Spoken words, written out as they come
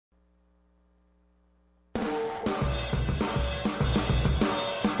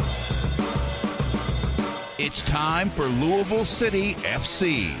It's time for Louisville City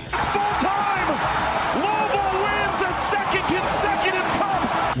FC. It's full time! Louisville wins a second consecutive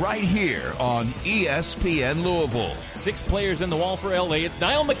cup! Right here on ESPN Louisville. 6 players in the wall for LA. It's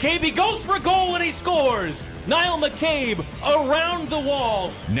Niall McCabe. He goes for a goal and he scores. Niall McCabe around the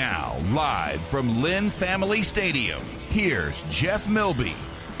wall. Now, live from Lynn Family Stadium, here's Jeff Milby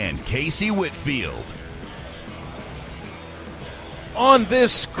and Casey Whitfield. On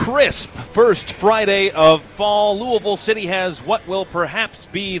this crisp first Friday of fall, Louisville City has what will perhaps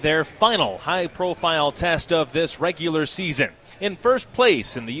be their final high-profile test of this regular season. In first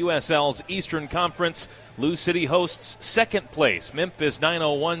place in the USL's Eastern Conference, LouCity hosts second place Memphis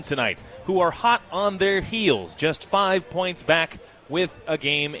 901 tonight, who are hot on their heels, just 5 points back with a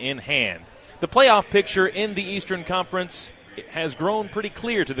game in hand. The playoff picture in the Eastern Conference has grown pretty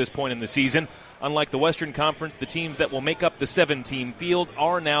clear to this point in the season. Unlike the Western Conference, the teams that will make up the 7-team field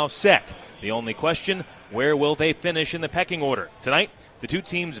are now set. The only question, where will they finish in the pecking order? Tonight, the 2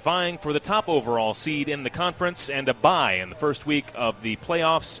 teams vying for the top overall seed in the conference and a bye in the first week of the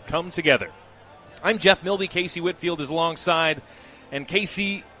playoffs come together. I'm Jeff Milby. Casey Whitfield is alongside. And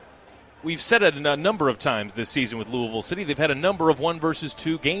Casey, we've said it a number of times this season with Louisville City. They've had a number of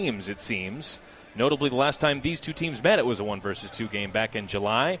 1-versus-2 games, it seems. Notably, the last time these 2 teams met, it was a 1-versus-2 game back in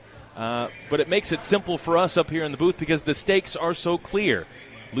July. But it makes it simple for us up here in the booth because the stakes are so clear.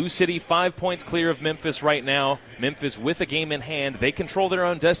 LouCity 5 points clear of Memphis right now. Memphis with a game in hand. They control their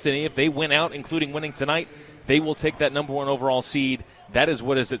own destiny. If they win out, including winning tonight, they will take that number 1 overall seed. That is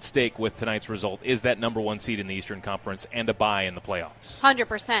what is at stake with tonight's result, is that number 1 seed in the Eastern Conference and a bye in the playoffs.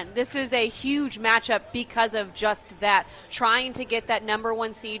 100%. This is a huge matchup because of just that. Trying to get that number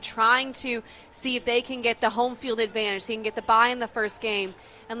 1 seed, trying to see if they can get the home field advantage, so they can get the bye in the first game.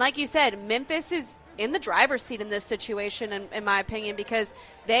 And like you said, Memphis is in the driver's seat in this situation, in my opinion, because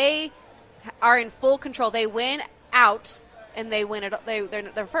they are in full control. They win out, and they win it.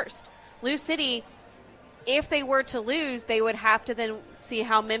 They're first. LouCity, if they were to lose, they would have to then see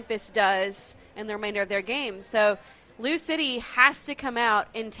how Memphis does in the remainder of their games. So LouCity has to come out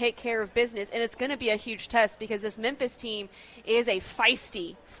and take care of business, and it's going to be a huge test because this Memphis team is a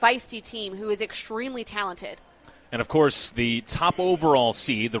feisty team who is extremely talented. And, of course, the top overall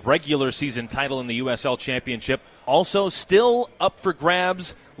seed, the regular season title in the USL Championship, also still up for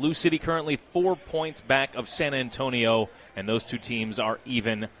grabs. LouCity currently 4 points back of San Antonio, and those 2 teams are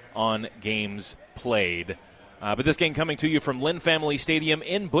even on games played. But this game coming to you from Lynn Family Stadium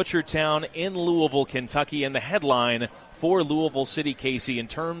in Butchertown in Louisville, Kentucky. And the headline for Louisville City, Casey, in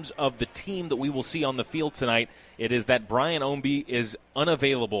terms of the team that we will see on the field tonight, it is that Brian Ownby is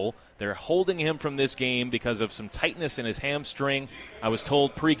unavailable. They're holding him from this game because of some tightness in his hamstring. I was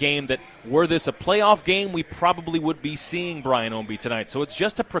told pregame that were this a playoff game, we probably would be seeing Brian Ownby tonight. So it's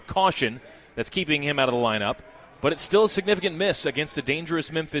just a precaution that's keeping him out of the lineup. But it's still a significant miss against a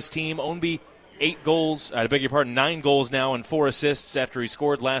dangerous Memphis team. Ownby, 9 goals now and 4 assists after he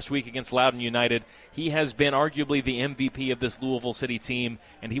scored last week against Loudoun United. He has been arguably the MVP of this Louisville City team,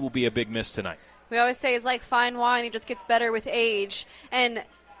 and he will be a big miss tonight. We always say it's like fine wine. It just gets better with age. And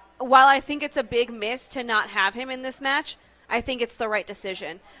while I think it's a big miss to not have him in this match, I think it's the right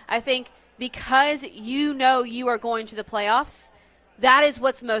decision. I think because you know you are going to the playoffs, that is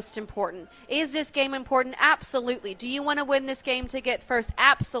what's most important. Is this game important? Absolutely. Do you want to win this game to get first?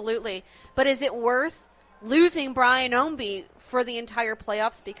 Absolutely. But is it worth losing Brian Ownby for the entire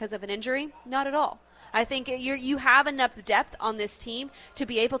playoffs because of an injury? Not at all. I think you have enough depth on this team to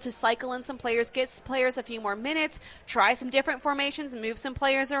be able to cycle in some players, get players a few more minutes, try some different formations, move some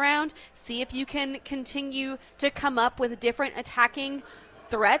players around, see if you can continue to come up with different attacking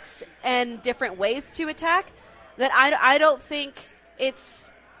threats and different ways to attack. That I don't think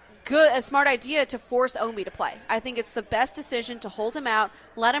it's a smart idea to force Ownby to play. I think it's the best decision to hold him out,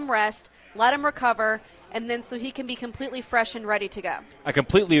 let him rest, let him recover, and then so he can be completely fresh and ready to go. I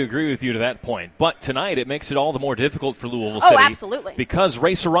completely agree with you to that point. But tonight it makes it all the more difficult for Louisville City. Oh, absolutely. Because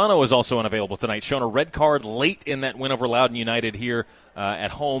Ray Serrano is also unavailable tonight, shown a red card late in that win over Loudoun United here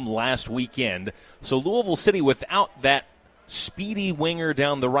at home last weekend. So Louisville City, without that speedy winger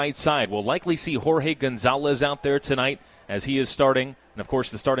down the right side, will likely see Jorge Gonzalez out there tonight as he is starting. And, of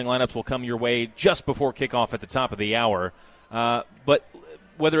course, the starting lineups will come your way just before kickoff at the top of the hour. But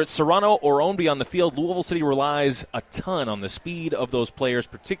whether it's Serrano or Ownby on the field, Louisville City relies a ton on the speed of those players,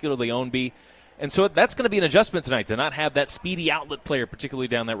 particularly Ownby. And so that's going to be an adjustment tonight to not have that speedy outlet player, particularly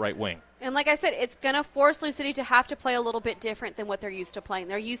down that right wing. And like I said, it's going to force LouCity to have to play a little bit different than what they're used to playing.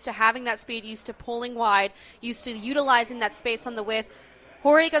 They're used to having that speed, used to pulling wide, used to utilizing that space on the width.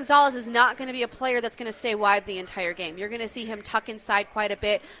 Jorge Gonzalez is not going to be a player that's going to stay wide the entire game. You're going to see him tuck inside quite a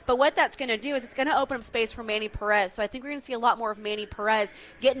bit. But what that's going to do is it's going to open up space for Manny Perez. So I think we're going to see a lot more of Manny Perez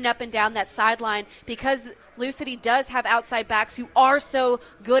getting up and down that sideline because LouCity does have outside backs who are so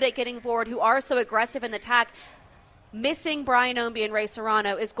good at getting forward, who are so aggressive in the attack. Missing Brian Ownby and Ray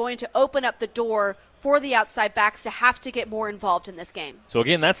Serrano is going to open up the door for the outside backs to have to get more involved in this game. So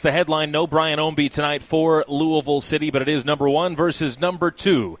again, that's the headline. No Brian Ownby tonight for Louisville City, but it is number 1 versus number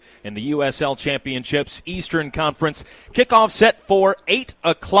 2 in the USL Championships Eastern Conference. Kickoff set for 8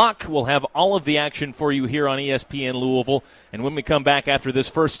 o'clock. We'll have all of the action for you here on ESPN Louisville. And when we come back after this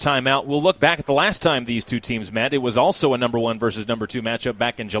first timeout, we'll look back at the last time these two teams met. It was also a number 1 versus number 2 matchup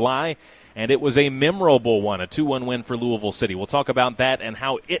back in July, and it was a memorable one, a 2-1 win for Louisville City. We'll talk about that and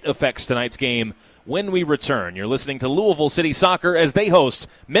how it affects tonight's game when we return. You're listening to Louisville City Soccer as they host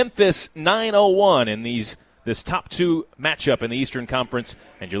Memphis 901 in this top 2 matchup in the Eastern Conference,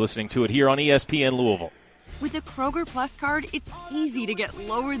 and you're listening to it here on ESPN Louisville. With the Kroger Plus card, it's easy to get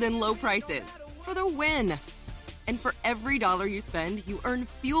lower than low prices for the win. And for every dollar you spend, you earn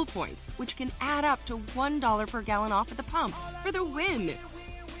fuel points, which can add up to $1 per gallon off at the pump for the win.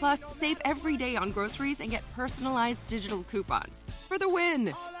 Plus, save every day on groceries and get personalized digital coupons for the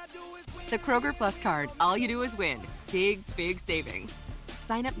win. The Kroger Plus card. All you do is win. Big, big savings.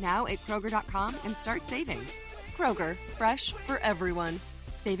 Sign up now at Kroger.com and start saving. Kroger, fresh for everyone.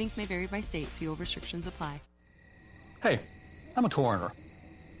 Savings may vary by state. Fuel restrictions apply. Hey, I'm a coroner.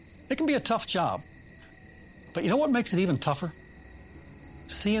 It can be a tough job. But you know what makes it even tougher?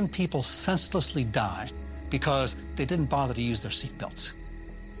 Seeing people senselessly die because they didn't bother to use their seatbelts.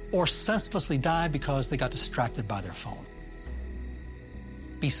 Or senselessly die because they got distracted by their phone.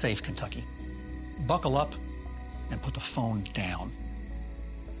 Be safe, Kentucky. Buckle up and put the phone down.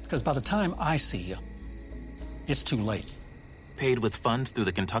 Because by the time I see you, it's too late. Paid with funds through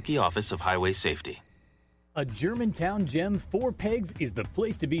the Kentucky Office of Highway Safety. A Germantown gem, Four Pegs is the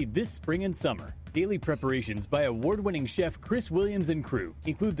place to be this spring and summer. Daily preparations by award-winning chef Chris Williams and crew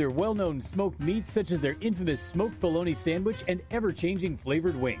include their well-known smoked meats such as their infamous smoked bologna sandwich and ever-changing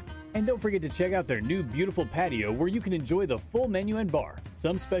flavored wings. And don't forget to check out their new beautiful patio where you can enjoy the full menu and bar.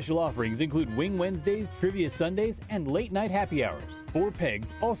 Some special offerings include Wing Wednesdays, Trivia Sundays, and late-night happy hours. Four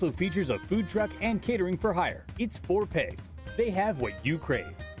Pegs also features a food truck and catering for hire. It's Four Pegs. They have what you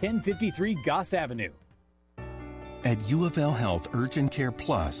crave. 1053 Goss Avenue. At U of L Health Urgent Care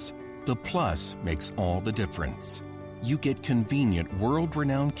Plus, the plus makes all the difference. You get convenient,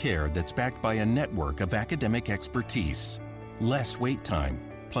 world-renowned care that's backed by a network of academic expertise, less wait time,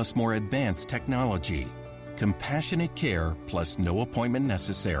 plus more advanced technology, compassionate care, plus no appointment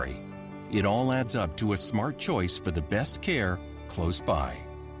necessary. It all adds up to a smart choice for the best care close by.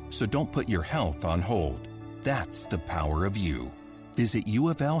 So don't put your health on hold. That's the power of you. Visit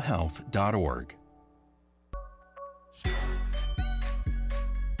uoflhealth.org.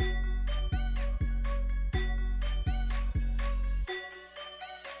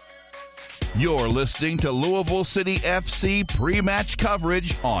 You're listening to Louisville City FC pre-match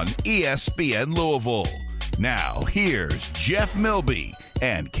coverage on ESPN Louisville. Now, here's Jeff Milby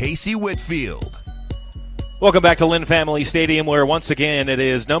and Casey Whitfield. Welcome back to Lynn Family Stadium, where once again it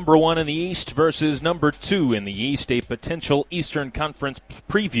is number 1 in the East versus number 2 in the East, a potential Eastern Conference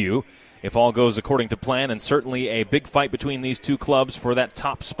preview if all goes according to plan, and certainly a big fight between these two clubs for that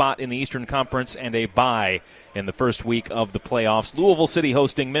top spot in the Eastern Conference and a bye in the first week of the playoffs. Louisville City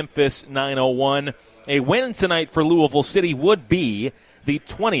hosting Memphis 901. A win tonight for Louisville City would be the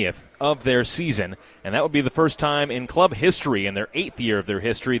 20th of their season, and that would be the first time in club history, in their 8th year of their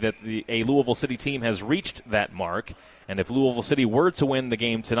history, that a Louisville City team has reached that mark. And if Louisville City were to win the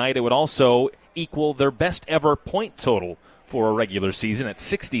game tonight, it would also equal their best ever point total for a regular season at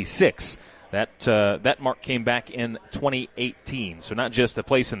 66. That mark came back in 2018. So not just a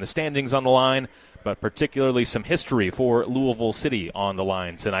place in the standings on the line, but particularly some history for Louisville City on the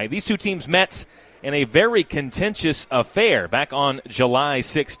line tonight. These two teams met in a very contentious affair back on July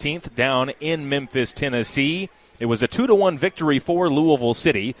 16th down in Memphis, Tennessee. It was a 2-1 victory for Louisville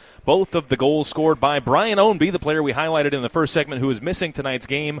City. Both of the goals scored by Brian Ownby, the player we highlighted in the first segment, who is missing tonight's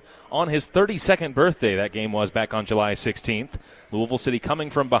game on his 32nd birthday. That game was back on July 16th. Louisville City coming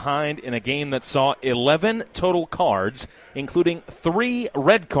from behind in a game that saw 11 total cards, including 3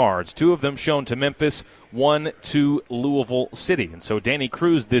 red cards, 2 of them shown to Memphis, 1 to Louisville City. And so Danny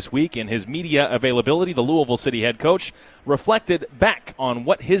Cruz this week, in his media availability, the Louisville City head coach, reflected back on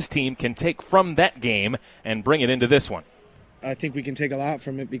what his team can take from that game and bring it into this one. I think we can take a lot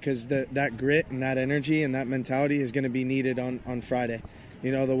from it because that grit and that energy and that mentality is going to be needed on Friday.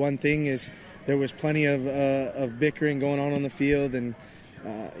 You know, the one thing is there was plenty of bickering going on the field, and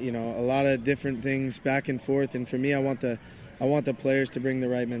a lot of different things back and forth. And for me, I want the players to bring the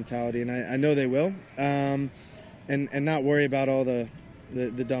right mentality, and I know they will. And not worry about all the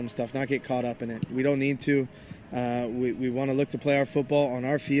dumb stuff, not get caught up in it. We don't need to. We want to look to play our football on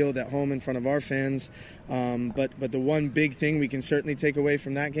our field at home in front of our fans. But the one big thing we can certainly take away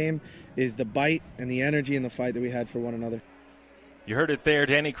from that game is the bite and the energy and the fight that we had for one another. You heard it there,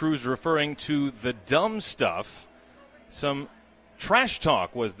 Danny Cruz referring to the dumb stuff. Some trash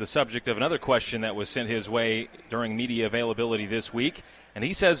talk was the subject of another question that was sent his way during media availability this week. And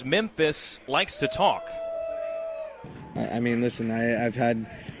he says Memphis likes to talk. I mean, listen, I've had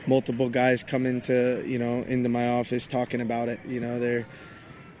multiple guys come into my office talking about it.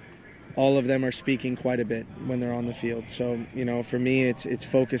 All of them are speaking quite a bit when they're on the field. So, for me, it's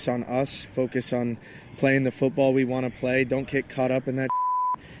focus on us, focus on playing the football we want to play. Don't get caught up in that.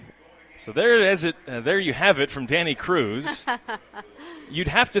 So there you have it from Danny Cruz. You'd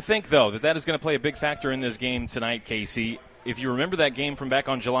have to think, though, that is going to play a big factor in this game tonight, Casey. If you remember that game from back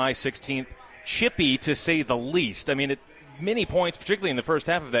on July 16th, chippy to say the least. I mean, at many points, particularly in the first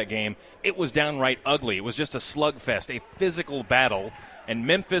half of that game, it was downright ugly. It was just a slugfest, a physical battle. And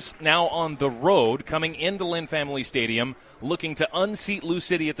Memphis now on the road, coming into Lynn Family Stadium, looking to unseat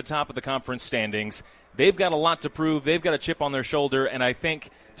LouCity at the top of the conference standings. They've got a lot to prove. They've got a chip on their shoulder. And I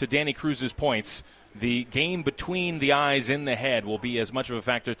think, to Danny Cruz's points, the game between the eyes in the head will be as much of a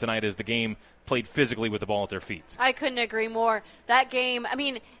factor tonight as the game played physically with the ball at their feet. I couldn't agree more. That game,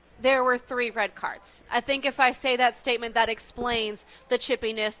 there were 3 red cards. I think if I say that statement, that explains the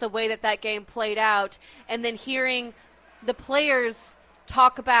chippiness, the way that game played out. And then hearing the players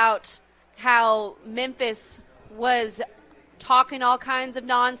talk about how Memphis was talking all kinds of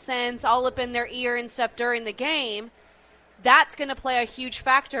nonsense all up in their ear and stuff during the game, that's going to play a huge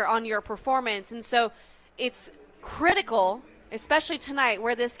factor on your performance. And so it's critical, especially tonight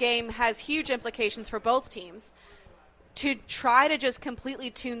where this game has huge implications for both teams, to try to just completely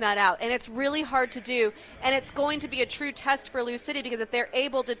tune that out. And it's really hard to do, and it's going to be a true test for LouCity, because if they're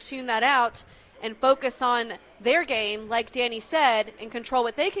able to tune that out and focus on their game, like Danny said, and control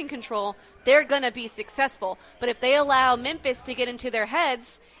what they can control, they're going to be successful. But if they allow Memphis to get into their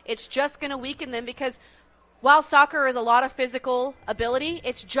heads, it's just going to weaken them, because while soccer is a lot of physical ability,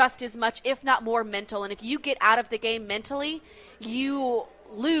 it's just as much, if not more, mental. And if you get out of the game mentally, you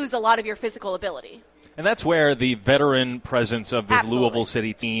lose a lot of your physical ability. And that's where the veteran presence of this Absolutely. Louisville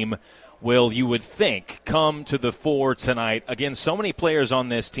City team will, you would think, come to the fore tonight. Again, so many players on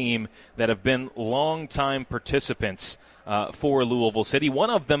this team that have been longtime participants for Louisville City. One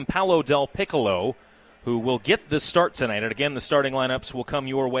of them, Paolo Del Piccolo, who will get the start tonight. And again, the starting lineups will come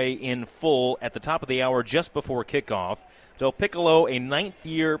your way in full at the top of the hour just before kickoff. Del Piccolo, a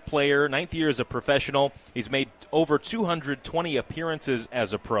ninth-year player, ninth year as a professional. He's made over 220 appearances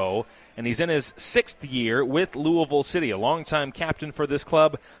as a pro, and he's in his 6th year with Louisville City, a longtime captain for this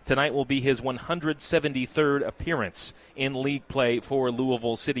club. Tonight will be his 173rd appearance in league play for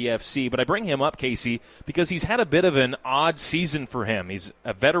Louisville City FC. But I bring him up, Casey, because he's had a bit of an odd season for him. He's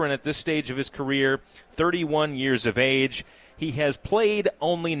a veteran at this stage of his career, 31 years of age. He has played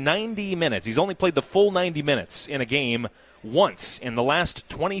only 90 minutes. He's only played the full 90 minutes in a game once in the last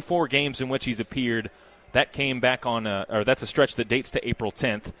 24 games in which he's appeared. That came back on, that's a stretch that dates to April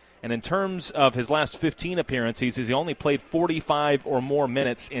 10th. And in terms of his last 15 appearances, he only played 45 or more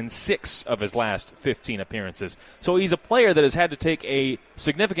minutes in 6 of his last 15 appearances. So he's a player that has had to take a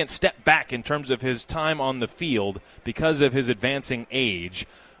significant step back in terms of his time on the field because of his advancing age.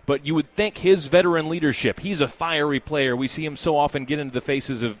 But you would think his veteran leadership, he's a fiery player. We see him so often get into the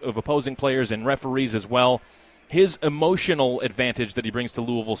faces of opposing players and referees as well. His emotional advantage that he brings to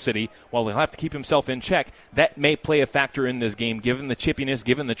Louisville City, while he'll have to keep himself in check, that may play a factor in this game, given the chippiness,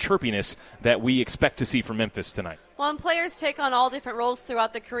 given the chirpiness that we expect to see from Memphis tonight. Well, and players take on all different roles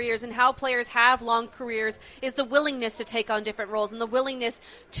throughout the careers, and how players have long careers is the willingness to take on different roles and the willingness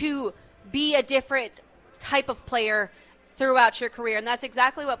to be a different type of player throughout your career. And that's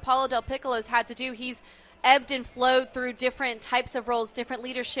exactly what Paolo Del Piccolo's had to do. He's ebbed and flowed through different types of roles, different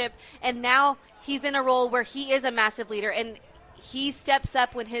leadership, and now he's in a role where he is a massive leader, and he steps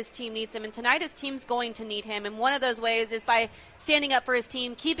up when his team needs him. And tonight his team's going to need him, and one of those ways is by standing up for his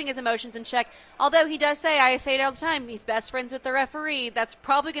team, keeping his emotions in check. Although he does say, I say it all the time, he's best friends with the referee. That's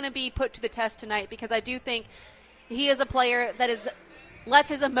probably going to be put to the test tonight, because I do think he is a player that lets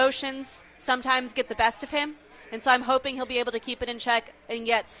his emotions sometimes get the best of him. And so I'm hoping he'll be able to keep it in check and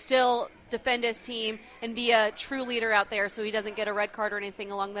yet still defend his team and be a true leader out there, so he doesn't get a red card or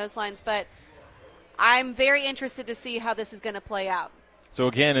anything along those lines. But I'm very interested to see how this is going to play out. So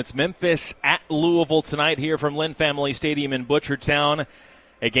again, it's Memphis at Louisville tonight here from Lynn Family Stadium in Butchertown.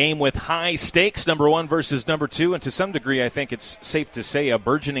 A game with high stakes, number 1 versus number 2, and to some degree I think it's safe to say a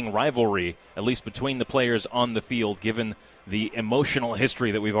burgeoning rivalry, at least between the players on the field, given the emotional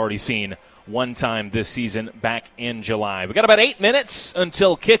history that we've already seen one time this season back in July. We've got about 8 minutes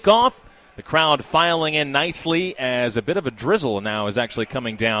until kickoff. The crowd filing in nicely as a bit of a drizzle now is actually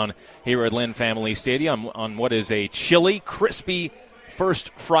coming down here at Lynn Family Stadium on what is a chilly, crispy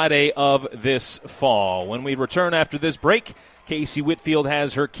first Friday of this fall. When we return after this break, Casey Whitfield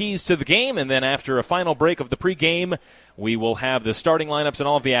has her keys to the game, and then after a final break of the pregame, we will have the starting lineups and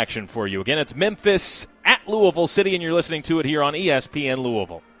all of the action for you. Again, it's Memphis at Louisville City, and you're listening to it here on ESPN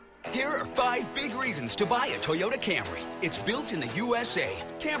Louisville. Here are 5 big reasons to buy a Toyota Camry. It's built in the USA.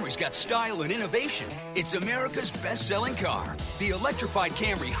 Camry's got style and innovation. It's America's best-selling car. The electrified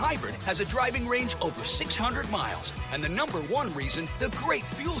Camry Hybrid has a driving range over 600 miles. And the number 1 reason, the great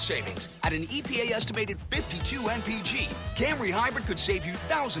fuel savings. At an EPA-estimated 52 mpg, Camry Hybrid could save you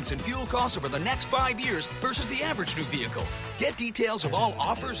thousands in fuel costs over the next 5 years versus the average new vehicle. Get details of all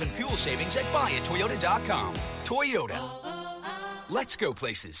offers and fuel savings at buyatoyota.com. Toyota. Let's go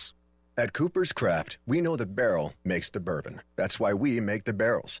places. At Cooper's Craft, we know the barrel makes the bourbon. That's why we make the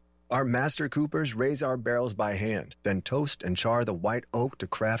barrels. Our master coopers raise our barrels by hand, then toast and char the white oak to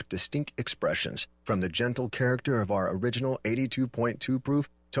craft distinct expressions, from the gentle character of our original 82.2 proof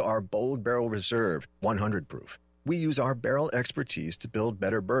to our bold barrel reserve 100 proof. We use our barrel expertise to build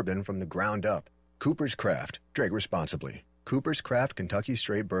better bourbon from the ground up. Cooper's Craft. Drink responsibly. Cooper's Craft Kentucky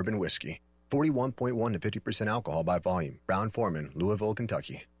Straight Bourbon Whiskey. 41.1 to 50% alcohol by volume. Brown-Forman, Louisville,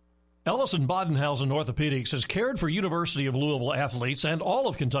 Kentucky. Ellison Bodenhausen Orthopedics has cared for University of Louisville athletes and all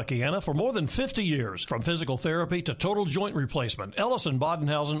of Kentuckiana for more than 50 years. From physical therapy to total joint replacement, Ellison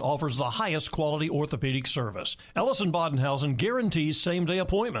Bodenhausen offers the highest quality orthopedic service. Ellison Bodenhausen guarantees same-day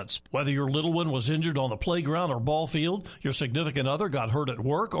appointments. Whether your little one was injured on the playground or ball field, your significant other got hurt at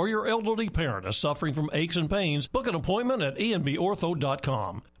work, or your elderly parent is suffering from aches and pains, book an appointment at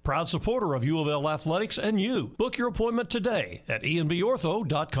enbortho.com. Proud supporter of U of L Athletics and you. Book your appointment today at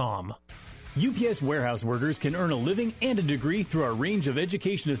enbortho.com. UPS warehouse workers can earn a living and a degree through our range of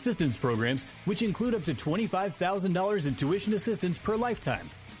education assistance programs, which include up to $25,000 in tuition assistance per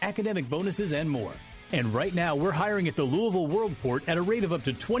lifetime, academic bonuses, and more. And right now, we're hiring at the Louisville Worldport at a rate of up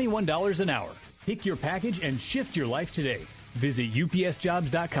to $21 an hour. Pick your package and shift your life today. Visit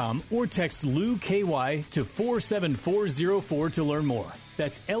upsjobs.com or text LouKY to 47404 to learn more.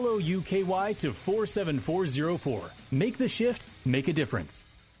 That's LOUKY to 47404. Make the shift, make a difference.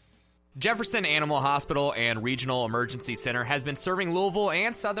 Jefferson Animal Hospital and Regional Emergency Center has been serving Louisville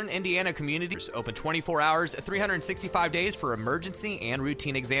and Southern Indiana communities. Open 24 hours, 365 days for emergency and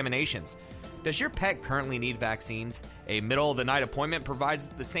routine examinations. Does your pet currently need vaccines? A middle-of-the-night appointment provides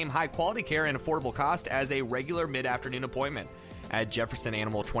the same high-quality care and affordable cost as a regular mid-afternoon appointment. At Jefferson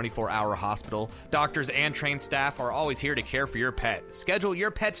Animal 24-Hour Hospital, doctors and trained staff are always here to care for your pet. Schedule your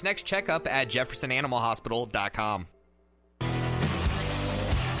pet's next checkup at jeffersonanimalhospital.com.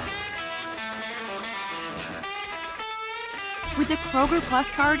 With the Kroger Plus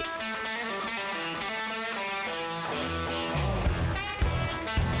card,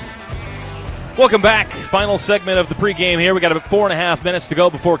 Welcome back. Final segment of the pregame here. We got about 4.5 minutes to go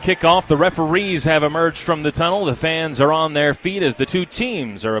before kickoff. The referees have emerged from the tunnel. The fans are on their feet as the two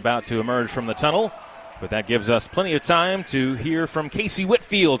teams are about to emerge from the tunnel. But that gives us plenty of time to hear from Casey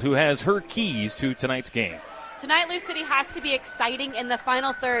Whitfield, who has her keys to tonight's game. Tonight, LouCity has to be exciting in the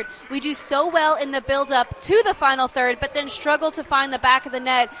final third. We do so well in the build-up to the final third, but then struggle to find the back of the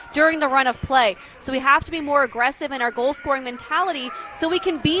net during the run of play. So we have to be more aggressive in our goal-scoring mentality so we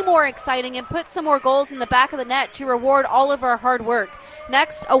can be more exciting and put some more goals in the back of the net to reward all of our hard work.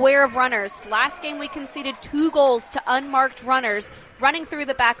 Next, aware of runners. Last game, we conceded 2 goals to unmarked runners running through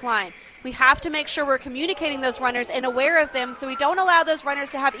the back line. We have to make sure we're communicating those runners and aware of them so we don't allow those runners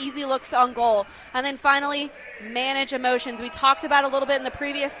to have easy looks on goal. And then finally, manage emotions. We talked about a little bit in the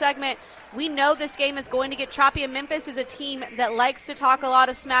previous segment. We know this game is going to get choppy, and Memphis is a team that likes to talk a lot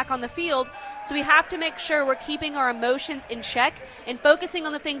of smack on the field. So we have to make sure we're keeping our emotions in check and focusing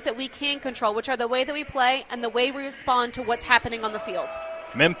on the things that we can control, which are the way that we play and the way we respond to what's happening on the field.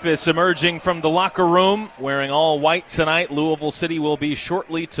 Memphis emerging from the locker room, wearing all white tonight. Louisville City will be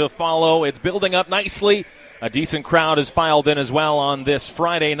shortly to follow. It's building up nicely. A decent crowd has filed in as well on this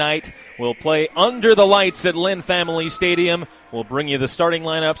Friday night. We'll play under the lights at Lynn Family Stadium. We'll bring you the starting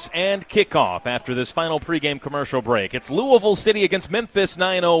lineups and kickoff after this final pregame commercial break. It's Louisville City against Memphis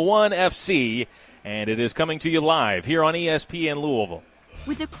 901 FC, and it is coming to you live here on ESPN Louisville.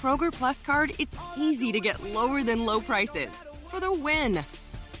 with the Kroger Plus card, it's easy to get lower than low prices for the win.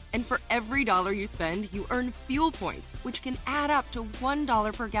 And for every dollar you spend, you earn fuel points, which can add up to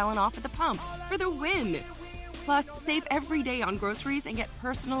 $1 per gallon off at the pump for the win. Plus, save every day on groceries and get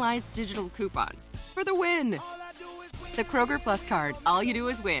personalized digital coupons for the win. The Kroger Plus card. All you do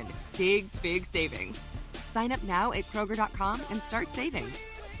is win. Big, big savings. Sign up now at Kroger.com and start saving.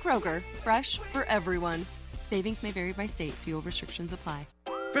 Kroger, fresh for everyone. Savings may vary by state. Fuel restrictions apply.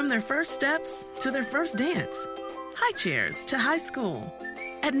 From their first steps to their first dance, high chairs to high school.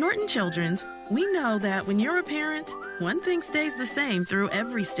 At Norton Children's, we know that when you're a parent, one thing stays the same through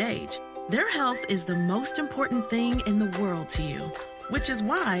every stage. Their health is the most important thing in the world to you, which is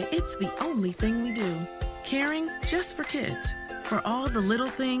why it's the only thing we do. Caring just for kids. For all the little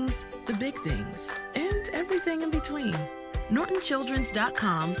things, the big things, and everything in between.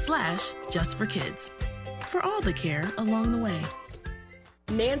 NortonChildren's.com/justforkids. For all the care along the way.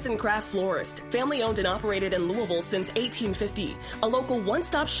 Nansen Craft Florist, family owned and operated in Louisville since 1850. A local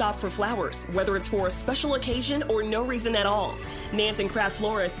one-stop shop for flowers, whether it's for a special occasion or no reason at all. Nansen Craft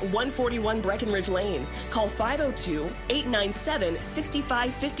Florist, 141 Breckenridge Lane. Call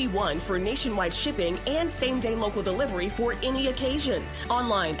 502-897-6551 for nationwide shipping and same-day local delivery for any occasion.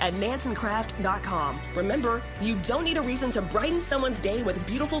 Online at nansencraft.com. Remember, you don't need a reason to brighten someone's day with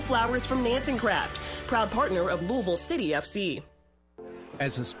beautiful flowers from Nansen Craft, proud partner of Louisville City FC.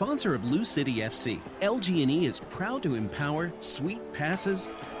 As a sponsor of LouCity FC, LG&E is proud to empower sweet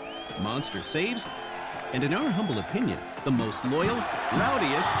passes, monster saves, and in our humble opinion, the most loyal,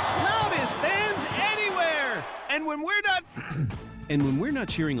 loudest fans anywhere! And when we're not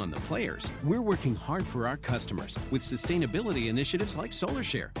cheering on the players, we're working hard for our customers with sustainability initiatives like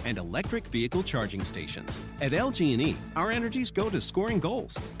SolarShare and electric vehicle charging stations. At LG&E, our energies go to scoring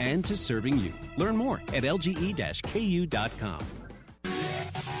goals and to serving you. Learn more at lge-ku.com.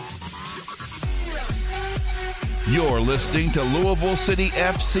 You're listening to Louisville City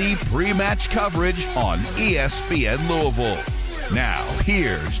FC pre-match coverage on ESPN Louisville. Now,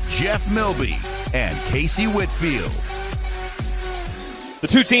 here's Jeff Milby and Casey Whitfield. The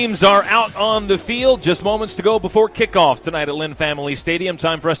two teams are out on the field just moments to go before kickoff tonight at Lynn Family Stadium.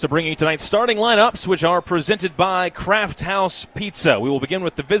 Time for us to bring you tonight's starting lineups, which are presented by Craft House Pizza. We will begin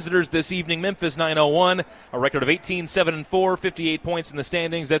with the visitors this evening, Memphis 901, a record of 18-7-4, 58 points in the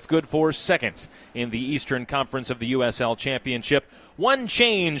standings. That's good for second in the Eastern Conference of the USL Championship. One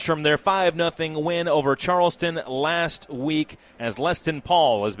change from their 5-0 win over Charleston last week, as Leston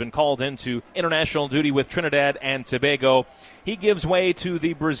Paul has been called into international duty with Trinidad and Tobago. He gives way to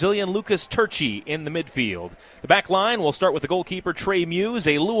the Brazilian Lucas Turchi in the midfield. The back line will start with the goalkeeper Trey Muse,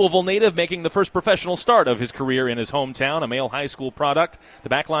 a Louisville native making the first professional start of his career in his hometown, a male high school product. The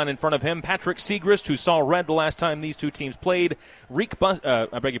back line in front of him, Patrick Segrist, who saw red the last time these two teams played.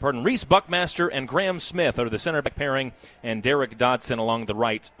 Reese Buckmaster and Graham Smith are the center back pairing, and Derek Dodson along the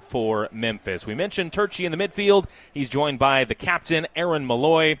right for Memphis. We mentioned Turchi in the midfield. He's joined by the captain, Aaron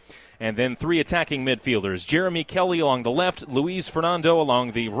Malloy. And then three attacking midfielders, Jeremy Kelly along the left, Luis Fernando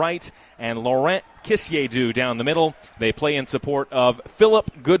along the right, and Laurent Kisiedu down the middle. They play in support of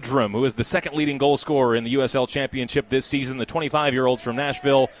Philip Goodrum, who is the second leading goal scorer in the USL Championship this season, the 25-year-old from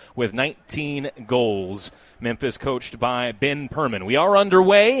Nashville with 19 goals. Memphis coached by Ben Perman. We are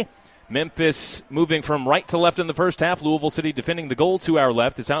underway. Memphis moving from right to left in the first half. Louisville City defending the goal to our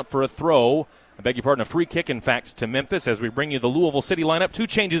left. It's out for a throw. A free kick, in fact, to Memphis as we bring you the Louisville City lineup. Two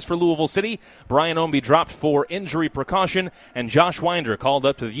changes for Louisville City. Brian Ombie dropped for injury precaution, and Josh Winder called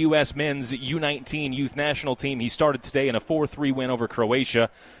up to the U.S. men's U19 youth national team. He started today in a 4-3 win over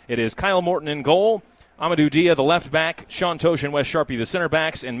Croatia. It is Kyle Morton in goal. Amadou Dia, the left back, Sean Tosh and Wes Sharpie, the center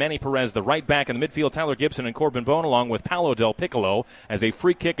backs, and Manny Perez, the right back. In the midfield, Tyler Gibson and Corbin Bone, along with Paolo Del Piccolo, as a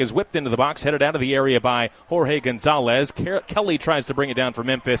free kick is whipped into the box, headed out of the area by Jorge Gonzalez. Kelly tries to bring it down for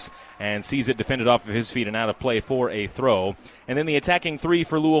Memphis and sees it defended off of his feet and out of play for a throw. And then the attacking three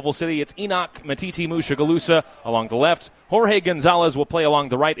for Louisville City, it's Enoch Matiti Mushagalusa along the left. Jorge Gonzalez will play along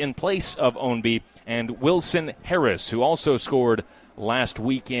the right in place of Ownby, and Wilson Harris, who also scored last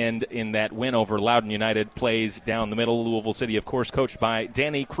weekend in that win over Loudoun United, plays down the middle. Louisville City, of course, coached by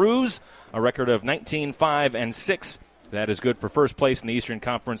Danny Cruz, a record of 19-5-6. That is good for first place in the Eastern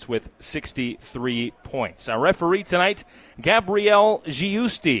Conference with 63 points. Our referee tonight, Gabriel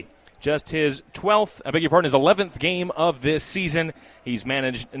Giusti. Just his 11th game of this season. He's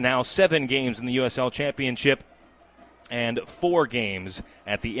managed now 7 games in the USL Championship and 4 games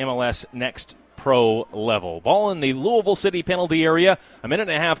at the MLS Next pro level. Ball in the Louisville City penalty area. A minute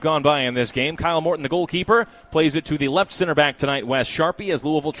and a half gone by in this game. Kyle Morton, the goalkeeper, plays it to the left center back tonight, Wes Sharpie, as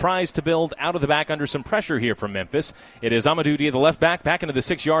Louisville tries to build out of the back under some pressure here from Memphis. It is Amadou Dia, the left back into the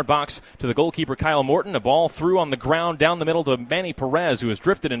 6-yard box to the goalkeeper, Kyle Morton. A ball through on the ground down the middle to Manny Perez, who has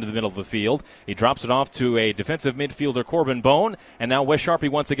drifted into the middle of the field. He drops it off to a defensive midfielder, Corbin Bone, and now Wes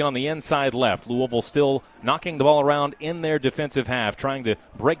Sharpie once again on the inside left. Louisville still knocking the ball around in their defensive half, trying to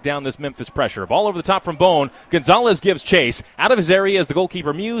break down this Memphis pressure. Ball over the top from Bone. Gonzalez gives chase. Out of his area is the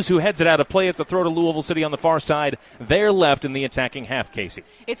goalkeeper, Muse, who heads it out of play. It's a throw to Louisville City on the far side. They're left in the attacking half, Casey.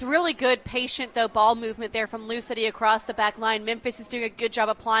 It's really good, patient, though, ball movement there from LouCity across the back line. Memphis is doing a good job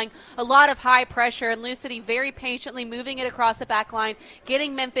applying a lot of high pressure, and LouCity very patiently moving it across the back line,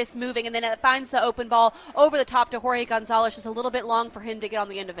 getting Memphis moving, and then it finds the open ball over the top to Jorge Gonzalez, just a little bit long for him to get on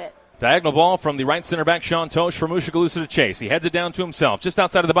the end of it. Diagonal ball from the right center back, Sean Tosh, for Mushagalusa to chase. He heads it down to himself, just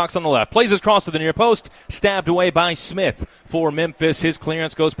outside of the box on the left. Plays his cross to the near post, stabbed away by Smith for Memphis. His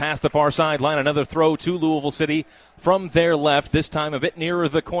clearance goes past the far sideline. Another throw to Louisville City from their left, this time a bit nearer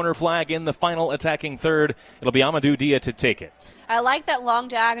the corner flag in the final attacking third. It'll be Amadou Dia to take it. I like that long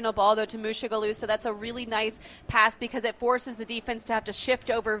diagonal ball, though, to Mushagalusa. That's a really nice pass because it forces the defense to have to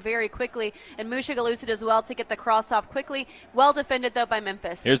shift over very quickly, and Mushagalusa does well to get the cross off quickly. Well defended, though, by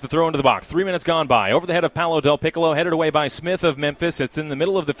Memphis. Here's the throw into the box. 3 minutes gone by. Over the head of Paolo Del Piccolo, headed away by Smith of Memphis. It's in the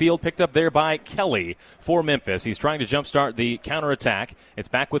middle of the field, picked up there by Kelly for Memphis. He's trying to jumpstart the counterattack. It's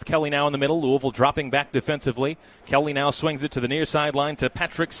back with Kelly now in the middle. Louisville dropping back defensively. Kelly now swings it to the near sideline to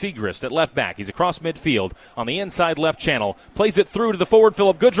Patrick Segrist at left back. He's across midfield on the inside left channel. Plays it through to the forward,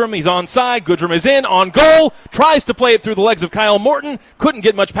 Philip Goodrum. He's onside. Goodrum is in, on goal. Tries to play it through the legs of Kyle Morton. Couldn't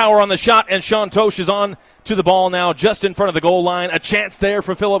get much power on the shot, and Sean Tosh is on to the ball now just in front of the goal line. A chance there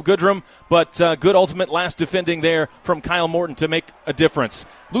for Philip Goodrum, but good ultimate last defending there from Kyle Morton to make a difference.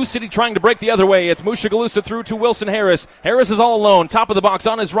 LouCity trying to break the other way. It's Mushagalusa through to Wilson Harris. Harris is all alone, top of the box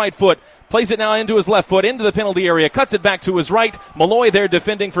on his right foot. Plays it now into his left foot, into the penalty area. Cuts it back to his right. Malloy there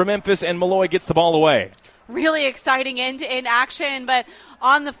defending for Memphis, and Malloy gets the ball away. Really exciting end-to-end action, but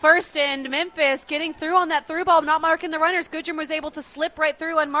on the first end, Memphis getting through on that through ball, not marking the runners. Goodrum was able to slip right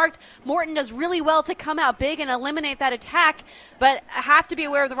through unmarked. Morton does really well to come out big and eliminate that attack, but have to be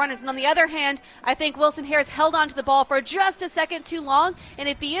aware of the runners. And on the other hand, I think Wilson Harris held on to the ball for just a second too long, and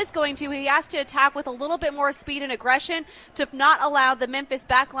if he is going to, he has to attack with a little bit more speed and aggression to not allow the Memphis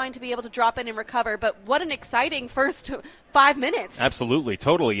back line to be able to drop in and recover. But what an exciting first 5 minutes. Absolutely,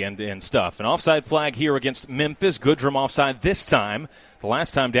 totally end-to-end stuff. An offside flag here against Memphis. Goodrum offside this time. The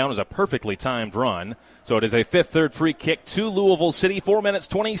last time down was a perfectly timed run. So it is a fifth-third free kick to Louisville City. 4 minutes,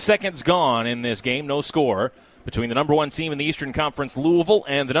 20 seconds gone in this game. No score between the number one team in the Eastern Conference, Louisville,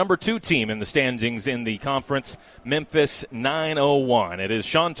 and the number two team in the standings in the conference, Memphis 901. It is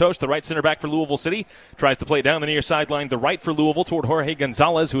Sean Tosh, the right center back for Louisville City, tries to play it down the near sideline, the right for Louisville toward Jorge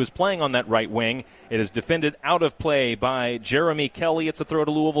Gonzalez, who is playing on that right wing. It is defended out of play by Jeremy Kelly. It's a throw to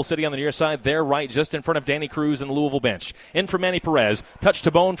Louisville City on the near side, there right, just in front of Danny Cruz and the Louisville bench. In for Manny Perez, touch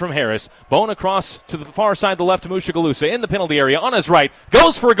to Bone from Harris. Bone across to the far side, the left to Mushagalusa in the penalty area on his right,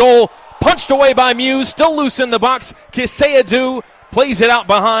 goes for a goal, punched away by Muse, still loose in the box. Kiseadu plays it out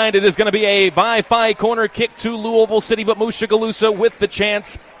behind. It is going to be a Wi-Fi corner kick to Louisville City, but Mushagalusa with the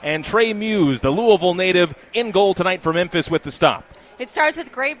chance, and Trey Muse, the Louisville native, in goal tonight for Memphis with the stop. It starts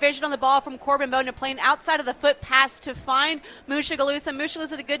with great vision on the ball from Corbin Bone, playing outside of the foot pass to find Mushagalusa.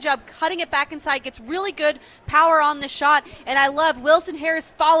 Mushagalusa did a good job cutting it back inside, gets really good power on the shot, and I love Wilson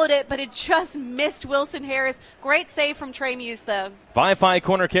Harris followed it, but it just missed Wilson Harris. Great save from Trey Muse, though. Wi-Fi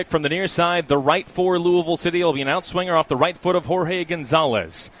corner kick from the near side, the right for Louisville City. It'll be an outswinger off the right foot of Jorge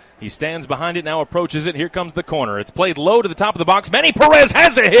Gonzalez. He stands behind it, now approaches it. Here comes the corner. It's played low to the top of the box. Manny Perez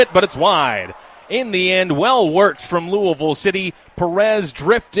has a hit, but it's wide. In the end, well worked from Louisville City. Perez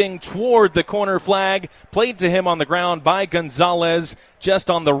drifting toward the corner flag. Played to him on the ground by Gonzalez, just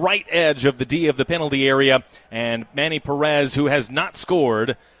on the right edge of the D of the penalty area. And Manny Perez, who has not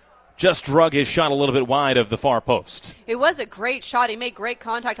scored, just drug his shot a little bit wide of the far post. It was a great shot. He made great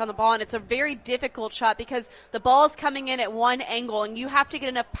contact on the ball, and it's a very difficult shot because the ball is coming in at one angle, and you have to get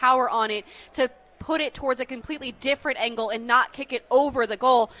enough power on it to put it towards a completely different angle and not kick it over the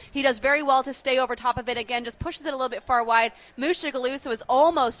goal. He does very well to stay over top of it. Again, just pushes it a little bit far wide. Mushagalusa was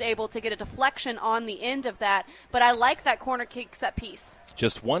almost able to get a deflection on the end of that, but I like that corner kick set piece.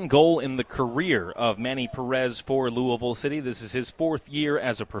 Just one goal in the career of Manny Perez for Louisville City. This is his fourth year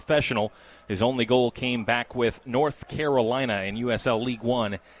as a professional. His only goal came back with North Carolina in USL League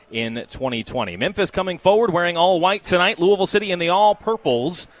One in 2020. Memphis coming forward wearing all white tonight. Louisville City in the all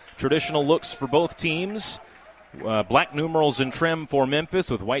purples. Traditional looks for both teams. Black numerals and trim for Memphis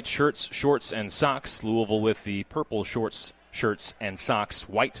with white shirts, shorts, and socks. Louisville with the purple shirts, and socks,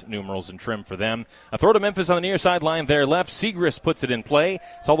 white numerals and trim for them. A throw to Memphis on the near sideline there left. Segrist puts it in play.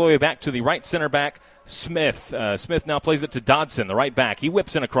 It's all the way back to the right center back, Smith. Smith now plays it to Dodson, the right back. He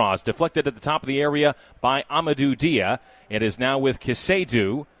whips in across, deflected at the top of the area by Amadou Dia. It is now with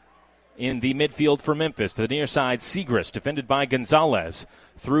Kisedu in the midfield for Memphis. To the near side, Segrist, defended by Gonzalez.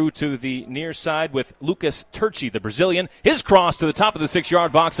 Through to the near side with Lucas Turchi, the Brazilian. His cross to the top of the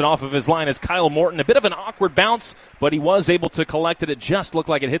 6-yard box and off of his line is Kyle Morton. A bit of an awkward bounce, but he was able to collect it. It just looked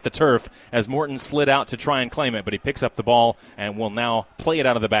like it hit the turf as Morton slid out to try and claim it, but he picks up the ball and will now play it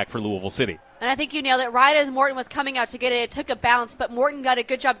out of the back for Louisville City. And I think you nailed it. Right as Morton was coming out to get it, it took a bounce, but Morton got a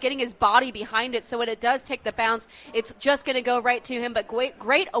good job getting his body behind it, so when it does take the bounce, it's just going to go right to him. But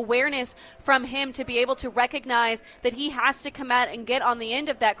great awareness from him to be able to recognize that he has to come out and get on the end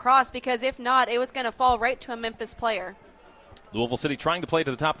of that cross, because if not, it was going to fall right to a Memphis player. Louisville City trying to play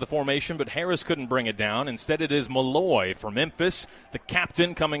to the top of the formation, but Harris couldn't bring it down. Instead, it is Malloy for Memphis, the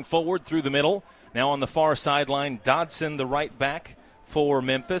captain, coming forward through the middle. Now on the far sideline, Dodson, the right back for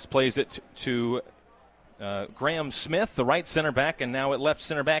Memphis, plays it to Graham Smith, the right center back, and now at left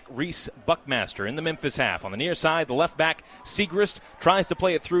center back, Reese Buckmaster in the Memphis half. On the near side, the left back, Segrist, tries to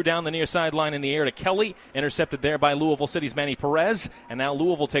play it through down the near sideline in the air to Kelly, intercepted there by Louisville City's Manny Perez, and now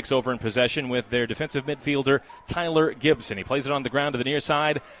Louisville takes over in possession with their defensive midfielder, Tyler Gibson. He plays it on the ground to the near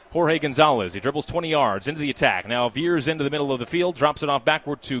side, Jorge Gonzalez. He dribbles 20 yards into the attack, now veers into the middle of the field, drops it off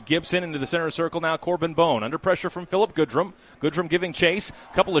backward to Gibson, into the center circle now Corbin Bone, under pressure from Philip Goodrum. Goodrum giving chase,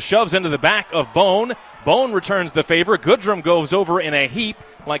 a couple of shoves into the back of Bone. Bone returns the favor. Goodrum goes over in a heap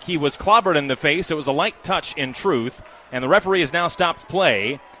like he was clobbered in the face. It was a light touch in truth, and the referee has now stopped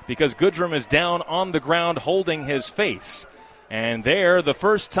play because Goodrum is down on the ground holding his face. And there, the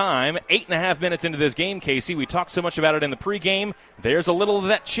first time, 8.5 minutes into this game, Casey, we talked so much about it in the pregame. There's a little of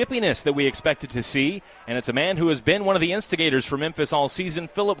that chippiness that we expected to see, and it's a man who has been one of the instigators for Memphis all season,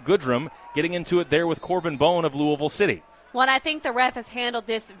 Philip Goodrum, getting into it there with Corbin Bone of Louisville City. Well, I think the ref has handled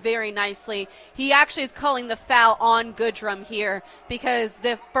this very nicely. He actually is calling the foul on Goodrum here because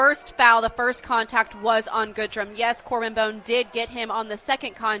the first foul, the first contact was on Goodrum. Yes, Corbin Bone did get him on the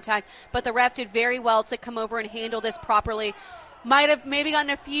second contact, but the ref did very well to come over and handle this properly. Might have maybe gotten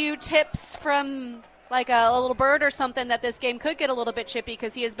a few tips from like a little bird or something that this game could get a little bit chippy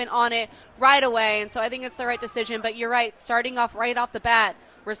because he has been on it right away, and so I think it's the right decision. But you're right, starting off right off the bat,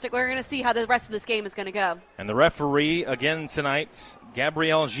 we're going to see how the rest of this game is going to go. And the referee, again tonight,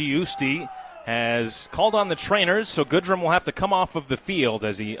 Gabriel Giusti, has called on the trainers, so Goodrum will have to come off of the field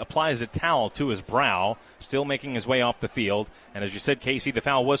as he applies a towel to his brow, still making his way off the field. And as you said, Casey, the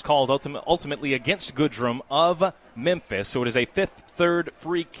foul was called ultimately against Goodrum of Memphis, so it is a third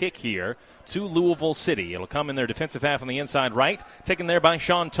free kick here to Louisville City. It'll come in their defensive half on the inside right, taken there by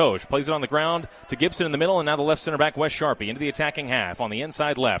Sean Tosh. Plays it on the ground to Gibson in the middle, and now the left center back, Wes Sharpie, into the attacking half on the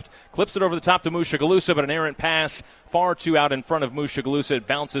inside left. Clips it over the top to Mushagalusa, but an errant pass far too out in front of Mushagalusa. It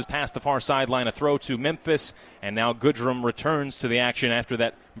bounces past the far sideline, a throw to Memphis, and now Goodrum returns to the action after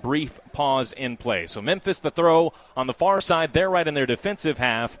that brief pause in play. So Memphis, the throw on the far side, they're right in their defensive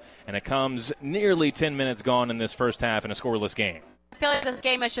half, and it comes nearly 10 minutes gone in this first half in a scoreless game. I feel like this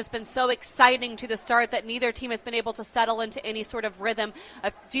game has just been so exciting to the start that neither team has been able to settle into any sort of rhythm.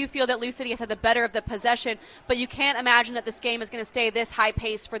 I do feel that LouCity has had the better of the possession, but you can't imagine that this game is going to stay this high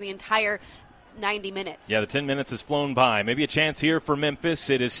pace for the entire 90 minutes. Yeah, the 10 minutes has flown by. Maybe a chance here for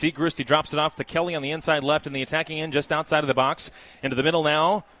Memphis. It is Segrist. He drops it off to Kelly on the inside left in the attacking end just outside of the box. Into the middle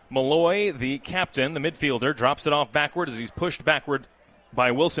now. Malloy, the captain, the midfielder, drops it off backward as he's pushed backward by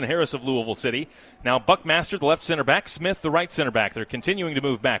Wilson Harris of Louisville City. Now Buckmaster, the left center back. Smith, the right center back. They're continuing to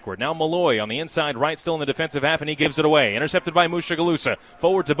move backward. Now Malloy on the inside right, still in the defensive half, and he gives it away. Intercepted by Mushagalusa.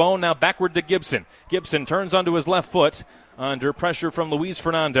 Forward to Bone, now backward to Gibson. Gibson turns onto his left foot under pressure from Luis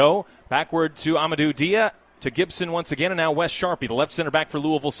Fernando. Backward to Amadou Dia. To Gibson once again, and now Wes Sharpie, the left center back for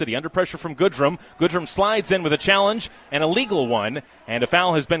Louisville City. Under pressure from Goodrum. Goodrum slides in with a challenge, an illegal one, and a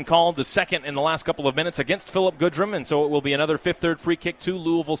foul has been called, the second in the last couple of minutes, against Philip Goodrum, and so it will be another third free kick to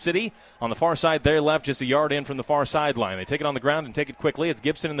Louisville City. On the far side there left, just a yard in from the far sideline. They take it on the ground and take it quickly. It's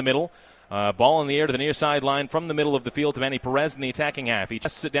Gibson in the middle. Ball in the air to the near sideline from the middle of the field to Manny Perez in the attacking half. He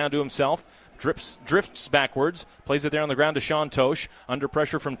just it down to himself. Drifts backwards, plays it there on the ground to Sean Tosh, under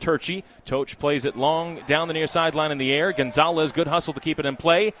pressure from Turchi. Tosh plays it long down the near sideline in the air. Gonzalez, good hustle to keep it in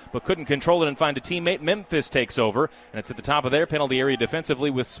play, but couldn't control it and find a teammate. Memphis takes over, and it's at the top of their penalty area defensively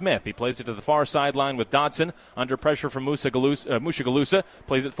with Smith. He plays it to the far sideline with Dodson, under pressure from Mushagalusa,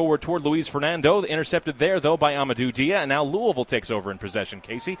 plays it forward toward Luis Fernando. Intercepted there, though, by Amadou Dia, and now Louisville takes over in possession.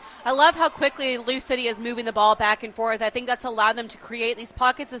 Casey? I love how quickly LouCity is moving the ball back and forth. I think that's allowed them to create these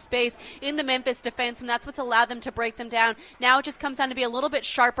pockets of space in the Memphis defense, and that's what's allowed them to break them down. Now it just comes down to be a little bit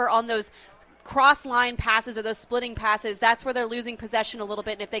sharper on those cross-line passes or those splitting passes. That's where they're losing possession a little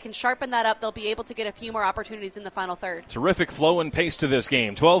bit, and if they can sharpen that up, they'll be able to get a few more opportunities in the final third. Terrific flow and pace to this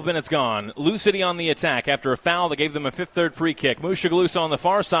game. 12 minutes gone. LouCity on the attack after a foul that gave them a fifth-third free kick. Mushagalusa on the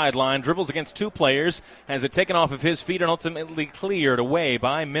far sideline, dribbles against two players, has it taken off of his feet and ultimately cleared away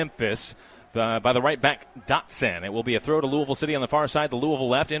by Memphis. By the right back, Dotson. It will be a throw to Louisville City on the far side, the Louisville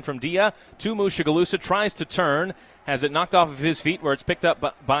left. In from Dia to Mushagalusa, tries to turn, has it knocked off of his feet where it's picked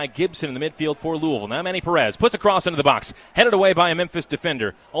up by Gibson in the midfield for Louisville. Now Manny Perez puts a cross into the box, headed away by a Memphis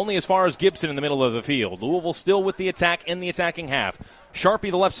defender, only as far as Gibson in the middle of the field. Louisville still with the attack in the attacking half.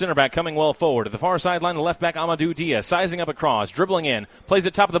 Sharpie, the left center back, coming well forward. At the far sideline, the left back, Amadou Dia, sizing up a cross, dribbling in, plays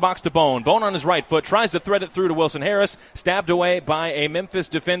it top of the box to Bone. Bone on his right foot, tries to thread it through to Wilson Harris, stabbed away by a Memphis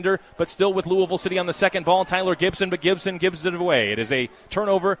defender, but still with Louisville City on the second ball. Tyler Gibson, but Gibson gives it away. It is a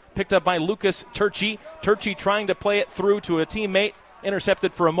turnover picked up by Lucas Turchi. Turchi trying to play it through to a teammate,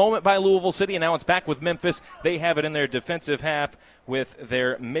 intercepted for a moment by Louisville City, and now it's back with Memphis. They have it in their defensive half with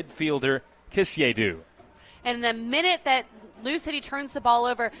their midfielder, Kisiedu. And the minute that LouCity turns the ball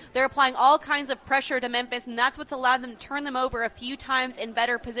over, they're applying all kinds of pressure to Memphis, and that's what's allowed them to turn them over a few times in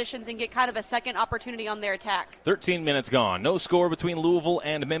better positions and get kind of a second opportunity on their attack. 13 minutes gone. No score between Louisville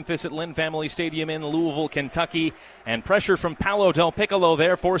and Memphis at Lynn Family Stadium in Louisville, Kentucky. And pressure from Paolo Del Piccolo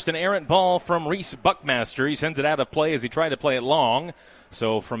there forced an errant ball from Reese Buckmaster. He sends it out of play as he tried to play it long.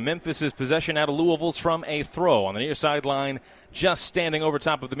 So from Memphis' possession out of Louisville's from a throw on the near sideline. Just standing over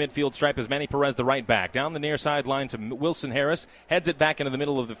top of the midfield stripe is Manny Perez, the right back. Down the near sideline to Wilson Harris. Heads it back into the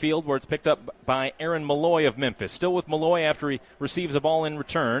middle of the field where it's picked up by Aaron Malloy of Memphis. Still with Malloy after he receives a ball in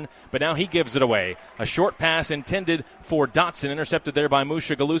return, but now he gives it away. A short pass intended for Dotson, intercepted there by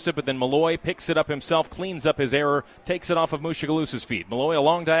Mushagalusa, but then Malloy picks it up himself, cleans up his error, takes it off of Mushagalusa's feet. Malloy a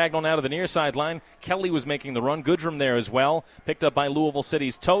long diagonal now to the near sideline. Kelly was making the run. Goodrum there as well. Picked up by Louisville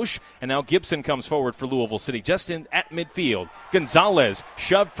City's Tosh, and now Gibson comes forward for Louisville City just at midfield. Gonzalez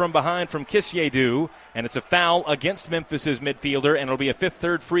shoved from behind from Kisiedu, and it's a foul against Memphis's midfielder, and it'll be a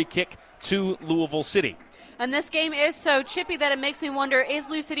fifth-third free kick to Louisville City. And this game is so chippy that it makes me wonder, is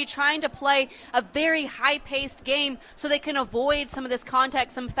LouCity trying to play a very high-paced game so they can avoid some of this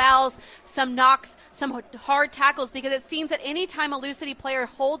contact, some fouls, some knocks, some hard tackles? Because it seems that any time a LouCity player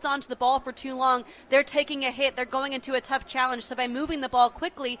holds onto the ball for too long, they're taking a hit, they're going into a tough challenge. So by moving the ball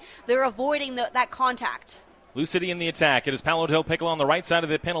quickly, they're avoiding that contact. LouCity in the attack. It is Paolo Del Piccolo on the right side of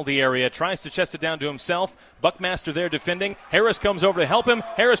the penalty area. Tries to chest it down to himself. Buckmaster there defending. Harris comes over to help him.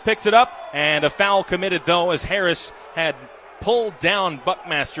 Harris picks it up, and a foul committed, though, as Harris had pulled down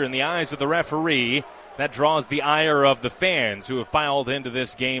Buckmaster in the eyes of the referee. That draws the ire of the fans who have filed into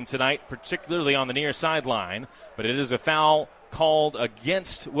this game tonight, particularly on the near sideline. But it is a foul called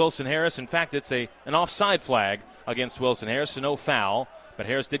against Wilson Harris. In fact, it's an offside flag against Wilson Harris, so no foul. But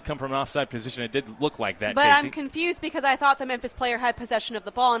Harris did come from an offside position. It did look like that, But Casey. I'm confused because I thought the Memphis player had possession of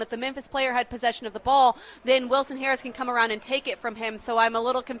the ball. And if the Memphis player had possession of the ball, then Wilson Harris can come around and take it from him. So I'm a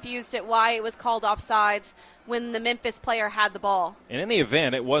little confused at why it was called offsides when the Memphis player had the ball. In any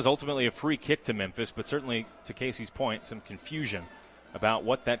event, it was ultimately a free kick to Memphis, but certainly, to Casey's point, some confusion about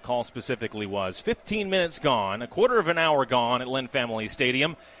what that call specifically was. 15 minutes gone, a quarter of an hour gone at Lynn Family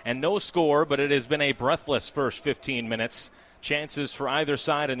Stadium, and no score, but it has been a breathless first 15 minutes. Chances for either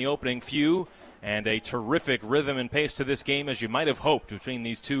side in the opening few, and a terrific rhythm and pace to this game, as you might have hoped, between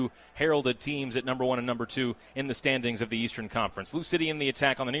these two heralded teams at number 1 and number 2 in the standings of the Eastern Conference. LouCity in the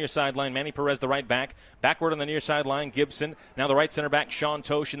attack on the near sideline. Manny Perez, the right back. Backward on the near sideline, Gibson. Now the right center back, Sean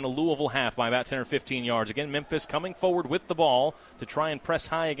Tosh, in the Louisville half by about 10 or 15 yards. Again, Memphis coming forward with the ball to try and press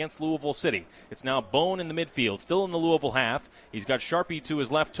high against Louisville City. It's now Bone in the midfield, still in the Louisville half. He's got Sharpie to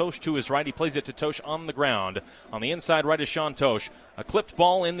his left, Tosh to his right. He plays it to Tosh on the ground. On the inside right is Sean Tosh. A clipped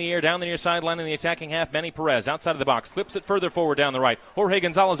ball in the air down the near sideline in the attacking half. Manny Perez outside of the box, clips it further forward down the right. Jorge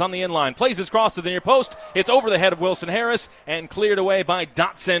Gonzalez on the inline, plays his cross to the near post. It's over the head of Wilson Harris and cleared away by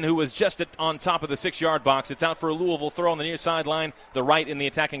Dotson, who was just on top of the 6-yard box. It's out for a Louisville throw on the near sideline, the right in the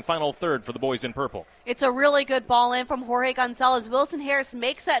attacking final third for the boys in purple. It's a really good ball in from Jorge Gonzalez. Wilson Harris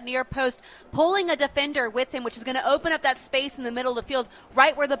makes that near post, pulling a defender with him, which is going to open up that space in the middle of the field,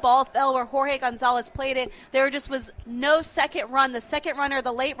 right where the ball fell, where Jorge Gonzalez played it. There just was no second run. The second runner,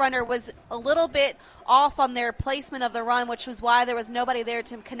 the late runner, was a little bit off on their placement of the run, which was why there was nobody there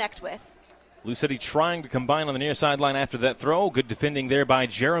to connect with. LouCity trying to combine on the near sideline after that throw. Good defending there by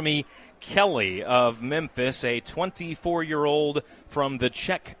Jeremy Kelly of Memphis, a 24-year-old from the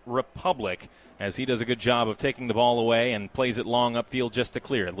Czech Republic. as he does a good job of taking the ball away and plays it long upfield just to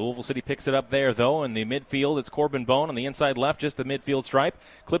clear it. Louisville City picks it up there, though, in the midfield. It's Corbin Bone on the inside left, just the midfield stripe.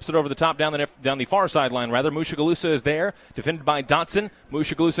 Clips it over the top, down the far sideline, rather. Mushagalusa is there, defended by Dotson.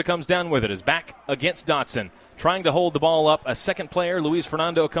 Mushagalusa comes down with it, is back against Dotson. Trying to hold the ball up. A second player, Luis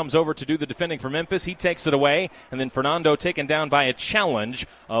Fernando, comes over to do the defending for Memphis. He takes it away, and then Fernando taken down by a challenge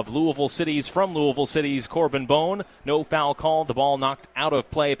of Louisville City's Corbin Bone. No foul called. The ball knocked out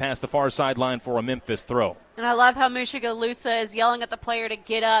of play past the far sideline for a Memphis throw. And I love how Mushagalusa is yelling at the player to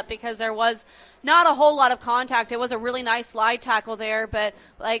get up because there was not a whole lot of contact. It was a really nice slide tackle there, but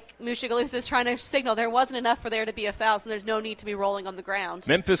like Mushagalusa is trying to signal, there wasn't enough for there to be a foul, so there's no need to be rolling on the ground.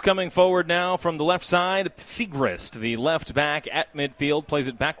 Memphis coming forward now from the left side. Siegrist, the left back at midfield, plays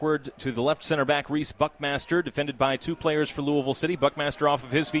it backward to the left center back, Reese Buckmaster, defended by two players for Louisville City. Buckmaster off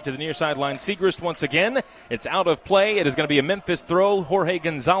of his feet to the near sideline. Siegrist once again. It's out of play. It is going to be a Memphis throw. Jorge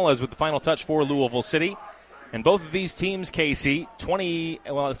Gonzalez with the final touch for Louisville City. And both of these teams, Casey, 17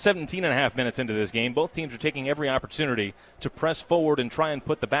 and a half minutes into this game, both teams are taking every opportunity to press forward and try and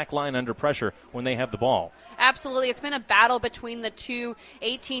put the back line under pressure when they have the ball. Absolutely. It's been a battle between the two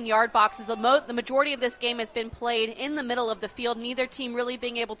 18-yard boxes. The majority of this game has been played in the middle of the field, neither team really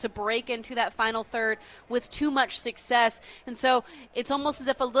being able to break into that final third with too much success. And so it's almost as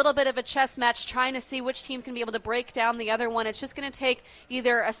if a little bit of a chess match trying to see which team's going to be able to break down the other one. It's just going to take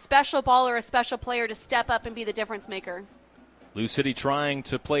either a special ball or a special player to step up and be the difference maker. LouCity trying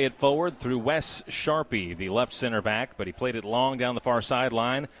to play it forward through Wes Sharpie, the left center back, but he played it long down the far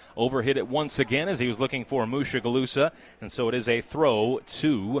sideline. Overhit it once again as he was looking for Mushagalusa, and so it is a throw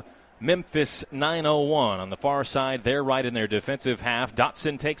to Memphis 901 on the far side. They're right in their defensive half.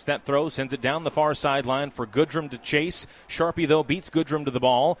 Dotson takes that throw, sends it down the far sideline for Goodrum to chase. Sharpie, though, beats Goodrum to the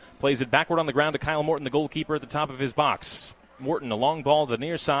ball, plays it backward on the ground to Kyle Morton, the goalkeeper at the top of his box. Morton, a long ball to the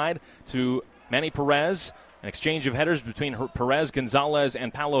near side to Manny Perez. An exchange of headers between Perez, Gonzalez,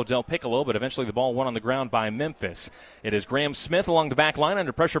 and Paolo Del Piccolo, but eventually the ball won on the ground by Memphis. It is Graham Smith along the back line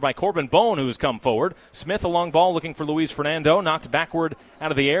under pressure by Corbin Bone, who has come forward. Smith, a long ball looking for Luis Fernando, knocked backward out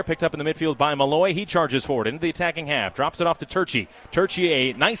of the air, picked up in the midfield by Malloy. He charges forward into the attacking half, drops it off to Turchi. Turchi,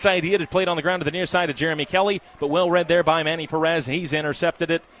 a nice idea to play it on the ground to the near side of Jeremy Kelly, but well read there by Manny Perez. He's intercepted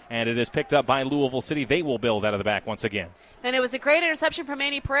it, and it is picked up by Louisville City. They will build out of the back once again. And it was a great interception from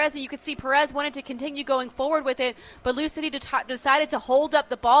Manny Perez, and you could see Perez wanted to continue going forward with it, but LouCity decided to hold up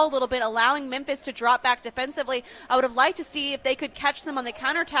the ball a little bit, allowing Memphis to drop back defensively. I would have liked to see if they could catch them on the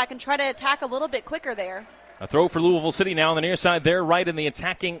counterattack and try to attack a little bit quicker there. A throw for Louisville City now on the near side there, right in the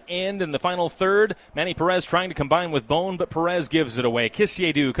attacking end in the final third. Manny Perez trying to combine with Bone, but Perez gives it away.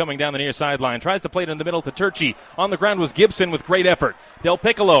 Kisiedu coming down the near sideline, tries to play it in the middle to Turchi. On the ground was Gibson with great effort. Del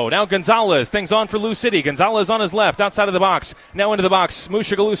Piccolo, now Gonzalez, things on for LouCity. Gonzalez on his left, outside of the box, now into the box.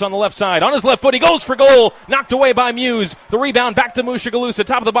 Mushagalusa on the left side, on his left foot, he goes for goal, knocked away by Muse. The rebound back to Mushagalusa,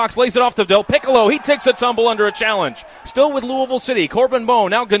 top of the box, lays it off to Del Piccolo. He takes a tumble under a challenge. Still with Louisville City, Corbin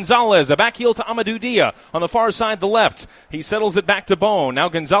Bone, now Gonzalez, a back heel to Amadou Dia. On the far side, the left. He settles it back to Bone. Now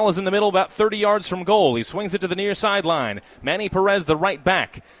Gonzalez in the middle, about 30 yards from goal. He swings it to the near sideline. Manny Perez, the right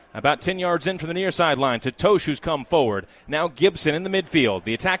back, about 10 yards in from the near sideline to Tosh, who's come forward. Now Gibson in the midfield.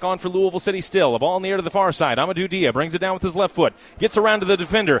 The attack on for Louisville City still. A ball in the air to the far side. Amadou Dia brings it down with his left foot. Gets around to the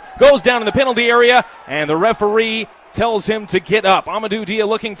defender. Goes down in the penalty area, and the referee tells him to get up. Amadou Dia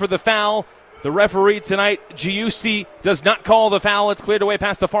looking for the foul. The referee tonight, Giusti, does not call the foul. It's cleared away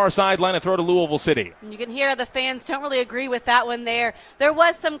past the far sideline. A throw to Louisville City. You can hear the fans don't really agree with that one there. There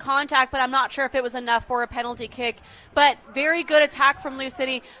was some contact, but I'm not sure if it was enough for a penalty kick. But very good attack from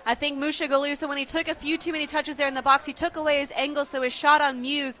LouCity. I think Mushagalusa, when he took a few too many touches there in the box, he took away his angle, so his shot on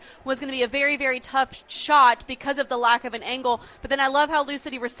Muse was going to be a very, very tough shot because of the lack of an angle. But then I love how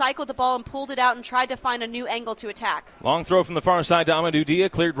LouCity recycled the ball and pulled it out and tried to find a new angle to attack. Long throw from the far side to Amadou Dia,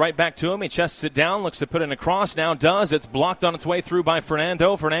 cleared right back to him. He chests it down, looks to put it across, now does. It's blocked on its way through by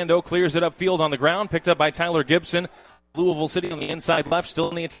Fernando. Fernando clears it upfield on the ground, picked up by Tyler Gibson. Louisville City on the inside left, still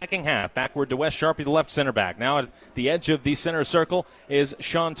in the attacking half. Backward to Wes Sharpie, the left center back. Now at the edge of the center circle is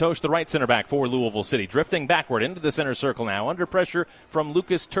Sean Tosh, the right center back for Louisville City. Drifting backward into the center circle now, under pressure from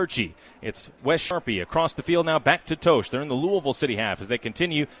Lucas Turchi. It's Wes Sharpie across the field now, back to Tosh. They're in the Louisville City half as they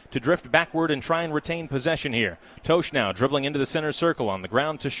continue to drift backward and try and retain possession here. Tosh now dribbling into the center circle on the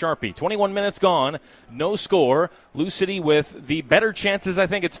ground to Sharpie. 21 minutes gone, no score. LouCity with the better chances, I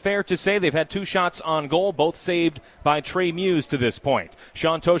think it's fair to say. They've had two shots on goal, both saved by by Trey Muse to this point.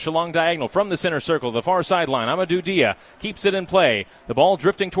 Sean Tosha long diagonal from the center circle, the far sideline. Amadou Dia keeps it in play. The ball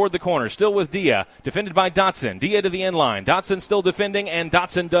drifting toward the corner, still with Dia, defended by Dotson. Dia to the end line. Dotson still defending, and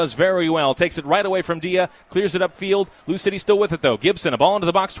Dotson does very well. Takes it right away from Dia, clears it upfield. LouCity still with it, though. Gibson, a ball into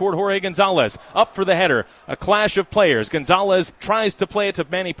the box toward Jorge Gonzalez. Up for the header. A clash of players. Gonzalez tries to play it to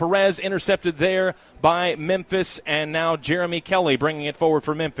Manny Perez, intercepted there by Memphis, and now Jeremy Kelly bringing it forward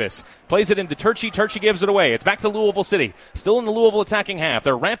for Memphis. Plays it into Turchi. Turchi gives it away. It's back to Louisville City. Still in the Louisville attacking half.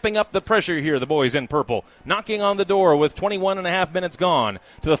 They're ramping up the pressure here, the boys in purple. Knocking on the door with 21 and a half minutes gone.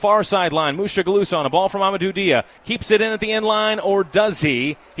 To the far sideline, Musha Galusa on a ball from Amadou Dia. Keeps it in at the end line, or does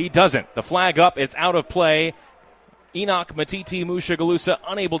he? He doesn't. The flag up. It's out of play. Enoch Matiti Musha Galusa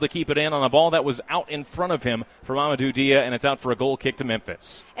unable to keep it in on a ball that was out in front of him from Amadou Dia, and it's out for a goal kick to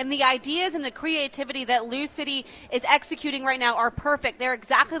Memphis. And the ideas and the creativity that LouCity is executing right now are perfect. They're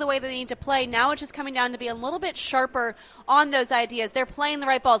exactly the way they need to play. Now it's just coming down to be a little bit sharper on those ideas. They're playing the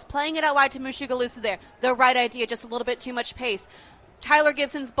right balls, playing it out wide to Musha Galusa there. The right idea, just a little bit too much pace. Tyler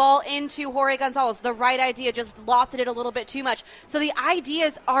Gibson's ball into Jorge Gonzalez. The right idea, just lofted it a little bit too much. So the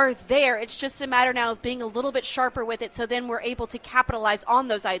ideas are there. It's just a matter now of being a little bit sharper with it, so then we're able to capitalize on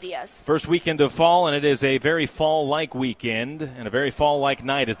those ideas. First weekend of fall, and it is a very fall-like weekend and a very fall-like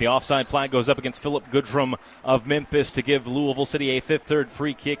night as the offside flag goes up against Philip Goodrum of Memphis to give Louisville City a fifth-third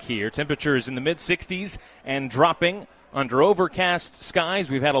free kick here. Temperatures in the mid-60s and dropping under overcast skies.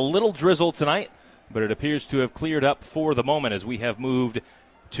 We've had a little drizzle tonight, but it appears to have cleared up for the moment as we have moved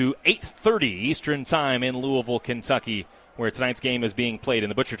to 8:30 Eastern Time in Louisville, Kentucky, where tonight's game is being played in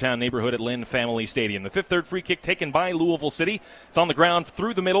the Butchertown neighborhood at Lynn Family Stadium. The fifth-third free kick taken by Louisville City. It's on the ground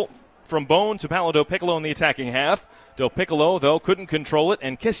through the middle from Bone to Paolo Del Piccolo in the attacking half. Del Piccolo, though, couldn't control it,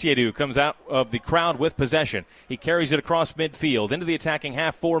 and Kisiedu comes out of the crowd with possession. He carries it across midfield into the attacking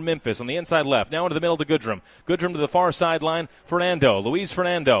half for Memphis on the inside left. Now into the middle to Goodrum. Goodrum to the far sideline. Luis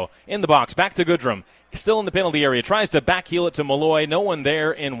Fernando in the box. Back to Goodrum. Still in the penalty area. Tries to backheel it to Malloy. No one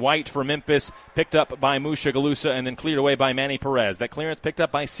there in white for Memphis. Picked up by Musha Galusa and then cleared away by Manny Perez. That clearance picked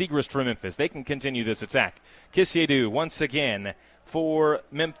up by Segrist for Memphis. They can continue this attack. Kisiedu once again for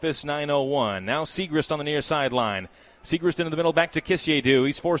Memphis 901. Now Segrist on the near sideline. Segrist into the middle, back to Kisiedu.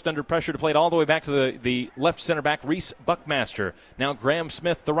 He's forced under pressure to play it all the way back to the left center back, Reese Buckmaster. Now Graham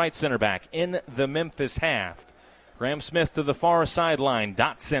Smith, the right center back, in the Memphis half. Graham Smith to the far sideline.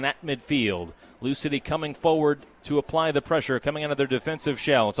 Dotson at midfield. LouCity coming forward to apply the pressure, coming out of their defensive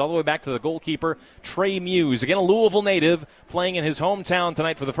shell. It's all the way back to the goalkeeper, Trey Muse. Again, a Louisville native, playing in his hometown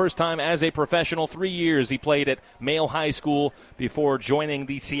tonight for the first time as a professional. 3 years he played at Male High School before joining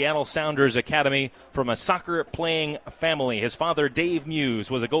the Seattle Sounders Academy from a soccer-playing family. His father, Dave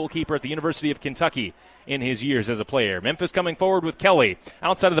Muse, was a goalkeeper at the University of Kentucky in his years as a player. Memphis coming forward with Kelly.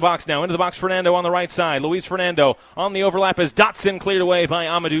 Outside of the box now, into the box, Fernando on the right side. Luis Fernando on the overlap as Dotson cleared away by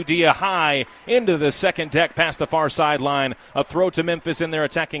Amadou Dia high into the second deck past the far sideline. A throw to Memphis in their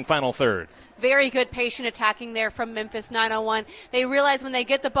attacking final third. Very good patient attacking there from Memphis 901. They realize when they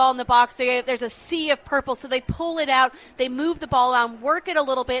get the ball in the box, there's a sea of purple, so they pull it out, they move the ball around, work it a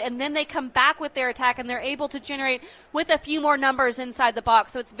little bit, and then they come back with their attack, and they're able to generate with a few more numbers inside the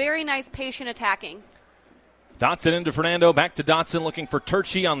box. So it's very nice patient attacking. Dotson into Fernando, back to Dotson looking for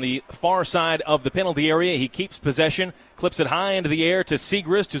Turchi on the far side of the penalty area. He keeps possession, clips it high into the air to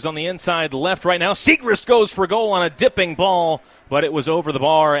Segrist, who's on the inside left right now. Segrist goes for goal on a dipping ball, but it was over the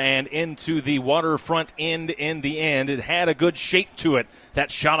bar and into the waterfront end in the end. It had a good shape to it, that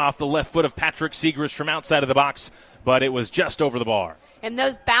shot off the left foot of Patrick Segrist from outside of the box, but it was just over the bar. And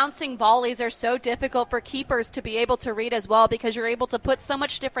those bouncing volleys are so difficult for keepers to be able to read as well, because you're able to put so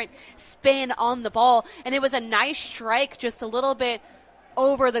much different spin on the ball. And it was a nice strike, just a little bit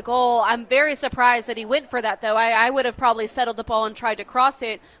over the goal. I'm very surprised that he went for that, though. I would have probably settled the ball and tried to cross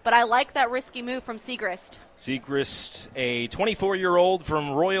it, but I like that risky move from Segrist. Segrist, a 24-year-old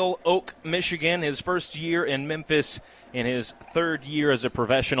from Royal Oak, Michigan, his first year in Memphis in his third year as a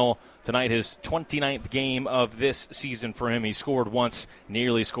professional. Tonight, his 29th game of this season for him. He scored once,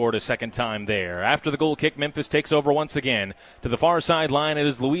 nearly scored a second time there. After the goal kick, Memphis takes over once again. To the far sideline, it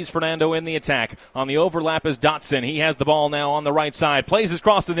is Luis Fernando in the attack. On the overlap is Dotson. He has the ball now on the right side. Plays his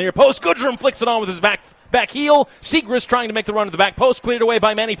cross to the near post. Goodrum flicks it on with his back heel. Segrist trying to make the run to the back post. Cleared away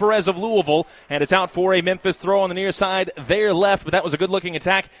by Manny Perez of Louisville. And it's out for a Memphis throw on the near side there left. But that was a good-looking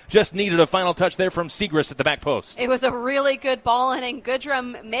attack. Just needed a final touch there from Segrist at the back post. It was a really good ball, and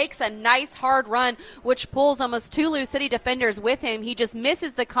Goodrum makes a nice hard run, which pulls almost two LouCity defenders with him. He just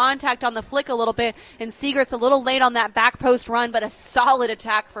misses the contact on the flick a little bit, and Segrist a little late on that back post run, but a solid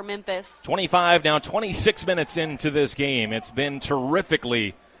attack for Memphis. 26 minutes into this game. It's been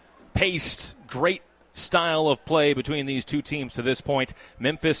terrifically paced, great style of play between these two teams to this point.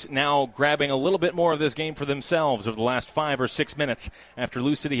 Memphis now grabbing a little bit more of this game for themselves over the last 5 or 6 minutes after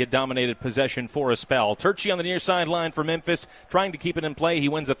LouCity had dominated possession for a spell. Turchi on the near sideline for Memphis, trying to keep it in play. He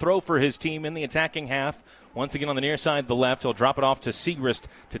wins a throw for his team in the attacking half. Once again on the near side, the left. He'll drop it off to Siegrist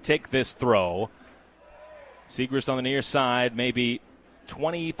to take this throw. Siegrist on the near side, maybe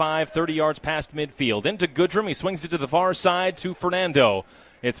 25, 30 yards past midfield. Into Goodrum. He swings it to the far side to Fernando.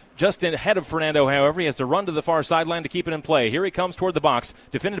 It's just ahead of Fernando, however. He has to run to the far sideline to keep it in play. Here he comes toward the box.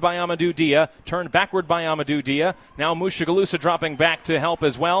 Defended by Amadou Dia. Turned backward by Amadou Dia. Now Mushagalusa dropping back to help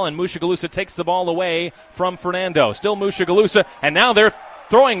as well. And Mushagalusa takes the ball away from Fernando. Still Mushagalusa. And now they're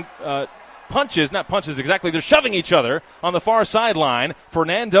throwing punches. Not punches exactly. They're shoving each other on the far sideline.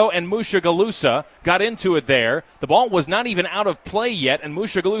 Fernando and Mushagalusa got into it there. The ball was not even out of play yet. And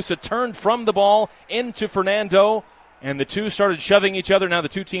Mushagalusa turned from the ball into Fernando. And the two started shoving each other. Now the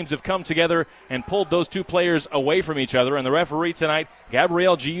two teams have come together and pulled those two players away from each other. And the referee tonight,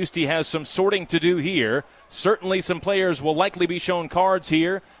 Gabriel Giusti, has some sorting to do here. Certainly some players will likely be shown cards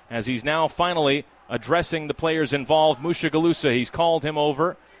here as he's now finally addressing the players involved. Mushagalusa, he's called him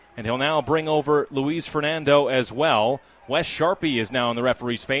over. And he'll now bring over Luis Fernando as well. Wes Sharpie is now in the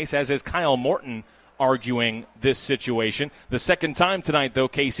referee's face, as is Kyle Morton, arguing this situation. The second time tonight, though,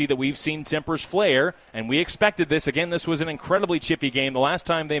 Casey, that we've seen tempers flare, and we expected this. Again, this was an incredibly chippy game. The last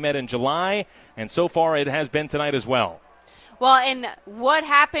time they met in July, and so far it has been tonight as well. Well, and what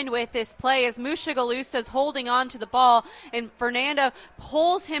happened with this play is Mushagalusa's holding on to the ball, and Fernando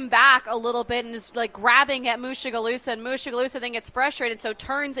pulls him back a little bit and is like grabbing at Mushagalusa, and Mushagalusa then gets frustrated, so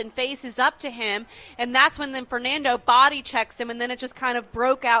turns and faces up to him, and that's when then Fernando body checks him, and then it just kind of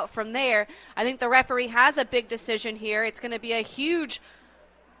broke out from there. I think the referee has a big decision here. It's going to be a huge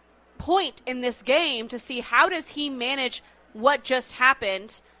point in this game to see how does he manage what just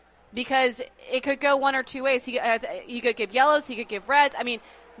happened, because it could go one or two ways. He could give yellows, he could give reds. I mean,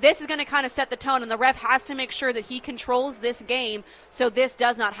 this is going to kind of set the tone, and the ref has to make sure that he controls this game so this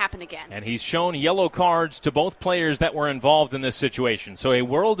does not happen again. And he's shown yellow cards to both players that were involved in this situation. So a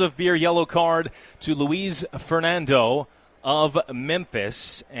World of Beer yellow card to Luis Fernando of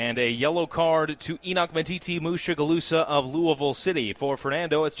Memphis, and a yellow card to Enoch Matiti Mushagalusa of Louisville City. For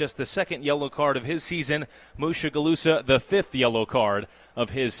Fernando, it's just the second yellow card of his season. Mushagalusa, the fifth yellow card of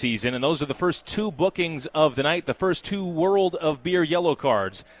his season. And those are the first two bookings of the night, the first two World of Beer yellow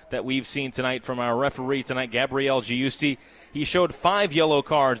cards that we've seen tonight from our referee tonight, Gabriel Giusti. He showed 5 yellow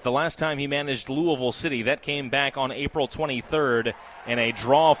cards the last time he managed Louisville City. That came back on April 23rd in a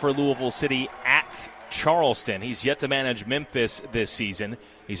draw for Louisville City at Charleston. He's yet to manage Memphis this season.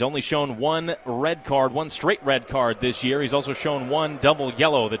 He's only shown one red card, one straight red card this year. He's also shown one double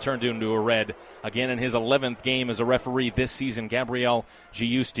yellow that turned into a red, again in his 11th game as a referee this season, Gabriel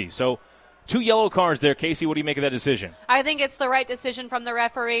Giusti. So 2 yellow cards there. Casey, what do you make of that decision? I think it's the right decision from the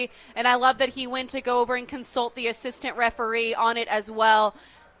referee, and I love that he went to go over and consult the assistant referee on it as well.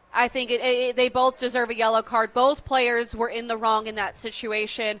 I think they both deserve a yellow card. Both players were in the wrong in that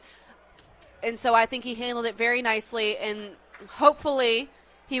situation. And so I think he handled it very nicely, and hopefully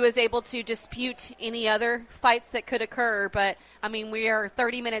he was able to dispute any other fights that could occur. But, I mean, we are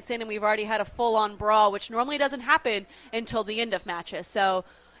 30 minutes in, and we've already had a full-on brawl, which normally doesn't happen until the end of matches. So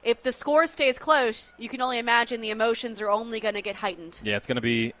if the score stays close, you can only imagine the emotions are only going to get heightened. Yeah, it's going to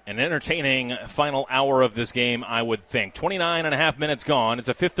be an entertaining final hour of this game, I would think. 29 and a half minutes gone. It's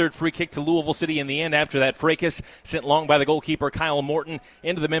a fifth-third free kick to Louisville City in the end after that fracas sent long by the goalkeeper Kyle Morton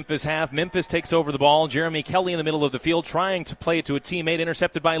into the Memphis half. Memphis takes over the ball. Jeremy Kelly in the middle of the field trying to play it to a teammate,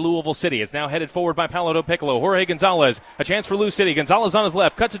 intercepted by Louisville City. It's now headed forward by Paolo Piccolo. Jorge Gonzalez, a chance for LouCity. Gonzalez on his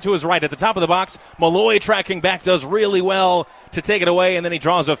left, cuts it to his right at the top of the box. Malloy tracking back, does really well to take it away, and then he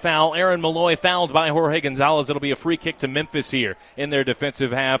draws a foul. Aaron Malloy fouled by Jorge Gonzalez. It'll be a free kick to Memphis here in their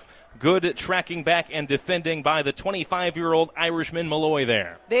defensive half. Good tracking back and defending by the 25-year-old Irishman Malloy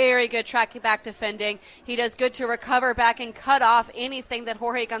there. Very good tracking back defending. He does good to recover back and cut off anything that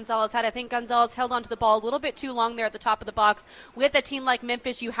Jorge Gonzalez had. I think Gonzalez held onto the ball a little bit too long there at the top of the box. With a team like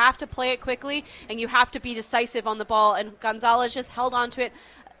Memphis, you have to play it quickly and you have to be decisive on the ball, and Gonzalez just held onto it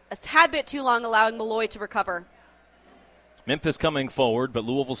a tad bit too long, allowing Malloy to recover. Memphis coming forward, but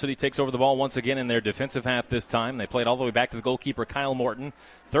Louisville City takes over the ball once again in their defensive half this time. They played all the way back to the goalkeeper, Kyle Morton.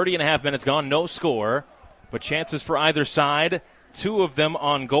 30 and a half minutes gone, no score, but chances for either side. 2 of them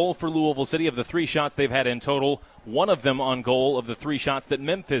on goal for Louisville City. Of the 3 shots they've had in total, 1 of them on goal of the 3 shots that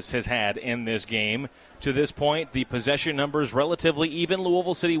Memphis has had in this game. To this point, the possession numbers relatively even.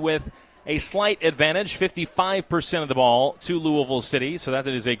 Louisville City with a slight advantage, 55% of the ball to Louisville City, so that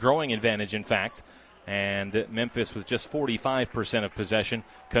is a growing advantage, in fact. and Memphis with just 45% of possession.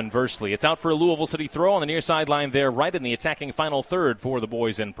 Conversely, it's out for a Louisville City throw on the near sideline there, right in the attacking final third for the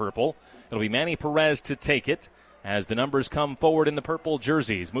boys in purple. It'll be Manny Perez to take it as the numbers come forward in the purple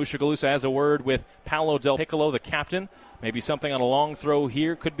jerseys. Mushagalusa has a word with Paolo Del Piccolo, the captain. Maybe something on a long throw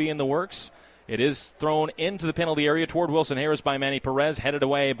here could be in the works. It is thrown into the penalty area toward Wilson Harris by Manny Perez, headed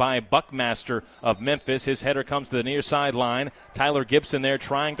away by Buckmaster of Memphis. His header comes to the near sideline. Tyler Gibson there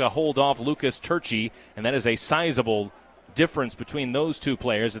trying to hold off Lucas Turchi, and that is a sizable difference between those two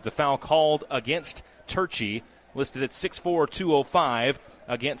players. It's a foul called against Turchi, listed at 6'4", 205,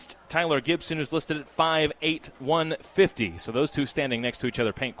 against Tyler Gibson, who's listed at 5'8", 150. So those two standing next to each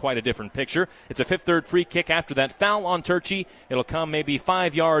other paint quite a different picture. It's a fifth-third free kick after that foul on Turchi. It'll come maybe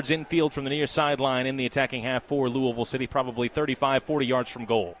 5 yards infield from the near sideline in the attacking half for Louisville City, probably 35, 40 yards from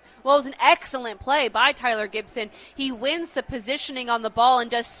goal. Well, it was an excellent play by Tyler Gibson. He wins the positioning on the ball and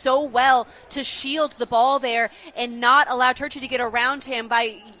does so well to shield the ball there and not allow Turchi to get around him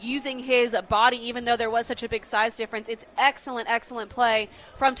by using his body, even though there was such a big size difference. It's excellent, excellent play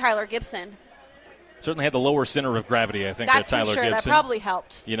from Tyler Gibson. Certainly had the lower center of gravity, I think, That's Tyler for sure. Gibson. That probably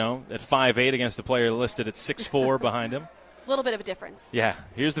helped. You know, at 5'8" against a player listed at 6'4" behind him. A little bit of a difference. Yeah,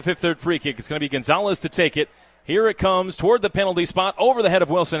 here's the fifth-third free kick. It's going to be Gonzalez to take it. Here it comes toward the penalty spot, over the head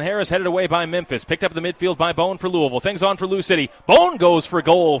of Wilson Harris, headed away by Memphis. Picked up in the midfield by Bone for Louisville. Things on for LouCity. Bone goes for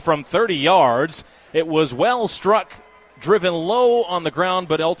goal from 30 yards. It was well struck, driven low on the ground,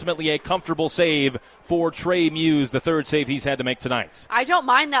 but ultimately a comfortable save for Trey Muse, the third save he's had to make tonight. I don't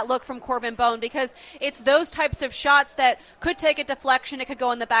mind that look from Corbin Bone because it's those types of shots that could take a deflection. It could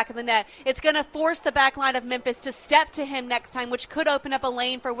go in the back of the net. It's going to force the back line of Memphis to step to him next time, which could open up a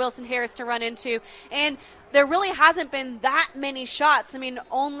lane for Wilson Harris to run into. And there really hasn't been that many shots. I mean,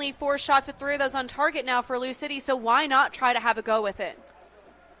 only 4 shots with 3 of those on target now for LouCity, so why not try to have a go with it?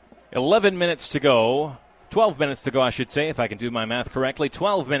 11 minutes to go. 12 minutes to go, I should say, if I can do my math correctly.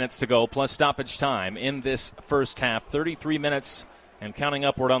 12 minutes to go plus stoppage time in this first half. 33 minutes and counting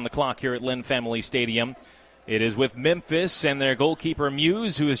upward on the clock here at Lynn Family Stadium. It is with Memphis and their goalkeeper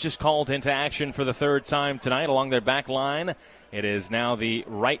Muse, who is just called into action for the third time tonight along their back line. It is now the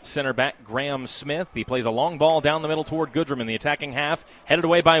right center back, Graham Smith. He plays a long ball down the middle toward Goodrum in the attacking half. Headed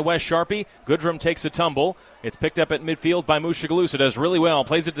away by Wes Sharpie. Goodrum takes a tumble. It's picked up at midfield by Mushagalusa. Does really well.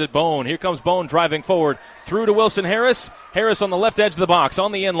 Plays it to Bone. Here comes Bone driving forward. Through to Wilson Harris. Harris on the left edge of the box,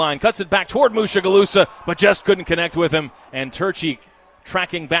 on the inline. Cuts it back toward Mushagalusa, but just couldn't connect with him. And Turchi,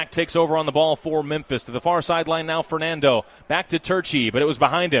 tracking back, takes over on the ball for Memphis. To the far sideline now, Fernando. Back to Turchi, but it was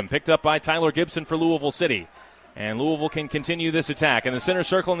behind him. Picked up by Tyler Gibson for Louisville City. And Louisville can continue this attack. In the center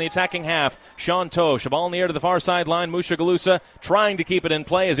circle in the attacking half, Sean Tosh. A ball in the air to the far sideline. Mushagalusa trying to keep it in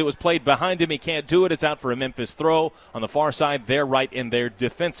play as it was played behind him. He can't do it. It's out for a Memphis throw on the far side. They're right in their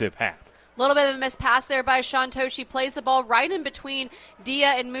defensive half. A little bit of a missed pass there by Sean Tosh. He plays the ball right in between Dia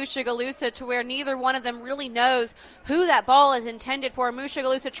and Mushagalusa to where neither one of them really knows who that ball is intended for.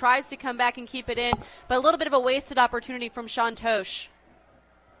 Mushagalusa tries to come back and keep it in, but a little bit of a wasted opportunity from Sean Tosh.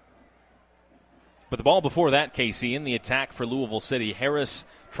 But the ball before that, Casey, in the attack for Louisville City, Harris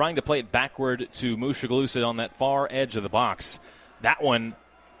trying to play it backward to Mushagalusa on that far edge of the box. That one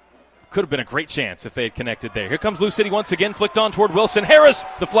could have been a great chance if they had connected there. Here comes LouCity once again, flicked on toward Wilson Harris.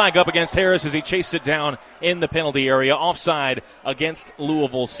 The flag up against Harris as he chased it down in the penalty area, offside against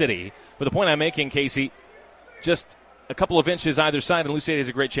Louisville City. But the point I'm making, Casey, just a couple of inches either side, and LouCity has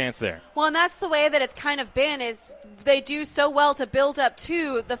a great chance there. Well, and that's the way that it's kind of been, is they do so well to build up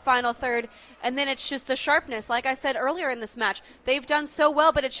to the final third, and then it's just the sharpness. Like I said earlier in this match, they've done so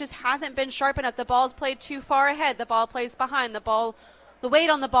well, but it just hasn't been sharp enough. The ball's played too far ahead. The ball plays behind. The weight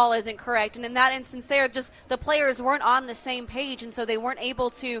on the ball isn't correct. And in that instance there, just the players weren't on the same page, and so they weren't able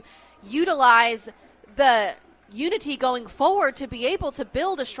to utilize the unity going forward to be able to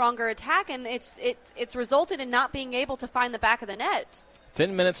build a stronger attack, and it's resulted in not being able to find the back of the net.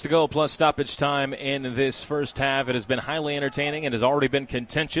 10 minutes to go plus stoppage time in this first half. It has been highly entertaining and has already been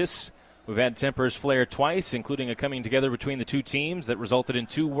contentious. We've had tempers flare twice, including a coming together between the two teams that resulted in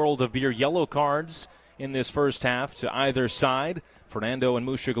 2 World of Beer yellow cards in this first half to either side. Fernando and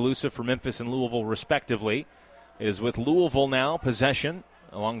Mushagalusa for Memphis and Louisville, respectively. It is with Louisville now, possession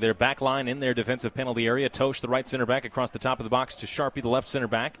along their back line in their defensive penalty area. Tosh, the right center back, across the top of the box to Sharpie, the left center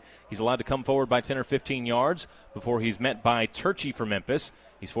back. He's allowed to come forward by 10 or 15 yards before he's met by Turchi for Memphis.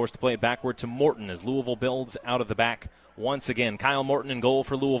 He's forced to play it backward to Morton as Louisville builds out of the back once again. Kyle Morton in goal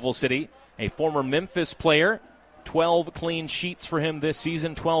for Louisville City, a former Memphis player, 12 clean sheets for him this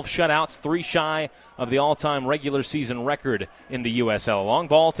season, 12 shutouts, 3 shy of the all-time regular season record in the USL. Long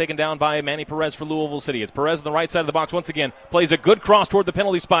ball taken down by Manny Perez for Louisville City. It's Perez on the right side of the box once again. Plays a good cross toward the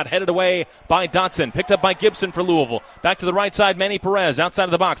penalty spot, headed away by Dotson. Picked up by Gibson for Louisville. Back to the right side, Manny Perez outside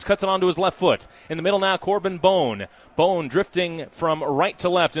of the box. Cuts it onto his left foot. In the middle now, Corbin Bone. Bone drifting from right to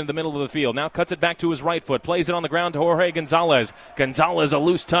left into the middle of the field. Now cuts it back to his right foot. Plays it on the ground to Jorge Gonzalez. Gonzalez, a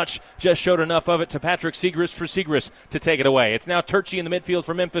loose touch. Just showed enough of it to Patrick Segrist for Segrist to take it away. It's now Turchi in the midfield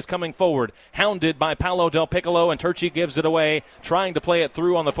for Memphis coming forward. Hounded by Paolo Del Piccolo, and Turchi gives it away. Trying to play it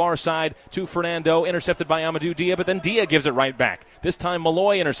through on the far side to Fernando. Intercepted by Amadou Dia, but then Dia gives it right back. This time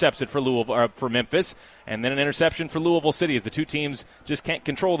Malloy intercepts it for Memphis. And then an interception for Louisville City as the two teams just can't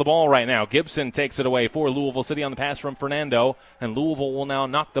control the ball right now. Gibson takes it away for Louisville City on the pass from Fernando. And Louisville will now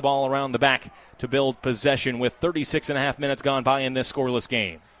knock the ball around the back to build possession with 36.5 minutes gone by in this scoreless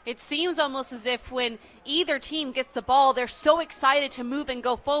game. It seems almost as if when either team gets the ball, they're so excited to move and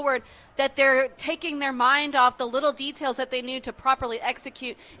go forward that they're taking their mind off the little details that they need to properly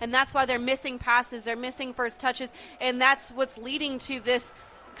execute. And that's why they're missing passes, they're missing first touches, and that's what's leading to this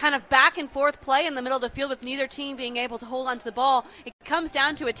kind of back and forth play in the middle of the field with neither team being able to hold onto the ball. It comes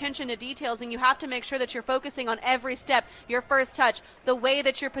down to attention to details, and you have to make sure that you're focusing on every step, your first touch, the way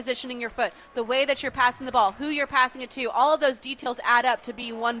that you're positioning your foot, the way that you're passing the ball, who you're passing it to. All of those details add up to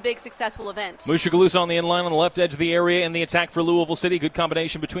be one big successful event. Mushagalusa on the end line on the left edge of the area in the attack for Louisville City. Good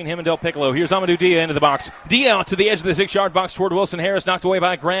combination between him and Del Piccolo. Here's Amadou Dia into the box. Dia out to the edge of the 6-yard box toward Wilson Harris, knocked away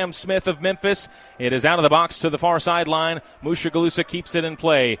by Graham Smith of Memphis. It is out of the box to the far sideline. Mushagalusa keeps it in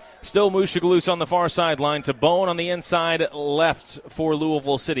play. Still Mushagalusa on the far sideline to Bone on the inside left for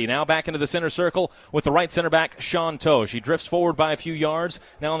Louisville City. Now back into the center circle with the right center back, Sean Tosh. He drifts forward by a few yards.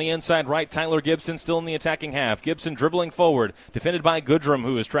 Now on the inside right, Tyler Gibson still in the attacking half. Gibson dribbling forward, defended by Goodrum,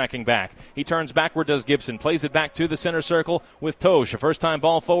 who is tracking back. He turns backward, does Gibson. Plays it back to the center circle with Tosh. A first-time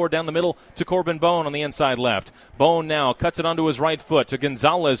ball forward down the middle to Corbin Bone on the inside left. Bone now cuts it onto his right foot to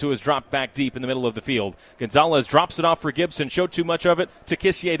Gonzalez, who has dropped back deep in the middle of the field. Gonzalez drops it off for Gibson. Showed too much of it to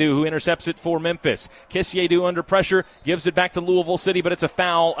Kisiedu, who intercepts it for Memphis. Kisiedu under pressure, gives it back to Louisville City, but it's a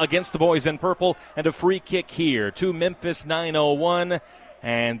foul against the boys in purple and a free kick here to Memphis 901.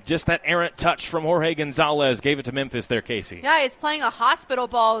 And just that errant touch from Jorge Gonzalez gave it to Memphis there, Casey. Yeah, he's playing a hospital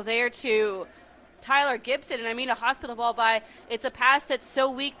ball there to Tyler Gibson, and I mean a hospital ball by it's a pass that's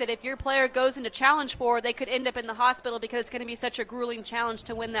so weak that if your player goes into challenge for, they could end up in the hospital because it's going to be such a grueling challenge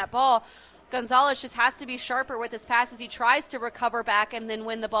to win that ball. Gonzalez just has to be sharper with his passes. He tries to recover back and then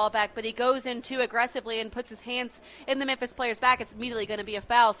win the ball back, but he goes in too aggressively and puts his hands in the Memphis player's back. It's immediately going to be a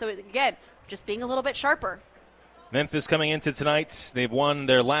foul. So, again, just being a little bit sharper. Memphis coming into tonight, they've won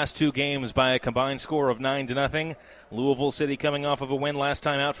their last 2 games by a combined score of 9-0. Louisville City coming off of a win last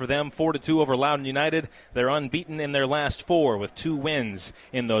time out for them, 4-2 over Loudoun United. They're unbeaten in their last 4 with 2 wins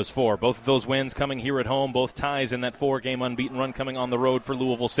in those 4. Both of those wins coming here at home, both ties in that 4-game unbeaten run coming on the road for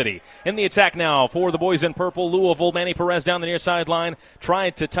Louisville City. In the attack now for the boys in purple, Louisville. Manny Perez down the near sideline,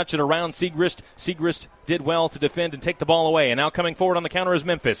 tried to touch it around Segrist. Segrist did well to defend and take the ball away. And now coming forward on the counter is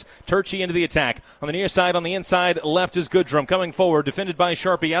Memphis. Turchi into the attack. On the near side, on the inside, left is Goodrum. Coming forward, defended by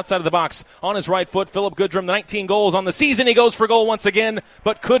Sharpie. Outside of the box, on his right foot, Philip Goodrum, 19 goals on the season. He goes for goal once again,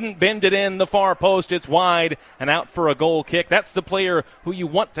 but couldn't bend it in the far post. It's wide and out for a goal kick. That's the player who you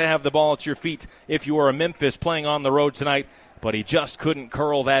want to have the ball at your feet if you are a Memphis playing on the road tonight, but he just couldn't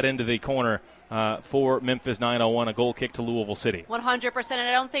curl that into the corner. For Memphis 901, a goal kick to Louisville City. 100%, and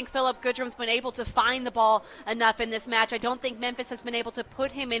I don't think Philip Goodrum's been able to find the ball enough in this match. I don't think Memphis has been able to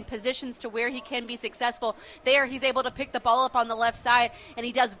put him in positions to where he can be successful. There, he's able to pick the ball up on the left side, and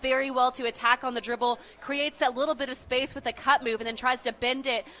he does very well to attack on the dribble, creates that little bit of space with a cut move, and then tries to bend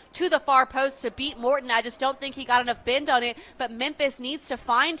it to the far post to beat Morton. I just don't think he got enough bend on it, but Memphis needs to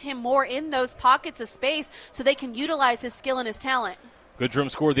find him more in those pockets of space so they can utilize his skill and his talent.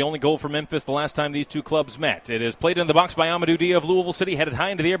 Goodrum scored the only goal for Memphis the last time these two clubs met. It is played in the box by Amadou Dia of Louisville City, headed high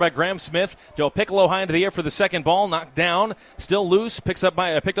into the air by Graham Smith. Del Piccolo high into the air for the second ball, knocked down, still loose, picked up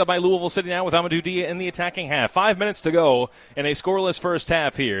by Louisville City now with Amadou Dia in the attacking half. 5 minutes to go in a scoreless first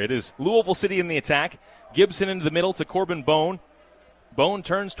half here. It is Louisville City in the attack. Gibson into the middle to Corbin Bone. Bone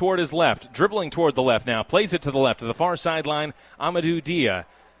turns toward his left, dribbling toward the left now, plays it to the left to the far sideline. Amadou Dia.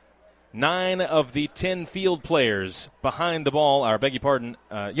 9 of the 10 field players behind the ball, 9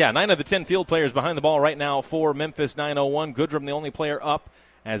 of the 10 field players behind the ball right now for Memphis 901. Goodrum, the only player up,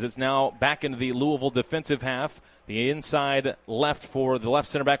 as it's now back into the Louisville defensive half. The inside left for the left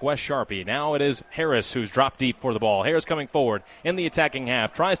center back, Wes Sharpie. Now it is Harris who's dropped deep for the ball. Harris coming forward in the attacking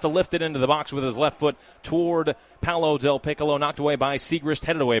half. Tries to lift it into the box with his left foot toward Paolo Del Piccolo, knocked away by Siegrist,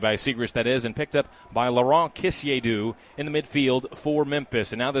 headed away by Siegrist, that is, and picked up by Laurent Kissiedu in the midfield for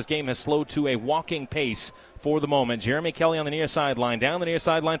Memphis. And now this game has slowed to a walking pace for the moment. Jeremy Kelly on the near sideline, down the near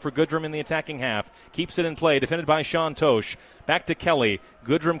sideline for Goodrum in the attacking half. Keeps it in play, defended by Sean Tosh. Back to Kelly.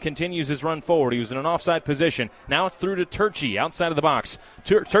 Goodrum continues his run forward. He was in an offside position. Now it's through to Turchi outside of the box.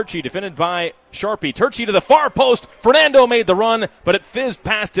 Turchi defended by Sharpie. Turchi to the far post. Fernando made the run, but it fizzed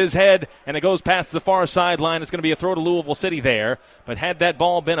past his head, and it goes past the far sideline. It's going to be a throw to Louisville City there. But had that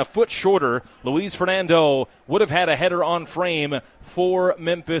ball been a foot shorter, Luis Fernando would have had a header on frame for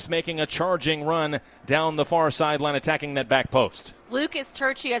Memphis, making a charging run down the far sideline, attacking that back post. Lucas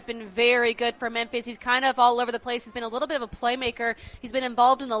Turchi has been very good for Memphis. He's kind of all over the place. He's been a little bit of a playmaker. He's been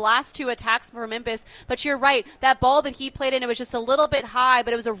involved in the last 2 attacks for Memphis. But you're right, that ball that he played in, it was just a little bit high,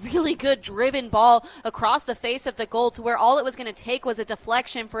 but it was a really good driven ball across the face of the goal to where all it was going to take was a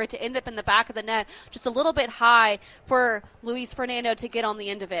deflection for it to end up in the back of the net. Just a little bit high for Luis Fernando to get on the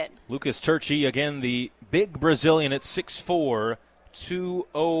end of it. Lucas Turchi, again, the big Brazilian at 6'4",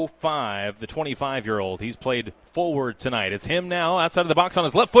 205, the 25-year-old. He's played forward tonight. It's him now outside of the box on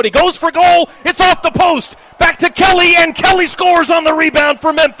his left foot. He goes for goal. It's off the post. Back to Kelly, and Kelly scores on the rebound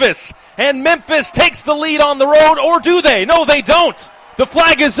for Memphis. And Memphis takes the lead on the road, or do they? No, they don't. The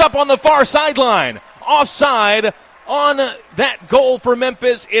flag is up on the far sideline. Offside on that goal for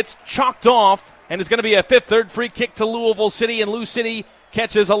Memphis. It's chalked off, and it's going to be a 5th third free kick to Louisville City, and LouCity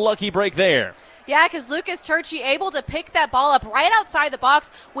catches a lucky break there. Yeah, because Lucas Turchi able to pick that ball up right outside the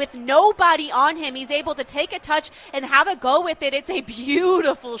box with nobody on him. He's able to take a touch and have a go with it. It's a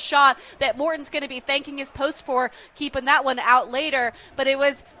beautiful shot that Morton's going to be thanking his post for keeping that one out later. But it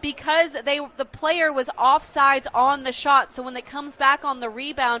was because the player was offsides on the shot. So when it comes back on the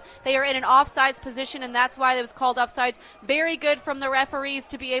rebound, they are in an offsides position, and that's why it was called offsides. Very good from the referees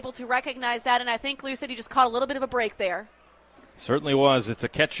to be able to recognize that, and I think LouCity just caught a little bit of a break there. Certainly was. It's a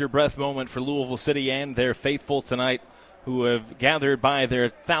catch-your-breath moment for Louisville City and their faithful tonight, who have gathered by their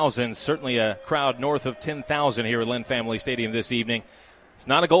thousands. Certainly a crowd north of 10,000 here at Lynn Family Stadium this evening. It's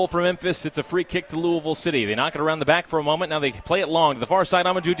not a goal for Memphis. It's a free kick to Louisville City. They knock it around the back for a moment. Now they play it long to the far side.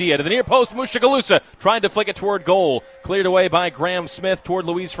 Amadou Dia to the near post. Mushagalusa tried to flick it toward goal. Cleared away by Graham Smith toward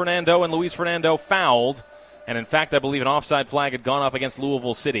Luis Fernando, and Luis Fernando fouled. And, in fact, I believe an offside flag had gone up against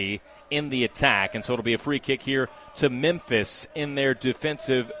Louisville City in the attack. And so it'll be a free kick here to Memphis in their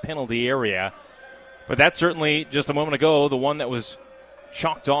defensive penalty area. But that's certainly, just a moment ago, the one that was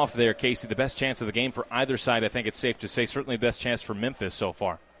chalked off there, Casey. The best chance of the game for either side, I think it's safe to say. Certainly the best chance for Memphis so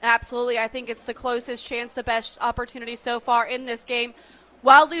far. Absolutely. I think it's the closest chance, the best opportunity so far in this game.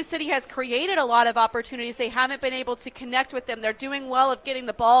 While LouCity has created a lot of opportunities, they haven't been able to connect with them. They're doing well of getting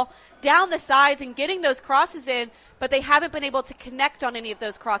the ball down the sides and getting those crosses in, but they haven't been able to connect on any of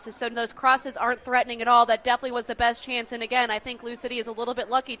those crosses. So those crosses aren't threatening at all. That definitely was the best chance. And again, I think LouCity is a little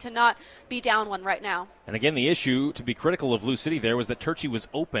bit lucky to not be down one right now. And again, the issue to be critical of LouCity there was that Turchi was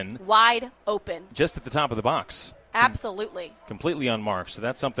open. Wide open. Just at the top of the box. Absolutely. Completely unmarked. So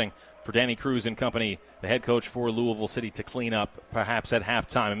that's something for Danny Cruz and company, the head coach for Louisville City, to clean up perhaps at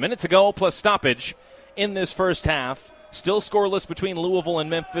halftime. A minute to go plus stoppage in this first half. Still scoreless between Louisville and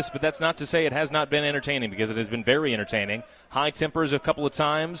Memphis, but that's not to say it has not been entertaining, because it has been very entertaining. High tempers a couple of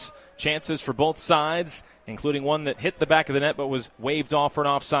times, chances for both sides, including one that hit the back of the net but was waved off for an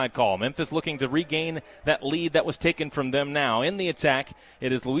offside call. Memphis looking to regain that lead that was taken from them now. In the attack,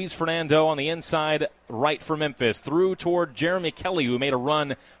 it is Luis Fernando on the inside right for Memphis. Through toward Jeremy Kelly, who made a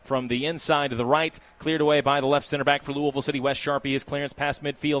run from the inside to the right. Cleared away by the left center back for Louisville City. Wes Sharpie, his clearance past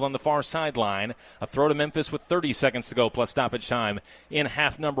midfield on the far sideline. A throw to Memphis with 30 seconds to go plus stoppage time in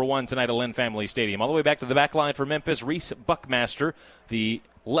half number 1 tonight at Lynn Family Stadium. All the way back to the back line for Memphis. Reese Buckmaster, the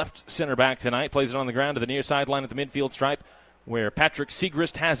left center back tonight, plays it on the ground to the near sideline at the midfield stripe, where Patrick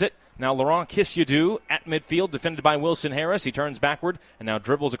Siegrist has it. Now Laurent Kissiedu at midfield, defended by Wilson Harris. He turns backward and now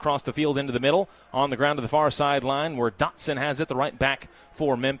dribbles across the field into the middle. On the ground to the far sideline, where Dotson has it, the right back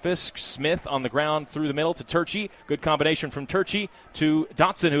for Memphis. Smith on the ground through the middle to Turchi. Good combination from Turchi to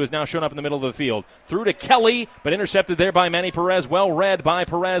Dotson, who has now shown up in the middle of the field. Through to Kelly, but intercepted there by Manny Perez. Well read by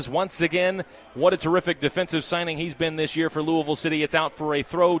Perez once again. What a terrific defensive signing he's been this year for Louisville City. It's out for a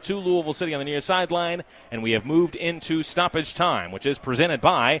throw to Louisville City on the near sideline, and we have moved into stoppage time, which is presented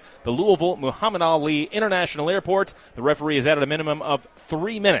by the Louisville Muhammad Ali International Airport. The referee has added a minimum of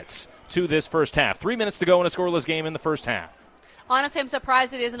 3 minutes to this first half. 3 minutes to go in a scoreless game in the first half. Honestly, I'm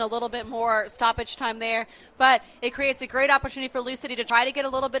surprised it isn't a little bit more stoppage time there, but it creates a great opportunity for LouCity to try to get a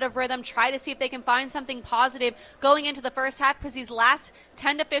little bit of rhythm, try to see if they can find something positive going into the first half, because these last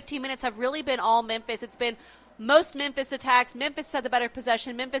 10 to 15 minutes have really been all Memphis. It's been most Memphis attacks. Memphis had the better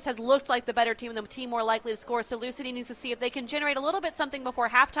possession. Memphis has looked like the better team, the team more likely to score. So LouCity needs to see if they can generate a little bit something before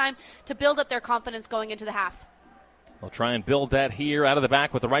halftime to build up their confidence going into the half. They'll try and build that here out of the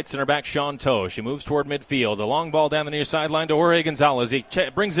back with the right center back, Sean Toe. She moves toward midfield. The long ball down the near sideline to Jorge Gonzalez. He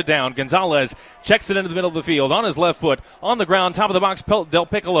brings it down. Gonzalez checks it into the middle of the field on his left foot. On the ground, top of the box, Del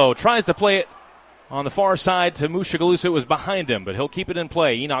Piccolo tries to play it on the far side to Mushagalusa. It was behind him, but he'll keep it in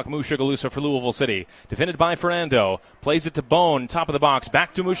play. Enoch Mushagalusa for Louisville City. Defended by Fernando. Plays it to Bone, top of the box.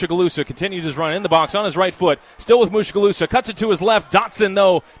 Back to Mushagalusa. Continued his run in the box on his right foot. Still with Mushagalusa. Cuts it to his left. Dotson,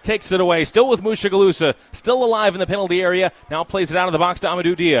 though, takes it away. Still with Mushagalusa. Still alive in the penalty area. Now plays it out of the box to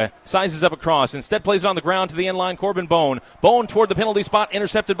Amadou Dia. Sizes up across. Instead plays it on the ground to the end line. Corbin Bone. Bone toward the penalty spot.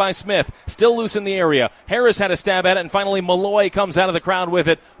 Intercepted by Smith. Still loose in the area. Harris had a stab at it, and finally Malloy comes out of the crowd with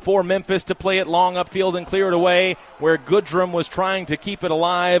it for Memphis to play it long upfield and clear it away where Goodrum was trying to keep it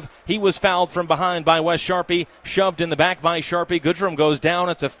alive. He was fouled from behind by Wes Sharpie, shoved in the back by Sharpie. Goodrum goes down.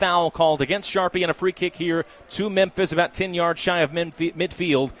 It's a foul called against Sharpie and a free kick here to Memphis, about 10 yards shy of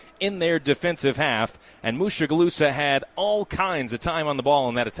midfield in their defensive half. And Mushagalusa had all kinds of time on the ball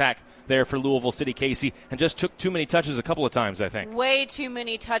in that attack there for Louisville City, Casey, and just took too many touches a couple of times, I think. Way too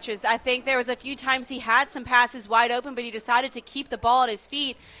many touches. I think there was a few times he had some passes wide open, but he decided to keep the ball at his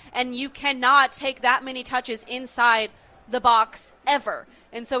feet, and you cannot take that many touches inside the box ever.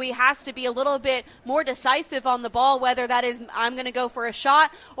 And so he has to be a little bit more decisive on the ball, whether that is I'm going to go for a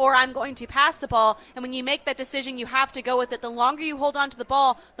shot or I'm going to pass the ball. And when you make that decision, you have to go with it. The longer you hold on to the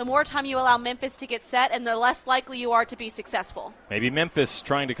ball, the more time you allow Memphis to get set, and the less likely you are to be successful. Maybe Memphis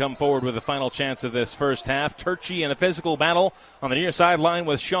trying to come forward with a final chance of this first half. Turchi in a physical battle on the near sideline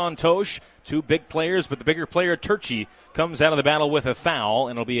with Sean Tosh. Two big players, but the bigger player, Turchi, comes out of the battle with a foul,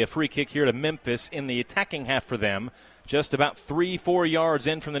 and it'll be a free kick here to Memphis in the attacking half for them. Just about 3-4 yards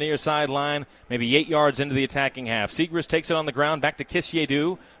in from the near sideline, maybe 8 yards into the attacking half. Segrist takes it on the ground, back to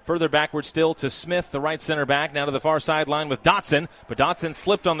Kisiedu. Further backward still to Smith, the right center back, now to the far sideline with Dotson. But Dotson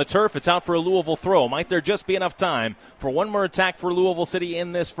slipped on the turf. It's out for a Louisville throw. Might there just be enough time for one more attack for Louisville City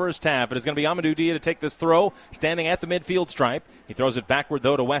in this first half? It is going to be Amadou Dia to take this throw, standing at the midfield stripe. He throws it backward,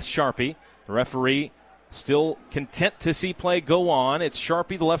 though, to Wes Sharpie. The referee still content to see play go on. It's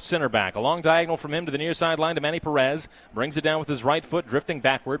Sharpie, the left center back. A long diagonal from him to the near sideline to Manny Perez. Brings it down with his right foot, drifting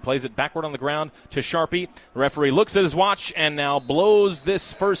backward. Plays it backward on the ground to Sharpie. The referee looks at his watch and now blows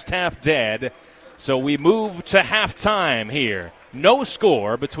this first half dead. So we move to halftime here. No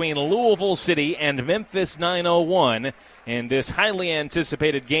score between Louisville City and Memphis 901 in this highly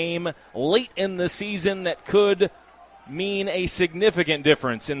anticipated game late in the season that could mean a significant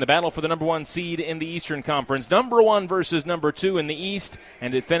difference in the battle for the number one seed in the Eastern Conference. Number one versus number two in the East,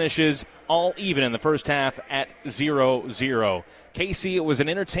 and it finishes all even in the first half at 0-0. Casey, it was an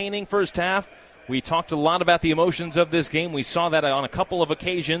entertaining first half. We talked a lot about the emotions of this game. We saw that on a couple of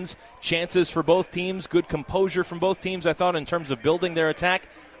occasions. Chances for both teams, good composure from both teams, I thought, in terms of building their attack.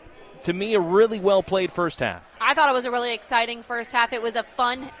 To me, a really well-played first half. I thought it was a really exciting first half. It was a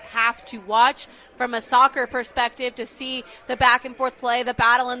fun half to watch from a soccer perspective, to see the back-and-forth play, the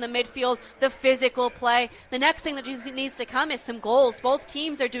battle in the midfield, the physical play. The next thing that just needs to come is some goals. Both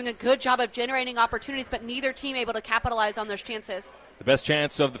teams are doing a good job of generating opportunities, but neither team able to capitalize on those chances. The best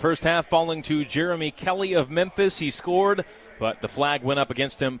chance of the first half falling to Jeremy Kelly of Memphis. He scored, but the flag went up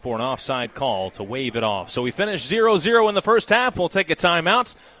against him for an offside call to wave it off. So we finished 0-0 in the first half. We'll take a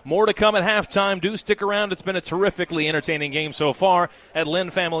timeout. More to come at halftime. Do stick around. It's been a terrifically entertaining game so far at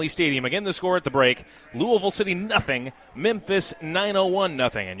Lynn Family Stadium. Again, the score at the break, Louisville City 0, Memphis 901 0.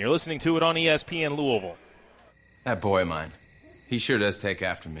 And you're listening to it on ESPN Louisville. That boy of mine, he sure does take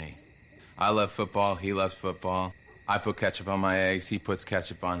after me. I love football. He loves football. I put ketchup on my eggs. He puts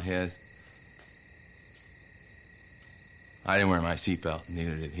ketchup on his. I didn't wear my seatbelt,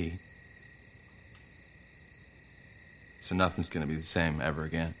 neither did he. So nothing's going to be the same ever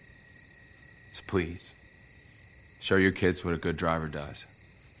again. So please, show your kids what a good driver does.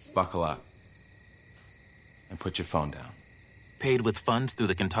 Buckle up and put your phone down. Paid with funds through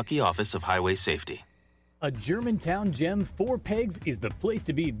the Kentucky Office of Highway Safety. A Germantown gem, Four Pegs, is the place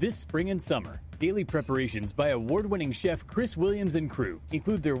to be this spring and summer. Daily preparations by award-winning chef Chris Williams and crew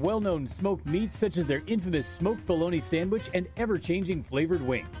include their well-known smoked meats, such as their infamous smoked bologna sandwich and ever-changing flavored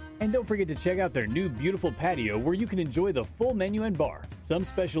wings. And don't forget to check out their new beautiful patio, where you can enjoy the full menu and bar. Some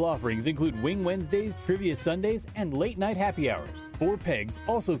special offerings include Wing Wednesdays, Trivia Sundays, and late-night happy hours. Four Pegs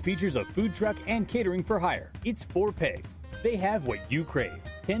also features a food truck and catering for hire. It's Four Pegs. They have what you crave.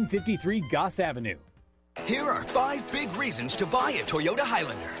 1053 Goss Avenue. Here are 5 big reasons to buy a Toyota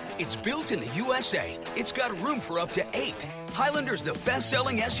Highlander. It's built in the USA. It's got room for up to 8. Highlander's the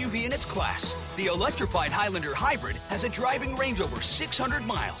best-selling SUV in its class. The electrified Highlander Hybrid has a driving range over 600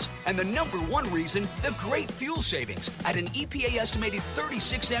 miles. And the number one reason, the great fuel savings. At an EPA-estimated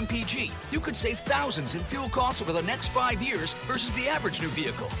 36 mpg, you could save thousands in fuel costs over the next 5 years versus the average new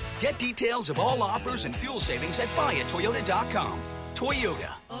vehicle. Get details of all offers and fuel savings at buyatoyota.com.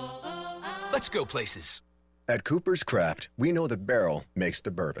 Toyota. Let's go places. At Cooper's Craft, we know the barrel makes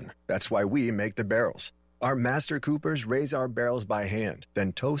the bourbon. That's why we make the barrels. Our master coopers raise our barrels by hand,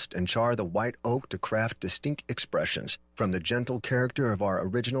 then toast and char the white oak to craft distinct expressions, from the gentle character of our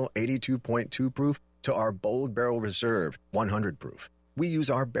original 82.2 proof to our bold barrel reserve 100 proof. We use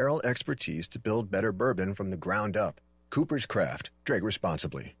our barrel expertise to build better bourbon from the ground up. Cooper's Craft. Drink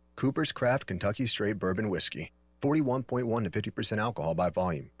responsibly. Cooper's Craft Kentucky Straight Bourbon Whiskey. 41.1 to 50% alcohol by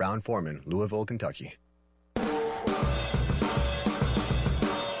volume. Brown-Forman, Louisville, Kentucky.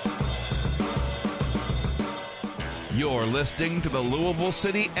 You're listening to the Louisville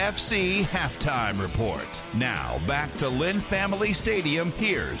City FC Halftime Report. Now, back to Lynn Family Stadium.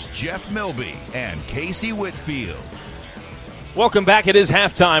 Here's Jeff Milby and Casey Whitfield. Welcome back. It is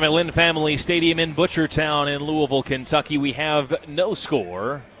halftime at Lynn Family Stadium in Butchertown in Louisville, Kentucky. We have no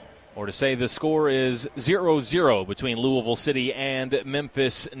score, or to say the score is 0-0 between Louisville City and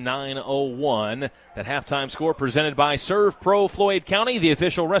Memphis 901. That halftime score presented by Serve Pro Floyd County, the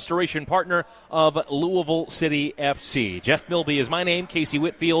official restoration partner of Louisville City FC. Jeff Milby is my name, Casey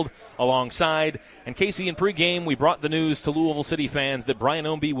Whitfield alongside. And Casey, in pregame, we brought the news to Louisville City fans that Brian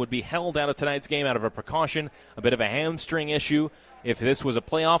Ownby would be held out of tonight's game out of a precaution, a bit of a hamstring issue. If this was a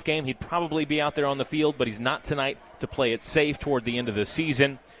playoff game, he'd probably be out there on the field, but he's not tonight to play it safe toward the end of the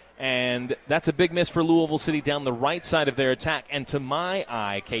season. And that's a big miss for Louisville City down the right side of their attack. And to my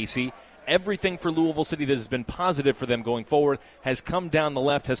eye, Casey, everything for Louisville City that has been positive for them going forward has come down the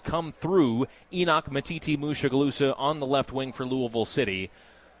left, has come through Enoch Matiti-Mushagalusa on the left wing for Louisville City.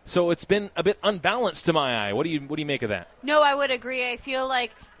 So it's been a bit unbalanced to my eye. What do you make of that? No, I would agree. I feel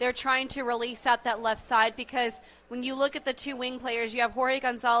like they're trying to release out that left side because when you look at the two wing players, you have Jorge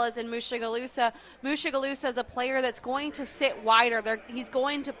Gonzalez and Mushagalusa. Mushagalusa is a player that's going to sit wider. He's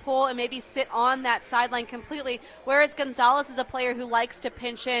going to pull and maybe sit on that sideline completely, whereas Gonzalez is a player who likes to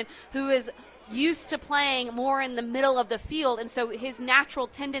pinch in, who is used to playing more in the middle of the field, and so his natural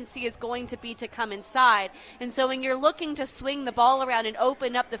tendency is going to be to come inside. And so when you're looking to swing the ball around and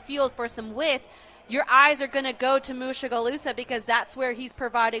open up the field for some width, your eyes are going to go to Mushagalusa because that's where he's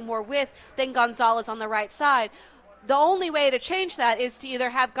providing more width than Gonzalez on the right side. The only way to change that is to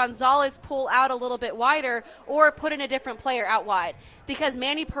either have Gonzalez pull out a little bit wider or put in a different player out wide, because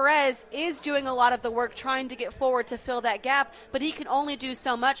Manny Perez is doing a lot of the work trying to get forward to fill that gap, but he can only do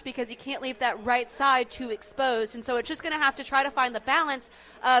so much because he can't leave that right side too exposed. And so it's just going to have to try to find the balance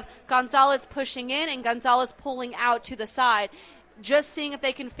of Gonzalez pushing in and Gonzalez pulling out to the side, just seeing if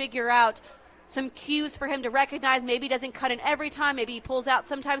they can figure out some cues for him to recognize. Maybe he doesn't cut in every time, maybe he pulls out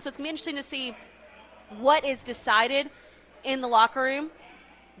sometimes. So it's going to be interesting to see what is decided in the locker room,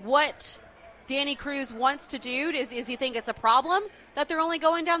 what Danny Cruz wants to do. Is he think it's a problem that they're only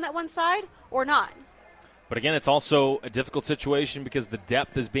going down that one side or not? But again, it's also a difficult situation because the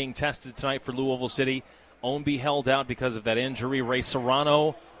depth is being tested tonight for Louisville City. Ownby held out because of that injury. Ray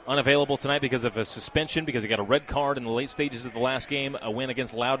Serrano unavailable tonight because of a suspension, because he got a red card in the late stages of the last game, a win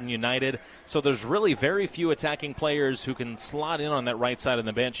against Loudoun United. So there's really very few attacking players who can slot in on that right side of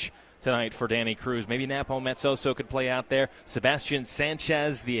the bench tonight for Danny Cruz. Maybe Napo Metsoso could play out there. Sebastian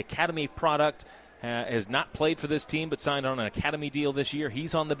Sanchez, the academy product, has not played for this team but signed on an academy deal this year.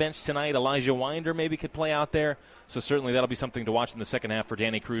 He's on the bench tonight. Elijah Winder maybe could play out there. So certainly that'll be something to watch in the second half for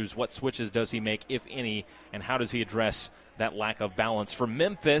Danny Cruz. What switches does he make, if any, and how does he address that lack of balance? For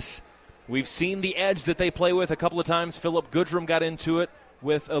Memphis, we've seen the edge that they play with a couple of times. Philip Goodrum got into it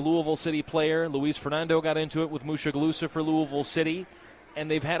with a Louisville City player. Luis Fernando got into it with Mushagalusa for Louisville City. And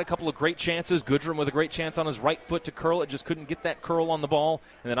they've had a couple of great chances. Goodrum with a great chance on his right foot to curl it, just couldn't get that curl on the ball.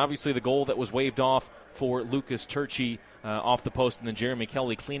 And then obviously the goal that was waved off for Lucas Turchi off the post, and then Jeremy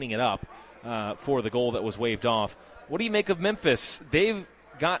Kelly cleaning it up for the goal that was waved off. What do you make of Memphis? They've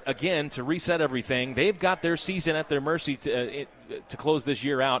got, again, to reset everything, they've got their season at their mercy to close this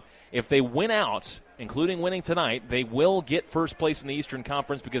year out. If they win out, including winning tonight, they will get first place in the Eastern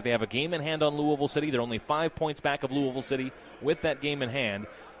Conference because they have a game in hand on Louisville City. They're only 5 points back of Louisville City with that game in hand.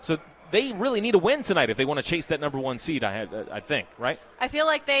 So they really need a win tonight if they want to chase that number one seed, I think, right? I feel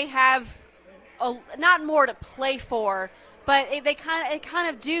like they have not more to play for, but they kind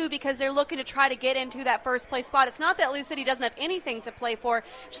of do because they're looking to try to get into that first place spot. It's not that LouCity doesn't have anything to play for.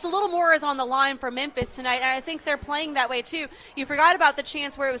 Just a little more is on the line for Memphis tonight, and I think they're playing that way too. You forgot about the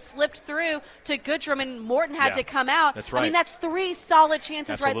chance where it was slipped through to Goodrum and Morton had to come out. That's right. I mean, that's 3 solid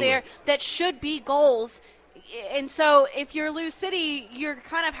chances right there that should be goals. And so if you're LouCity, you're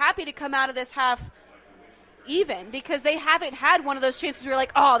kind of happy to come out of this half even because they haven't had one of those chances where you're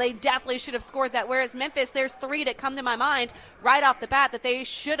like, oh, they definitely should have scored that. Whereas Memphis, there's 3 that come to my mind right off the bat that they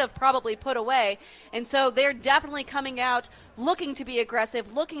should have probably put away. And so they're definitely coming out looking to be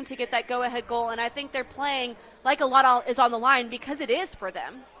aggressive, looking to get that go-ahead goal. And I think they're playing like a lot is on the line because it is for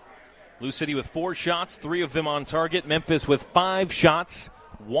them. LouCity with 4 shots, 3 of them on target. Memphis with 5 shots,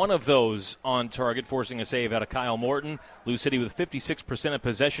 1 of those on target, forcing a save out of Kyle Morton. LouCity with 56% of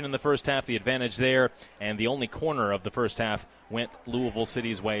possession in the first half, the advantage there, and the only corner of the first half went Louisville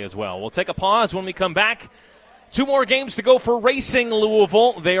City's way as well. We'll take a pause when we come back. 2 more games to go for Racing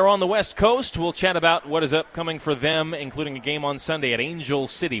Louisville. They are on the West Coast. We'll chat about what is upcoming for them, including a game on Sunday at Angel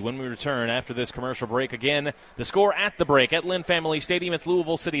City when we return after this commercial break. Again, the score at the break at Lynn Family Stadium. It's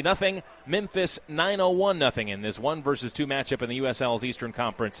Louisville City 0, Memphis 901-0 in this 1-2 matchup in the USL's Eastern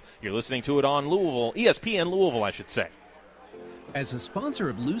Conference. You're listening to it on Louisville, ESPN Louisville, I should say. As a sponsor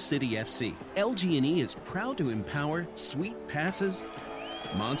of LouCity FC, LG&E is proud to empower sweet passes,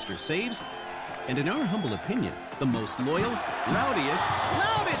 monster saves, and in our humble opinion, the most loyal,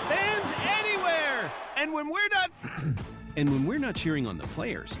 loudest fans anywhere! And when we're not cheering on the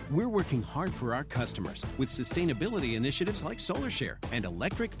players, we're working hard for our customers with sustainability initiatives like SolarShare and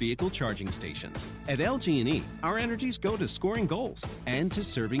electric vehicle charging stations. At LG&E, our energies go to scoring goals and to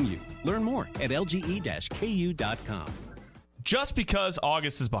serving you. Learn more at lge-ku.com. Just because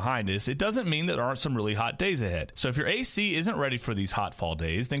August is behind us, it doesn't mean that there aren't some really hot days ahead. So if your AC isn't ready for these hot fall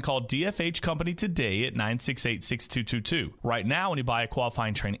days, then call DFH Company today at 968-6222. Right now, when you buy a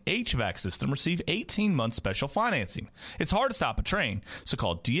qualifying Trane HVAC system, receive 18-month special financing. It's hard to stop a Trane, so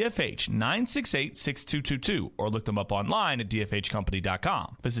call DFH 968-6222 or look them up online at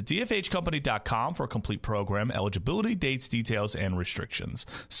dfhcompany.com. Visit dfhcompany.com for a complete program, eligibility, dates, details, and restrictions.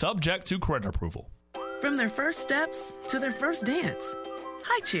 Subject to credit approval. From their first steps to their first dance,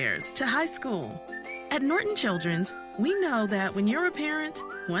 high chairs to high school. At Norton Children's, we know that when you're a parent,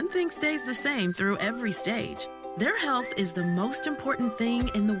 one thing stays the same through every stage. Their health is the most important thing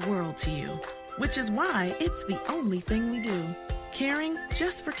in the world to you, which is why it's the only thing we do. Caring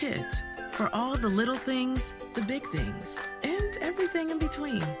just for kids, for all the little things, the big things, and everything in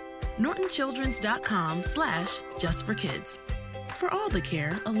between. NortonChildren's.com/justforkids. For all the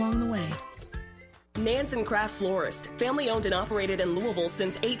care along the way. Nansen Craft Florist, family owned and operated in Louisville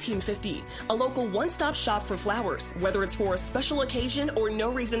since 1850. A local one-stop shop for flowers, whether it's for a special occasion or no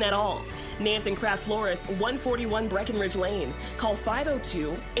reason at all. Nansen Craft Florist, 141 Breckenridge Lane. Call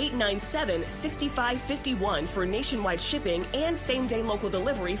 502-897-6551 for nationwide shipping and same-day local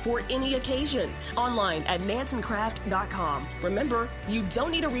delivery for any occasion. Online at nansencraft.com. Remember, you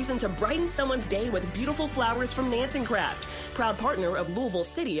don't need a reason to brighten someone's day with beautiful flowers from Nansen Craft, proud partner of Louisville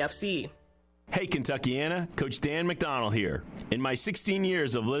City FC. Hey, Kentuckiana, Coach Dan McDonald here. In my 16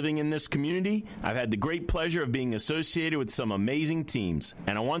 years of living in this community, I've had the great pleasure of being associated with some amazing teams.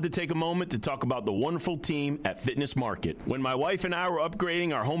 And I wanted to take a moment to talk about the wonderful team at Fitness Market. When my wife and I were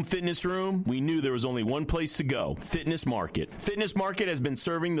upgrading our home fitness room, we knew there was only one place to go, Fitness Market. Fitness Market has been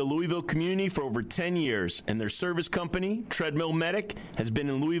serving the Louisville community for over 10 years, and their service company, Treadmill Medic, has been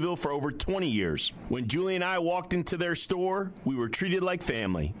in Louisville for over 20 years. When Julie and I walked into their store, we were treated like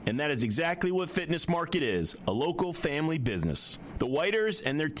family, and that is exactly what Fitness Market is, a local family business. The Whiters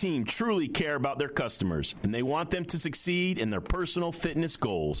and their team truly care about their customers, and they want them to succeed in their personal fitness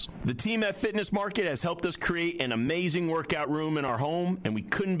goals. The team at Fitness Market has helped us create an amazing workout room in our home, and we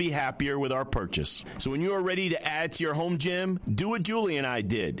couldn't be happier with our purchase. So when you are ready to add to your home gym, do what Julie and I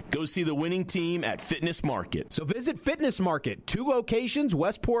did. Go see the winning team at Fitness Market. So visit Fitness Market, 2 locations,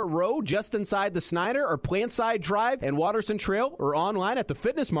 Westport Road, just inside the Snyder, or Plantside Drive and Watterson Trail, or online at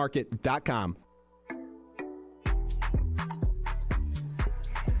thefitnessmarket.com.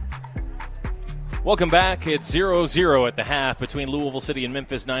 Welcome back. It's 0-0 at the half between Louisville City and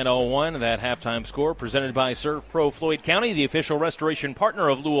Memphis 901. That halftime score presented by Serve Pro Floyd County, the official restoration partner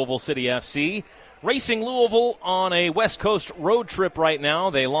of Louisville City FC. Racing Louisville on a West Coast road trip right now.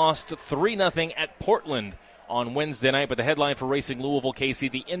 They lost 3-0 at Portland on Wednesday night, but the headline for Racing Louisville, Casey,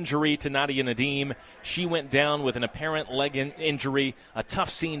 the injury to Nadia Nadim. She went down with an apparent leg injury, a tough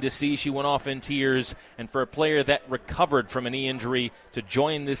scene to see. She went off in tears, and for a player that recovered from a knee injury to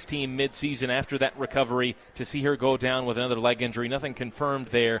join this team midseason after that recovery, to see her go down with another leg injury, nothing confirmed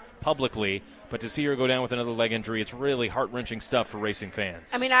there publicly. But to see her go down with another leg injury, it's really heart-wrenching stuff for racing fans.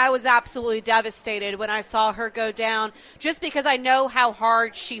 I mean, I was absolutely devastated when I saw her go down, just because I know how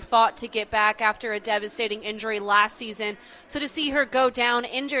hard she fought to get back after a devastating injury last season. So to see her go down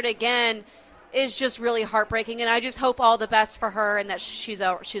injured again is just really heartbreaking, and I just hope all the best for her and that she's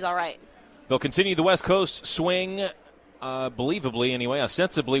all right. They'll continue the West Coast swing, believably anyway,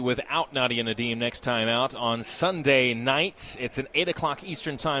 ostensibly without Nadia Nadim next time out on Sunday night. It's an 8 o'clock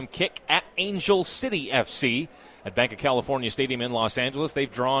Eastern Time kick at Angel City FC at Banc of California Stadium in Los Angeles. They've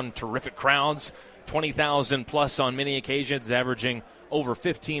drawn terrific crowds, 20,000 plus on many occasions, averaging over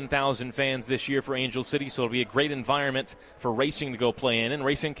 15,000 fans this year for Angel City, so it'll be a great environment for Racing to go play in. And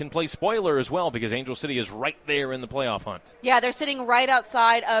Racing can play spoiler as well because Angel City is right there in the playoff hunt. Yeah, they're sitting right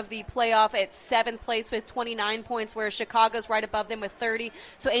outside of the playoff at 7th place with 29 points, whereas Chicago's right above them with 30.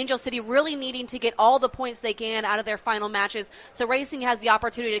 So Angel City really needing to get all the points they can out of their final matches. So Racing has the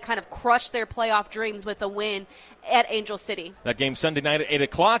opportunity to kind of crush their playoff dreams with a win at Angel City. That game Sunday night at 8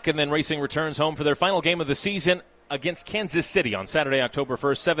 o'clock, and then Racing returns home for their final game of the season against Kansas City on Saturday, October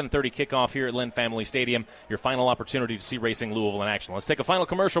 1st, 7:30 kickoff here at Lynn Family Stadium. Your final opportunity to see Racing Louisville in action. Let's take a final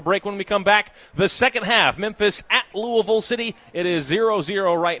commercial break. When we come back, the second half, Memphis at Louisville City. It is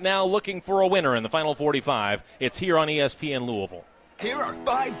 0-0 right now, looking for a winner in the final 45. It's here on ESPN Louisville. Here are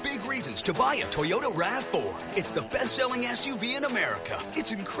 5 big reasons to buy a Toyota RAV4. It's the best-selling SUV in America.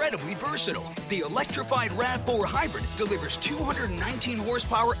 It's incredibly versatile. The electrified RAV4 Hybrid delivers 219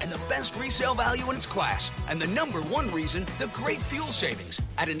 horsepower and the best resale value in its class. And the number one reason, the great fuel savings.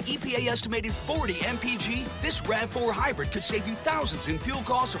 At an EPA-estimated 40 mpg, this RAV4 Hybrid could save you thousands in fuel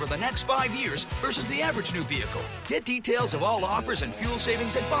costs over the next 5 years versus the average new vehicle. Get details of all offers and fuel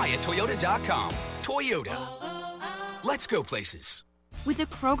savings at buyattoyota.com. Toyota. Let's go places. With the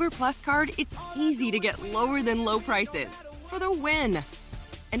Kroger Plus card, it's easy to get lower than low prices for the win.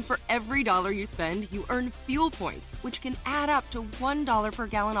 And for every dollar you spend, you earn fuel points, which can add up to $1 per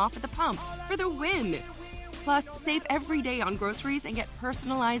gallon off at the pump for the win. Plus, save every day on groceries and get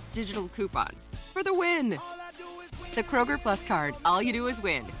personalized digital coupons for the win. The Kroger Plus card, all you do is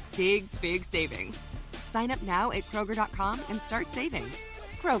win. Big, big savings. Sign up now at Kroger.com and start saving.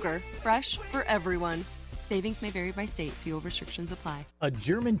 Kroger, fresh for everyone. Savings may vary by state. Fuel restrictions apply. A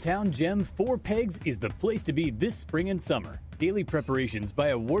Germantown gem, 4 Pegs, is the place to be this spring and summer. Daily preparations by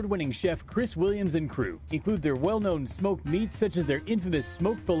award-winning chef Chris Williams and crew include their well-known smoked meats such as their infamous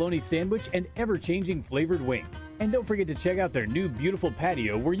smoked bologna sandwich and ever-changing flavored wings. And don't forget to check out their new beautiful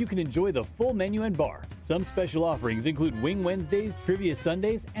patio where you can enjoy the full menu and bar. Some special offerings include Wing Wednesdays, Trivia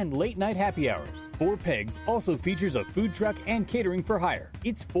Sundays, and late-night happy hours. 4 Pegs also features a food truck and catering for hire.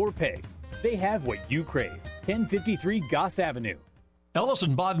 It's 4 Pegs. They have what you crave. 1053 Goss Avenue.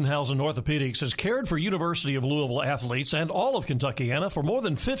 Ellison Bodenhausen Orthopedics has cared for University of Louisville athletes and all of Kentuckiana for more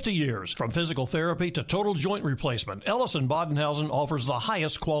than 50 years. From physical therapy to total joint replacement, Ellison Bodenhausen offers the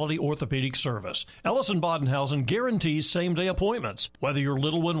highest quality orthopedic service. Ellison Bodenhausen guarantees same-day appointments. Whether your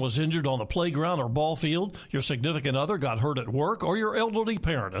little one was injured on the playground or ball field, your significant other got hurt at work, or your elderly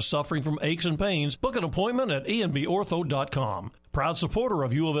parent is suffering from aches and pains, book an appointment at enbortho.com. Proud supporter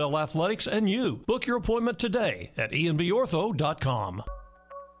of U of L Athletics and you. Book your appointment today at enbortho.com.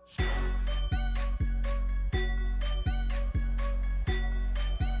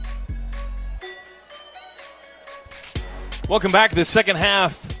 Welcome back. The second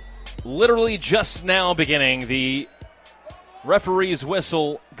half literally just now beginning. The referee's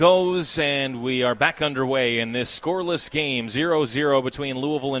whistle goes, and we are back underway in this scoreless game, 0-0 between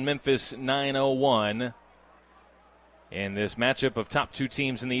Louisville and Memphis, 9:01. In this matchup of top 2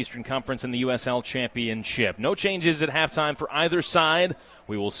 teams in the Eastern Conference and the USL Championship. No changes at halftime for either side.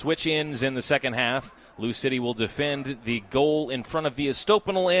 We will switch ends in the second half. LouCity will defend the goal in front of the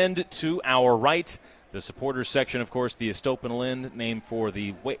Estopanel end to our right. The supporters section, of course, the Estopanel end, named for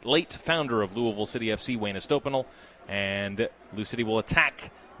the late founder of Louisville City FC, Wayne Estopanel. And LouCity will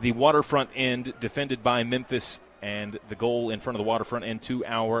attack the waterfront end, defended by Memphis, and the goal in front of the waterfront end to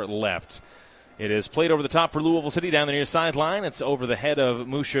our left. It is played over the top for Louisville City down the near sideline. It's over the head of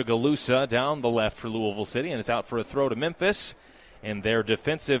Musha Galusa down the left for Louisville City, and it's out for a throw to Memphis. In their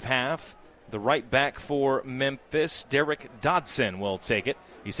defensive half, the right back for Memphis, Derek Dodson, will take it.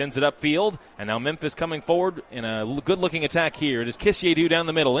 He sends it upfield, and now Memphis coming forward in a good-looking attack here. It is Kisiedu down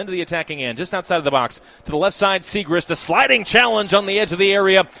the middle, into the attacking end, just outside of the box. To the left side, Segrist, a sliding challenge on the edge of the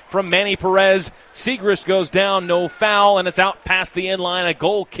area from Manny Perez. Segrist goes down, no foul, and it's out past the end line, a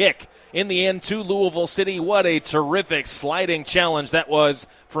goal kick. in the end to Louisville City. What a terrific sliding challenge that was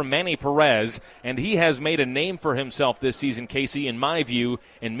from Manny Perez, and he has made a name for himself this season, Casey, in my view,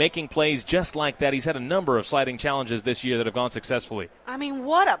 in making plays just like that. He's had a number of sliding challenges this year that have gone successfully. I mean,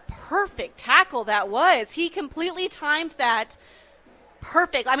 what a perfect tackle that was. He completely timed that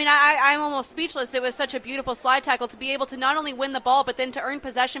perfect. I mean, I'm almost speechless. It was such a beautiful slide tackle to be able to not only win the ball, but then to earn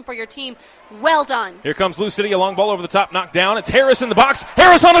possession for your team. Well done. Here comes LouCity, a long ball over the top, knocked down. It's Harris in the box.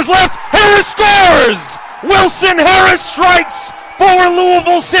 Harris on his left. Harris scores! Wilson Harris strikes for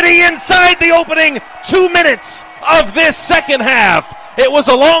Louisville City inside the opening 2 minutes of this second half. It was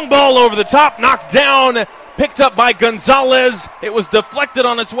a long ball over the top, knocked down, picked up by Gonzalez. It was deflected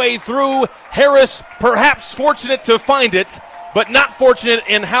on its way through. Harris perhaps fortunate to find it, but not fortunate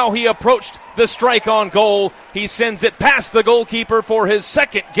in how he approached the strike on goal. He sends it past the goalkeeper for his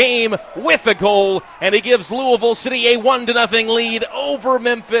second game with a goal, and he gives Louisville City a 1-0 lead over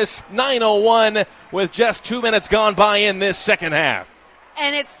Memphis, 9:01, with just 2 minutes gone by in this second half.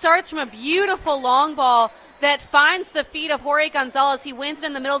 And it starts from a beautiful long ball that finds the feet of Jorge Gonzalez. He wins it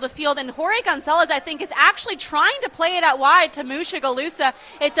in the middle of the field, and Jorge Gonzalez, I think, is actually trying to play it out wide to Musha Galusa.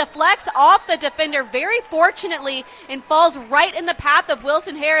 It deflects off the defender very fortunately and falls right in the path of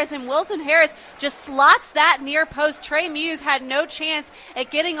Wilson Harris, and Wilson Harris just slots that near post. Trey Muse had no chance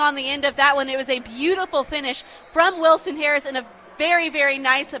at getting on the end of that one. It was a beautiful finish from Wilson Harris and a very, very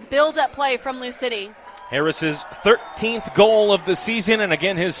nice build-up play from LouCity. Harris's 13th goal of the season, and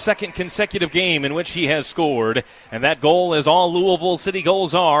again his second consecutive game in which he has scored. And that goal, as all Louisville City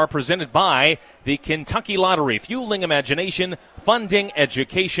goals are, presented by the Kentucky Lottery. Fueling imagination, funding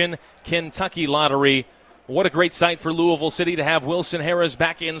education, Kentucky Lottery. What a great sight for Louisville City to have Wilson Harris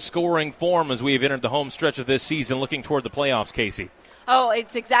back in scoring form as we've entered the home stretch of this season, looking toward the playoffs, Casey. Oh,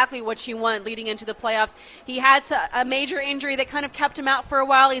 it's exactly what you want leading into the playoffs. He had a major injury that kind of kept him out for a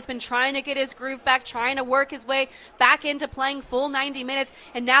while. He's been trying to get his groove back, trying to work his way back into playing full 90 minutes.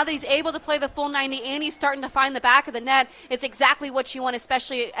 And now that he's able to play the full 90 and he's starting to find the back of the net, it's exactly what you want,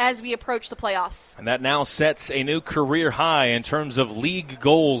 especially as we approach the playoffs. And that now sets a new career high in terms of league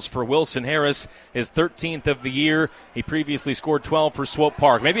goals for Wilson Harris, his 13th of the year. He previously scored 12 for Swope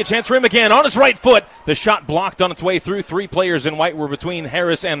Park. Maybe a chance for him again on his right foot. The shot blocked on its way through. Three players in white were between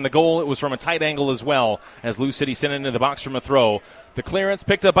Harris and the goal. It was from a tight angle as well as LouCity sent it into the box from a throw. The clearance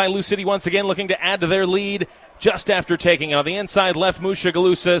picked up by LouCity once again, looking to add to their lead just after taking it. On the inside left, Musha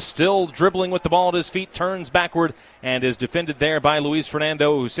Galusa still dribbling with the ball at his feet, turns backward and is defended there by Luis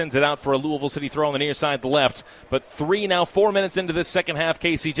Fernando, who sends it out for a Louisville City throw on the near side, the left. But 4 minutes into this second half,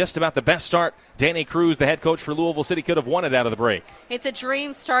 Casey, just about the best start Danny Cruz, the head coach for Louisville City, could have won it out of the break. It's a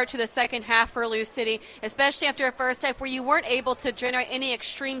dream start to the second half for LouCity, especially after a first half where you weren't able to generate any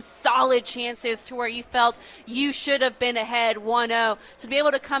extreme solid chances to where you felt you should have been ahead 1-0. So to be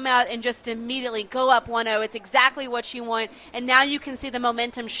able to come out and just immediately go up 1-0, it's exactly what you want. And now you can see the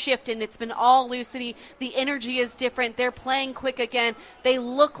momentum shift, and it's been all LouCity. The energy is different. They're playing quick again. They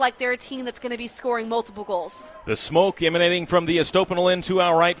look like they're a team that's going to be scoring multiple goals. The smoke emanating from the Estopanel Inn to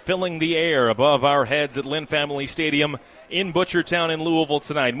our right, filling the air above our heads at Lynn Family Stadium in Butchertown in Louisville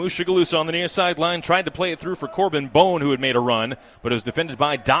tonight. Musha Galusa on the near sideline tried to play it through for Corbin Bone, who had made a run, but it was defended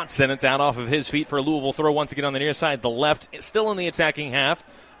by Dotson. It's out off of his feet for a Louisville throw once again on the near side, the left. It's still in the attacking half.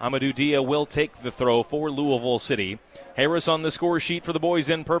 Amadou Dia will take the throw for Louisville City. Harris on the score sheet for the boys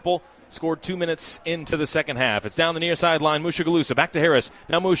in purple. Scored 2 minutes into the second half. It's down the near sideline. Musha Galusa back to Harris.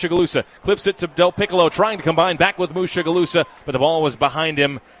 Now Musha Galusa clips it to Del Piccolo, trying to combine back with Musha Galusa, but the ball was behind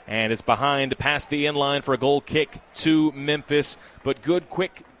him, and it's behind past the end line for a goal kick to Memphis. But good,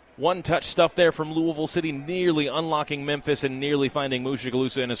 quick, one-touch stuff there from Louisville City, nearly unlocking Memphis and nearly finding Musha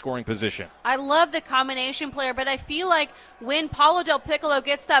Galusa in a scoring position. I love the combination player, but I feel like when Paulo Del Piccolo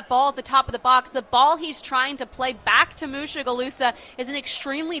gets that ball at the top of the box, the ball he's trying to play back to Musha Galusa is an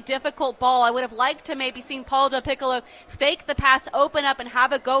extremely difficult ball. I would have liked to maybe seen Paulo Del Piccolo fake the pass, open up, and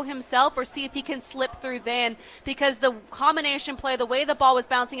have a go himself, or see if he can slip through then, because the combination play, the way the ball was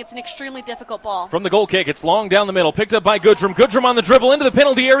bouncing, it's an extremely difficult ball. From the goal kick, it's long down the middle, picked up by Goodrum. Goodrum on the dribble into the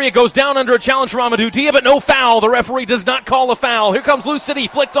penalty area, goes down under a challenge from Amadou Dia, but no foul. The referee does not call a foul. Here comes LouCity,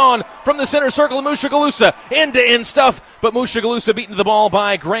 flicked on from the center circle of Musha Galusa. End-to-end stuff, but Musha Galusa beaten to the ball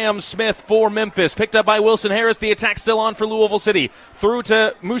by Graham Smith for Memphis. Picked up by Wilson Harris. The attack still on for Louisville City. Through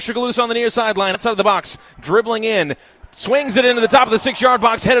to Musha Galusa on the near sideline, outside of the box, dribbling in. Swings it into the top of the 6-yard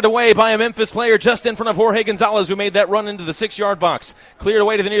box, headed away by a Memphis player just in front of Jorge Gonzalez, who made that run into the 6-yard box. Cleared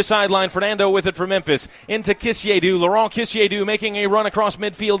away to the near sideline. Fernando with it for Memphis. Into Kisiedu. Laurent Kisiedu making a run across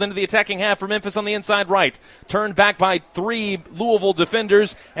midfield into the attacking half for Memphis on the inside right. Turned back by 3 Louisville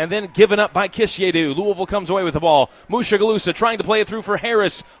defenders and then given up by Kisiedu. Louisville comes away with the ball. Mushagalusa trying to play it through for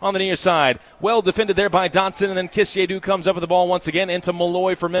Harris on the near side. Well defended there by Dotson, and then Kisiedu comes up with the ball once again into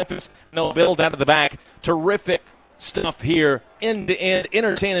Malloy for Memphis. They'll build out of the back. Terrific stuff here, end-to-end,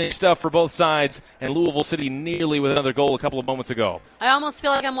 entertaining stuff for both sides, and Louisville City nearly with another goal a couple of moments ago. I almost feel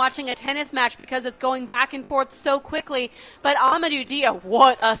like I'm watching a tennis match because it's going back and forth so quickly, but Amadou Dia,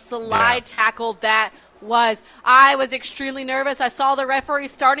 what a slide tackle that was. I was extremely nervous. I saw the referee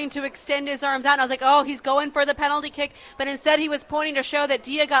starting to extend his arms out, and I was like, oh, he's going for the penalty kick, but instead he was pointing to show that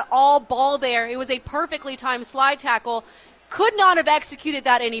Dia got all ball there. It was a perfectly timed slide tackle. Could not have executed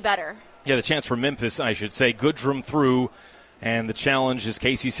that any better. Yeah, the chance for Memphis, I should say. Goodrum through, and the challenge, as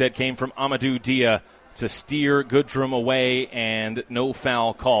Casey said, came from Amadou Dia to steer Goodrum away, and no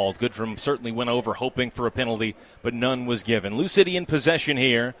foul called. Goodrum certainly went over hoping for a penalty, but none was given. LouCity in possession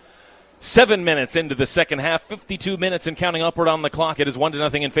here. 7 minutes into the second half, 52 minutes and counting upward on the clock. It is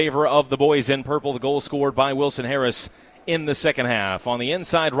 1-0 in favor of the boys in purple. The goal scored by Wilson Harris in the second half. On the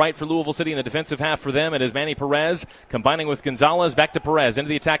inside right for Louisville City in the defensive half for them, it is Manny Perez combining with Gonzalez. Back to Perez into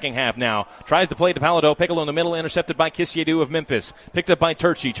the attacking half now. Tries to play to Palado. Piccolo in the middle, intercepted by Kisiedu of Memphis. Picked up by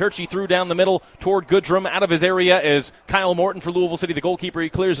Turchi. Turchi threw down the middle toward Goodrum. Out of his area is Kyle Morton for Louisville City, the goalkeeper. He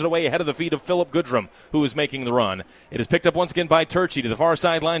clears it away ahead of the feet of Philip Goodrum, who is making the run. It is picked up once again by Turchi to the far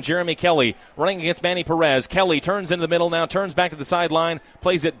sideline. Jeremy Kelly running against Manny Perez. Kelly turns into the middle now, turns back to the sideline,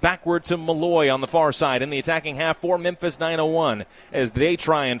 plays it backward to Malloy on the far side in the attacking half for Memphis 901. As they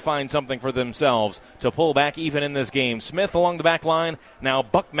try and find something for themselves to pull back even in this game. Smith along the back line. Now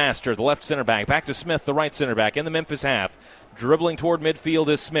Buckmaster, the left center back. Back to Smith, the right center back in the Memphis half. Dribbling toward midfield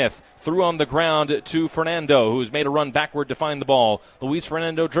is Smith. Through on the ground to Fernando, who's made a run backward to find the ball. Luis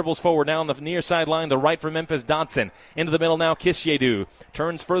Fernando dribbles forward now on the near sideline. The right for Memphis, Dotson. Into the middle now, Kisiedu.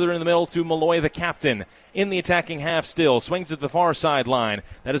 Turns further in the middle to Malloy, the captain. In the attacking half still. Swings to the far sideline.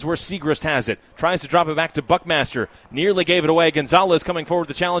 That is where Segrist has it. Tries to drop it back to Buckmaster. Nearly gave it away. Gonzalez coming forward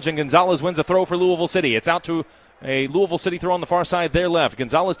to challenge, and Gonzalez wins a throw for Louisville City. It's out to a Louisville City throw on the far side, their left.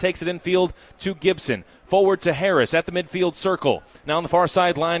 Gonzalez takes it infield to Gibson. Forward to Harris at the midfield circle. Now on the far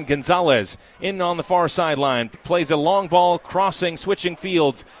sideline, Gonzalez in on the far sideline. Plays a long ball, crossing, switching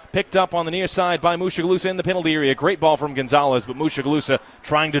fields. Picked up on the near side by Mushagalusa in the penalty area. Great ball from Gonzalez, but Mushagalusa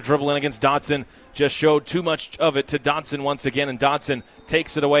trying to dribble in against Dodson. Just showed too much of it to Dodson once again, and Dodson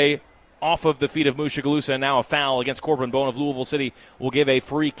takes it away off of the feet of Mushagalusa, and now a foul against Corbin Bone of Louisville City will give a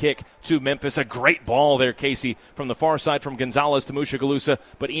free kick to Memphis. A great ball there, Casey, from the far side from Gonzalez to Mushagalusa,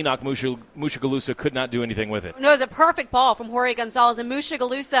 but Enoch Mushagalusa could not do anything with it. No, it was a perfect ball from Jorge Gonzalez, and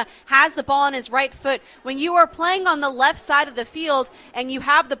Mushagalusa has the ball on his right foot. When you are playing on the left side of the field and you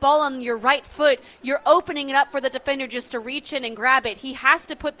have the ball on your right foot, you're opening it up for the defender just to reach in and grab it. He has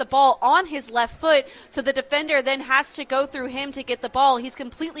to put the ball on his left foot, so the defender then has to go through him to get the ball. He's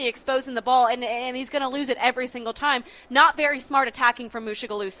completely exposed the ball, and he's going to lose it every single time. Not very smart attacking from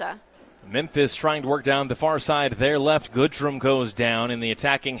Mushagalusa. Memphis trying to work down the far side. Their left, Goodrum goes down in the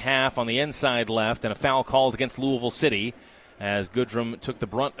attacking half on the inside left, and a foul called against Louisville City as Goodrum took the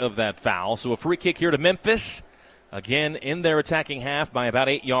brunt of that foul. So a free kick here to Memphis. Again, in their attacking half by about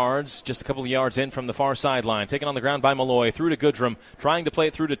 8 yards, just a couple of yards in from the far sideline. Taken on the ground by Malloy, through to Goodrum, trying to play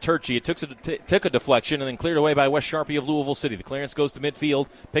it through to Turchi. It took a deflection and then cleared away by Wes Sharpie of Louisville City. The clearance goes to midfield,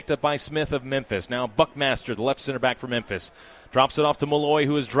 picked up by Smith of Memphis. Now Buckmaster, the left center back for Memphis. Drops it off to Malloy,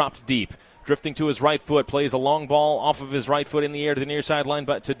 who is dropped deep. Drifting to his right foot, plays a long ball off of his right foot in the air to the near sideline,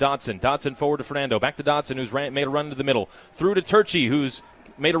 but to Dotson. Dotson forward to Fernando. Back to Dotson, who's made a run into the middle. Through to Turchi, who's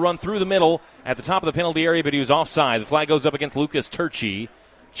made a run through the middle at the top of the penalty area, but he was offside. The flag goes up against Lucas Turchi.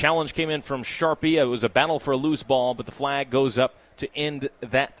 Challenge came in from Sharpie. It was a battle for a loose ball, but the flag goes up to end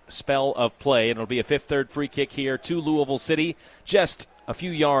that spell of play. And it'll be a 5th-3rd free kick here to Louisville City, just a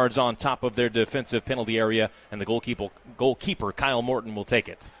few yards on top of their defensive penalty area, and the goalkeeper Kyle Morton will take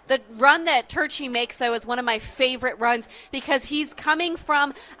it. The run that Turchi makes, though, is one of my favorite runs because he's coming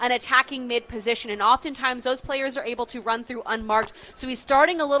from an attacking mid position, and oftentimes those players are able to run through unmarked. So he's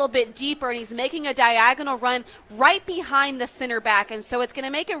starting a little bit deeper, and he's making a diagonal run right behind the center back, and so it's going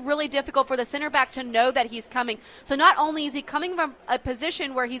to make it really difficult for the center back to know that he's coming. So not only is he coming from a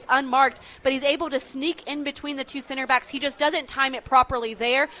position where he's unmarked, but he's able to sneak in between the two center backs. He just doesn't time it properly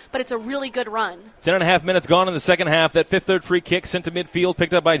there, but it's a really good run. 10.5 minutes gone in the second half. That 5th-3rd free kick sent to midfield,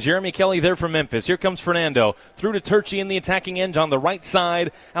 picked up by Jeremy Kelly there from Memphis. Here comes Fernando. Through to Turchi in the attacking end on the right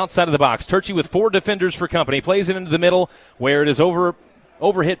side, outside of the box. Turchi with 4 defenders for company. Plays it into the middle where it is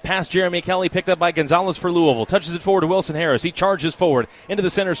overhit past Jeremy Kelly, picked up by Gonzalez for Louisville. Touches it forward to Wilson Harris. He charges forward into the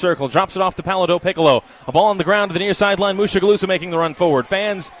center circle. Drops it off to Palado Piccolo. A ball on the ground to the near sideline. Mushagalusa making the run forward.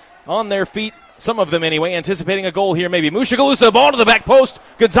 Fans on their feet. Some of them anyway, anticipating a goal here maybe. Mushagalusa, ball to the back post.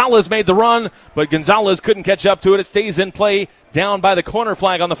 Gonzalez made the run, but Gonzalez couldn't catch up to it. It stays in play down by the corner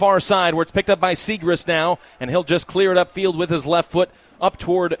flag on the far side where it's picked up by Segrist now, and he'll just clear it upfield with his left foot up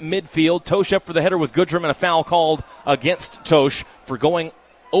toward midfield. Tosh up for the header with Goodrum, and a foul called against Tosh for going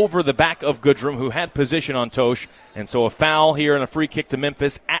over the back of Goodrum, who had position on Tosh. And so a foul here and a free kick to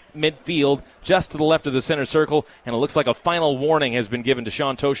Memphis at midfield, just to the left of the center circle. And it looks like a final warning has been given to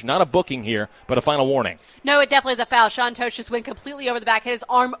Sean Tosh. Not a booking here, but a final warning. No, it definitely is a foul. Sean Tosh just went completely over the back, hit his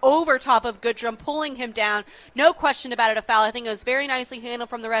arm over top of Goodrum, pulling him down. No question about it, a foul. I think it was very nicely handled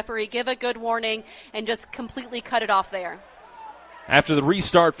from the referee. Give a good warning and just completely cut it off there. After the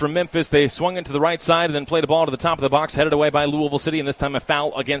restart from Memphis, they swung it to the right side and then played a ball to the top of the box, headed away by Louisville City, and this time a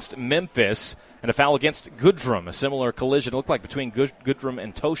foul against Memphis and a foul against Goodrum. A similar collision, it looked like, between Goodrum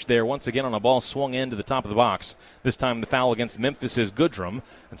and Tosh there, once again on a ball swung into the top of the box. This time the foul against Memphis is Goodrum,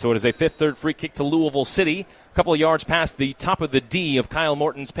 and so it is a 5th-3rd free kick to Louisville City. A couple of yards past the top of the D of Kyle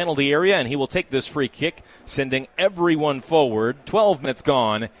Morton's penalty area, and he will take this free kick, sending everyone forward. 12 minutes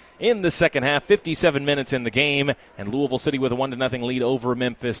gone in the second half, 57 minutes in the game, and Louisville City with a 1-0 lead over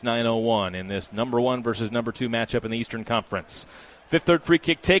Memphis 9-01 in this number 1 versus number 2 matchup in the Eastern Conference. 5th-3rd free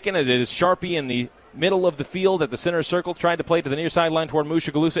kick taken. It is Sharpie in the middle of the field at the center circle, tried to play it to the near sideline toward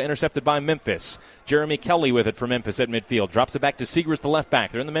Mushagalusa, intercepted by Memphis. Jeremy Kelly with it for Memphis at midfield. Drops it back to Segrist, the left back.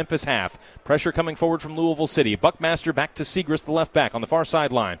 They're in the Memphis half. Pressure coming forward from Louisville City. Buckmaster back to Segrist, the left back, on the far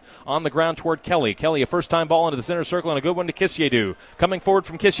sideline. On the ground toward Kelly. Kelly, a first-time ball into the center circle, and a good one to Kisiedu. Coming forward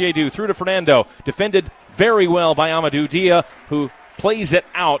from Kisiedu through to Fernando. Defended very well by Amadou Dia, who plays it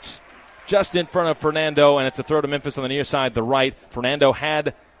out just in front of Fernando, and it's a throw to Memphis on the near side, the right. Fernando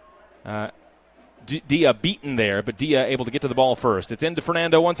had Dia beaten there, but Dia able to get to the ball first. It's into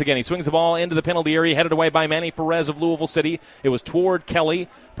Fernando once again. He swings the ball into the penalty area, headed away by Manny Perez of Louisville City. It was toward Kelly.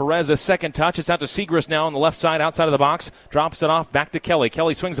 Perez a second touch. It's out to Segrist now on the left side, outside of the box. Drops it off back to Kelly.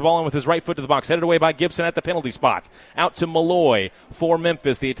 Kelly swings the ball in with his right foot to the box, headed away by Gibson at the penalty spot. Out to Malloy for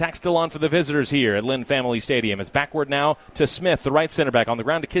Memphis. The attack still on for the visitors here at Lynn Family Stadium. It's backward now to Smith, the right center back, on the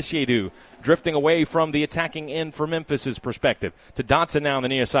ground to Kisiedu. Drifting away from the attacking end for Memphis' perspective. To Dotson now on the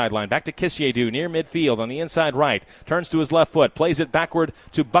near sideline. Back to Kisiedu near midfield on the inside right. Turns to his left foot. Plays it backward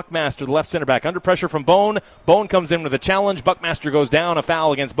to Buckmaster, the left center back. Under pressure from Bone. Bone comes in with a challenge. Buckmaster goes down. A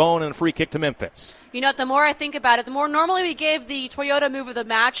foul against Bone and a free kick to Memphis. You know, the more I think about it, the more normally we gave the Toyota move of the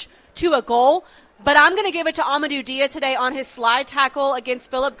match to a goal. But I'm going to give it to Amadou Dia today on his slide tackle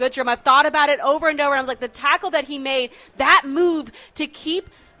against Philip Goodrum. I've thought about it over and over, and I was like, the tackle that he made, that move to keep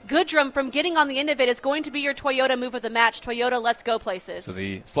Goodrum from getting on the end of it is going to be your Toyota move of the match. Toyota, let's go places. So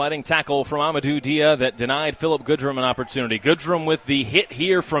the sliding tackle from Amadou Dia that denied Philip Goodrum an opportunity. Goodrum with the hit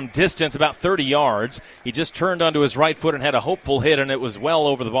here from distance, about 30 yards. He just turned onto his right foot and had a hopeful hit, and it was well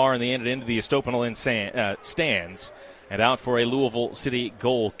over the bar in the end, into the Estopanel stands. And out for a Louisville City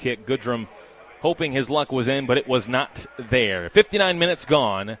goal kick. Goodrum hoping his luck was in, but it was not there. 59 minutes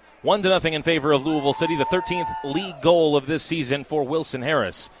gone. 1-0 in favor of Louisville City. The 13th league goal of this season for Wilson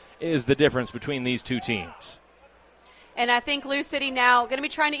Harris is the difference between these two teams. And I think LouCity now going to be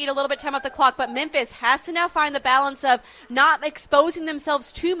trying to eat a little bit of time off the clock, but Memphis has to now find the balance of not exposing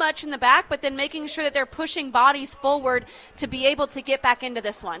themselves too much in the back, but then making sure that they're pushing bodies forward to be able to get back into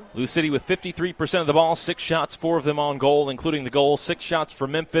this one. LouCity with 53% of the ball, 6 shots, 4 of them on goal, including the goal. 6 shots for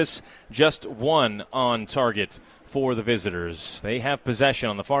Memphis, just 1 on target for the visitors. They have possession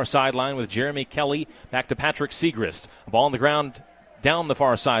on the far sideline with Jeremy Kelly back to Patrick Segrist. A ball on the ground down the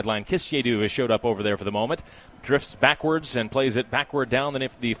far sideline. Kisiedu has showed up over there for the moment. Drifts backwards and plays it backward down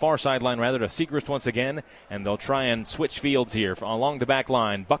the far sideline, rather, to Segrist once again. And they'll try and switch fields here along the back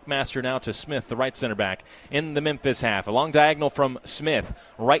line. Buckmaster now to Smith, the right center back, in the Memphis half. A long diagonal from Smith,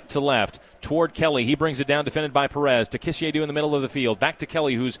 right to left, toward Kelly. He brings it down, defended by Perez, to Kisiedu in the middle of the field. Back to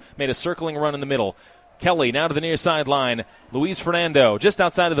Kelly, who's made a circling run in the middle. Kelly now to the near sideline. Luis Fernando just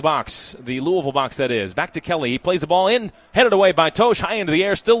outside of the box, the Louisville box that is. Back to Kelly. He plays the ball in, headed away by Tosh, high into the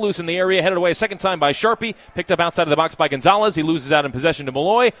air, still loose in the area, headed away a second time by Sharpie, picked up outside of the box by Gonzalez. He loses out in possession to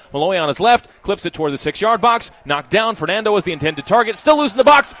Malloy. Malloy on his left, clips it toward the 6-yard box, knocked down. Fernando is the intended target, still loose in the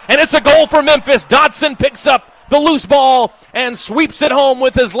box, and it's a goal for Memphis. Dotson picks up the loose ball and sweeps it home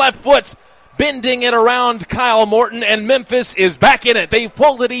with his left foot. bending it around Kyle Morton, and Memphis is back in it. They've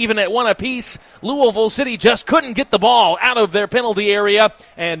pulled it even at one apiece. Louisville City just couldn't get the ball out of their penalty area,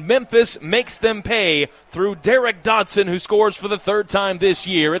 and Memphis makes them pay through Derek Dodson, who scores for the third time this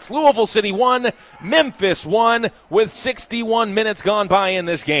year. It's Louisville City 1, Memphis 1, with 61 minutes gone by in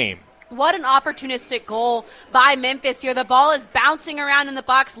this game. What an opportunistic goal by Memphis here. The ball is bouncing around in the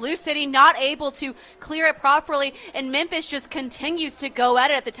box. LouCity not able to clear it properly, and Memphis just continues to go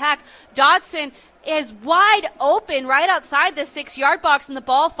at it at the attack. Dodson is wide open right outside the 6-yard box, and the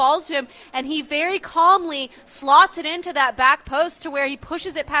ball falls to him, and he very calmly slots it into that back post to where he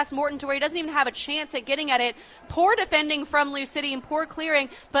pushes it past Morton to where he doesn't even have a chance at getting at it. Poor defending from LouCity and poor clearing,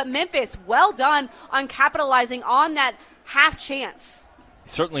 but Memphis, well done on capitalizing on that half chance.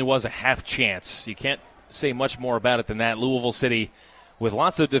 Certainly was a half chance. You can't say much more about it than that. Louisville City, with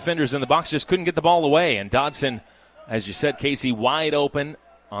lots of defenders in the box, just couldn't get the ball away. And Dodson, as you said, Casey, wide open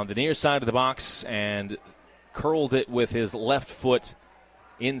on the near side of the box and curled it with his left foot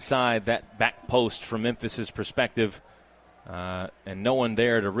inside that back post from Memphis's perspective. And no one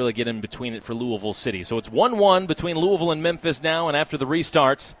there to really get in between it for Louisville City. So it's 1-1 between Louisville and Memphis now, and after the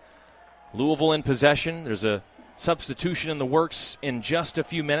restarts, Louisville in possession. There's a substitution in the works in just a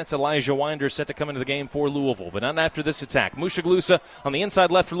few minutes. Elijah Winder set to come into the game for Louisville, but not after this attack. Mushaglusa on the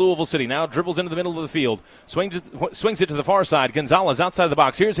inside left for Louisville City. Now dribbles into the middle of the field. Swings it to the far side. Gonzalez outside of the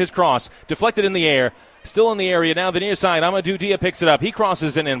box. Here's his cross. Deflected in the air. Still in the area. Now the near side. Amadou Dia picks it up. He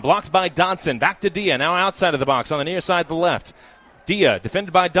crosses it in. Blocked by Dodson. Back to Dia. Now outside of the box on the near side to the left. Dia,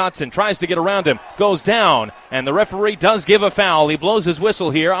 defended by Dodson, tries to get around him, goes down, and the referee does give a foul. He blows his whistle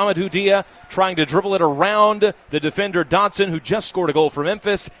here. Amadou Dia trying to dribble it around the defender Dodson, who just scored a goal for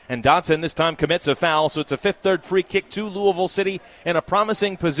Memphis, and Dodson this time commits a foul, so it's a fifth-third free kick to Louisville City in a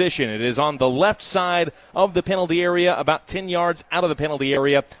promising position. It is on the left side of the penalty area, about 10 yards out of the penalty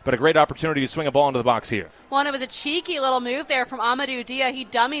area, but a great opportunity to swing a ball into the box here. Well, and it was a cheeky little move there from Amadou Dia. He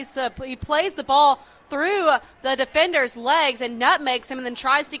plays the ball through the defender's legs and nutmegs him and then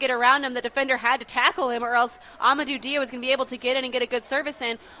tries to get around him. The defender had to tackle him, or else Amadou Dia was going to be able to get in and get a good service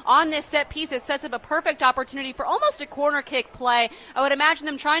in. On this set piece, it sets up a perfect opportunity for almost a corner kick play. I would imagine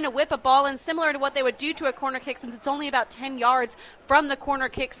them trying to whip a ball in similar to what they would do to a corner kick, since it's only about 10 yards from the corner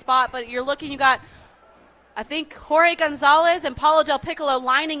kick spot. But you're looking, you got, I think, Jorge Gonzalez and Paulo Del Piccolo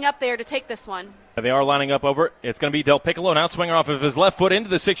lining up there to take this one. They are lining up over it. It's going to be Del Piccolo, an outswinger off of his left foot into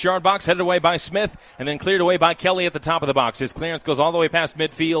the 6-yard box, headed away by Smith, and then cleared away by Kelly at the top of the box. His clearance goes all the way past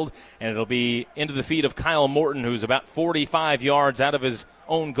midfield, and it'll be into the feet of Kyle Morton, who's about 45 yards out of his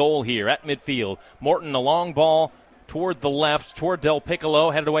own goal here at midfield. Morton, a long ball toward the left, toward Del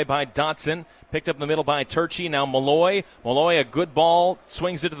Piccolo, headed away by Dotson. Picked up in the middle by Turchi. Now Malloy. Malloy, a good ball,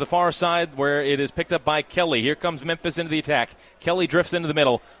 swings it to the far side where it is picked up by Kelly. Here comes Memphis into the attack. Kelly drifts into the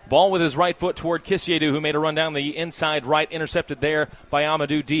middle. Ball with his right foot toward Kisiedu, who made a run down the inside right, intercepted there by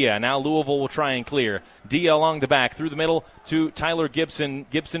Amadou Dia. Now Louisville will try and clear. Dia along the back, through the middle to Tyler Gibson.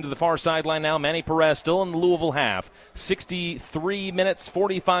 Gibson to the far sideline now. Manny Perez still in the Louisville half. 63 minutes,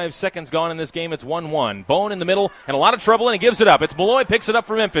 45 seconds gone in this game. It's 1-1. Bone in the middle and a lot of trouble, and he gives it up. It's Malloy, picks it up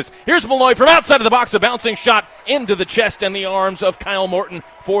for Memphis. Here's Malloy from outside of the box, a bouncing shot into the chest and the arms of Kyle Morton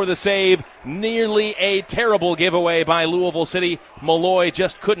for the save. Nearly a terrible giveaway by Louisville City. Malloy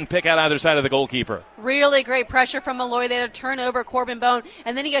just couldn't pick out either side of the goalkeeper. Really great pressure from Malloy there to turn over Corbin Bone,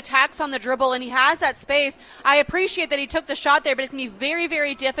 and then he attacks on the dribble, and he has that space. I appreciate that he took the shot there, but it's going to be very,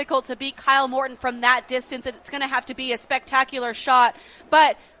 very difficult to beat Kyle Morton from that distance. It's going to have to be a spectacular shot,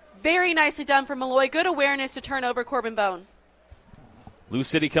 but very nicely done from Malloy. Good awareness to turn over Corbin Bone.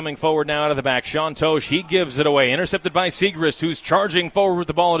 LouCity coming forward now out of the back. Sean Tosh, he gives it away. Intercepted by Siegrist, who's charging forward with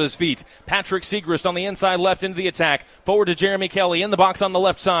the ball at his feet. Patrick Siegrist on the inside left into the attack. Forward to Jeremy Kelly in the box on the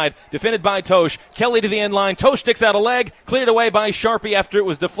left side. Defended by Tosh. Kelly to the end line. Tosh sticks out a leg. Cleared away by Sharpie after it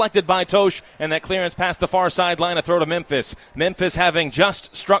was deflected by Tosh. And that clearance past the far sideline, a throw to Memphis. Memphis having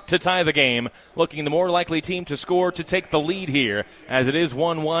just struck to tie the game. Looking the more likely team to score to take the lead here, as it is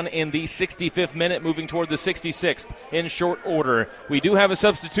 1-1 in the 65th minute, moving toward the 66th in short order. We do have a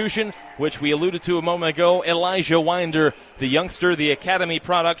substitution, which we alluded to a moment ago. Elijah Winder, the youngster, the academy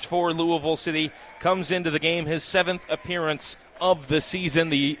product for Louisville City, comes into the game, his 7th appearance of the season.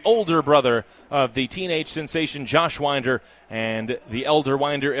 The older brother of the teenage sensation Josh Winder, and the elder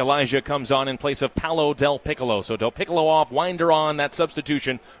Winder, Elijah, comes on in place of Paulo Del Piccolo. So Del Piccolo off, Winder on. That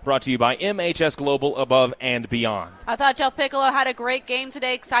substitution brought to you by MHS Global, above and beyond. I thought Del Piccolo had a great game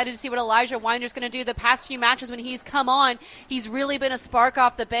today. Excited to see what Elijah Winder's going to do. The past few matches when he's come on, he's really been a spark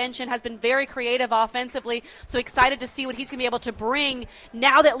off the bench and has been very creative offensively. So excited to see what he's going to be able to bring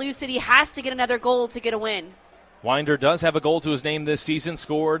now that LouCity has to get another goal to get a win. Winder does have a goal to his name this season,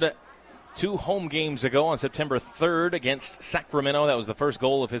 scored 2 home games ago on September 3rd against Sacramento. That was the first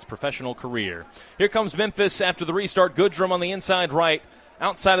goal of his professional career. Here comes Memphis after the restart. Goodrum on the inside right.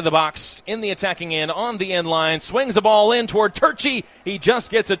 Outside of the box, in the attacking end, on the end line, swings the ball in toward Turchi. He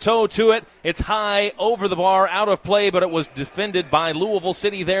just gets a toe to it. It's high over the bar, out of play, but it was defended by Louisville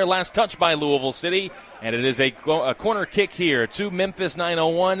City there. Last touch by Louisville City, and it is a corner kick here to Memphis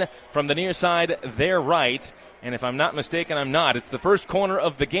 901 from the near side, their right. And if I'm not mistaken, I'm not. It's the first corner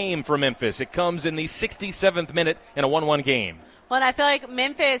of the game for Memphis. It comes in the 67th minute in a 1-1 game. Well, and I feel like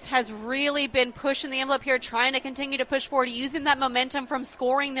Memphis has really been pushing the envelope here, trying to continue to push forward, using that momentum from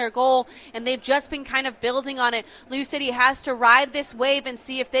scoring their goal, and they've just been kind of building on it. LouCity has to ride this wave and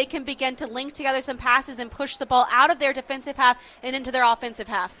see if they can begin to link together some passes and push the ball out of their defensive half and into their offensive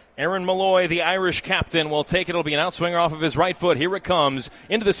half. Aaron Malloy, the Irish captain, will take it. It'll be an outswinger off of his right foot. Here it comes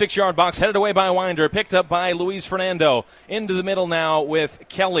into the 6-yard box, headed away by Winder, picked up by Luis Fernando. Into the middle now with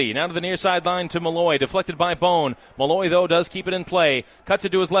Kelly. Now to the near sideline to Malloy, deflected by Bone. Malloy, though, does keep it in play. Cuts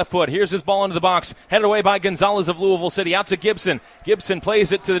it to his left foot. Here's his ball into the box. Headed away by Gonzalez of Louisville City. Out to Gibson. Gibson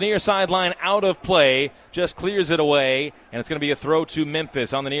plays it to the near sideline. Out of play. Just clears it away. And it's going to be a throw to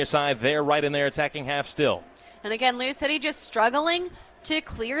Memphis on the near side. They're right in their attacking half still. And again, LouCity just struggling to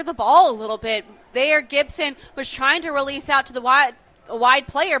clear the ball a little bit. There, Gibson was trying to release out to a wide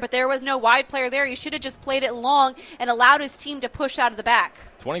player, but there was no wide player there. He should have just played it long and allowed his team to push out of the back.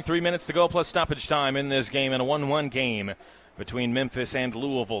 23 minutes to go plus stoppage time in this game, in a 1-1 game between Memphis and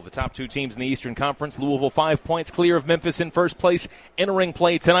Louisville. The top 2 teams in the Eastern Conference. Louisville 5 points clear of Memphis in first place, entering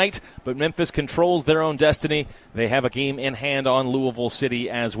play tonight, but Memphis controls their own destiny. They have a game in hand on Louisville City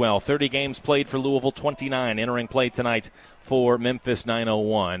as well. 30 games played for Louisville, 29 entering play tonight for Memphis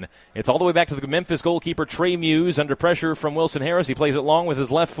 901. It's all the way back to the Memphis goalkeeper Trey Muse under pressure from Wilson Harris. He plays it long with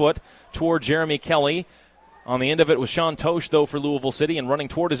his left foot toward Jeremy Kelly. On the end of it was Sean Tosh, though, for Louisville City, and running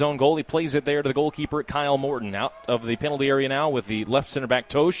toward his own goal. He plays it there to the goalkeeper, Kyle Morton. Out of the penalty area now with the left center back,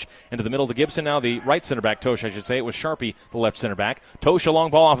 Tosh, into the middle to Gibson. Now the right center back, Tosh, I should say. It was Sharpie, the left center back. Tosh, a long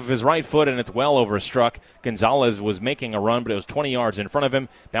ball off of his right foot, and it's well overstruck. Gonzalez was making a run, but it was 20 yards in front of him.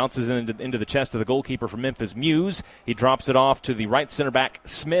 Bounces into the chest of the goalkeeper for Memphis, Muse. He drops it off to the right center back,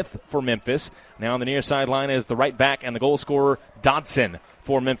 Smith, for Memphis. Now on the near sideline is the right back and the goal scorer, Dodson,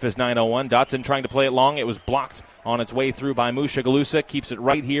 for Memphis 901. Dodson trying to play it long. It was blocked on its way through by Musha Galusa. Keeps it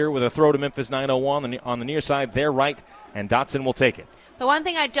right here with a throw to Memphis 901 on the near side. They're right, and Dodson will take it. The one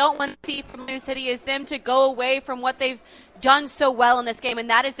thing I don't want to see from LouCity is them to go away from what they've done so well in this game, and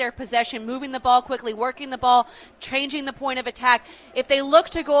that is their possession, moving the ball quickly, working the ball, changing the point of attack. If they look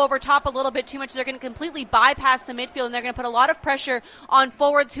to go over top a little bit too much, they're going to completely bypass the midfield, and they're going to put a lot of pressure on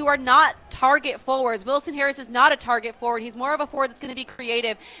forwards who are not target forwards. Wilson Harris is not a target forward. He's more of a forward that's going to be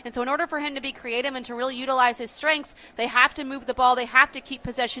creative. And so in order for him to be creative and to really utilize his strengths, they have to move the ball, they have to keep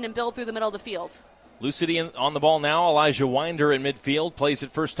possession and build through the middle of the field. LouCity on the ball now. Elijah Winder in midfield. Plays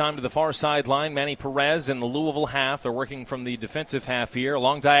it first time to the far sideline. Manny Perez in the Louisville half. They're working from the defensive half here. A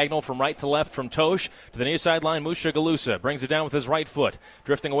long diagonal from right to left from Tosh to the near sideline. Musha Galusa brings it down with his right foot.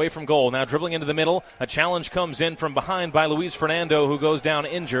 Drifting away from goal. Now dribbling into the middle. A challenge comes in from behind by Luis Fernando, who goes down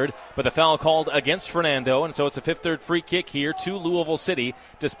injured. But the foul called against Fernando, and so it's a fifth-third free kick here to Louisville City,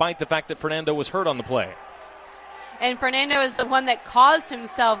 despite the fact that Fernando was hurt on the play. And Fernando is the one that caused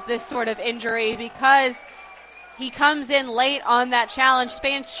himself this sort of injury because he comes in late on that challenge.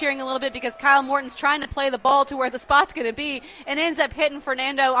 Fans cheering a little bit because Kyle Morton's trying to play the ball to where the spot's going to be and ends up hitting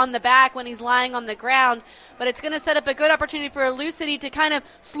Fernando on the back when he's lying on the ground. But it's going to set up a good opportunity for LouCity to kind of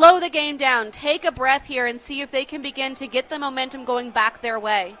slow the game down, take a breath here, and see if they can begin to get the momentum going back their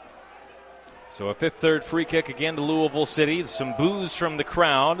way. So a fifth-third free kick again to Louisville City. Some boos from the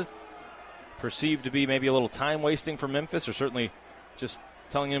crowd. Perceived to be maybe a little time wasting for Memphis, or certainly just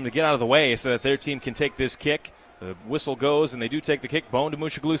telling them to get out of the way so that their team can take this kick. The whistle goes, and they do take the kick. Bone to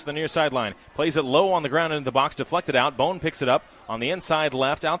Mushagalus on the near sideline. Plays it low on the ground into the box, deflected out. Bone picks it up on the inside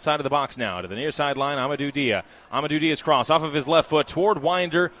left, outside of the box now. To the near sideline, Amadou Dia. Amadou Dia's cross off of his left foot toward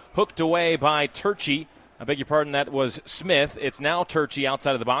Winder, hooked away by Turchi. I beg your pardon, that was Smith. It's now Turchi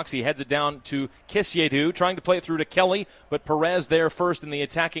outside of the box. He heads it down to Kisyedu, trying to play it through to Kelly, but Perez there first in the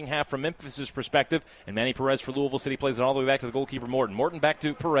attacking half from Memphis' perspective, and Manny Perez for Louisville City plays it all the way back to the goalkeeper Morton. Morton back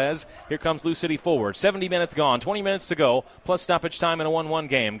to Perez. Here comes LouCity forward. 70 minutes gone, 20 minutes to go, plus stoppage time in a 1-1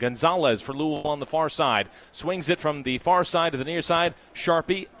 game. Gonzalez for Louisville on the far side. Swings it from the far side to the near side.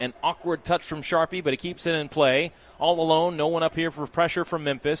 Sharpie, an awkward touch from Sharpie, but he keeps it in play. All alone, no one up here for pressure from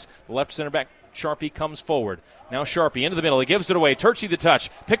Memphis. The left center back Sharpie comes forward. Now Sharpie into the middle. He gives it away. Turchi the touch.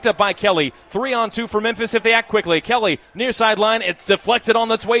 Picked up by Kelly. 3-on-2 for Memphis if they act quickly. Kelly, near sideline. It's deflected on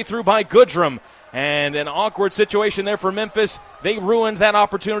its way through by Goodrum. And an awkward situation there for Memphis. They ruined that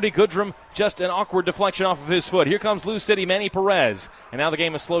opportunity. Goodrum, just an awkward deflection off of his foot. Here comes LouCity, Manny Perez. And now the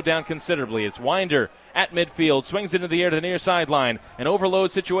game has slowed down considerably. It's Winder at midfield, swings into the air to the near sideline. An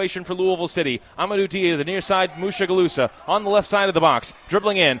overload situation for Louisville City. Amadou Dia to the near side, Mushagalusa on the left side of the box.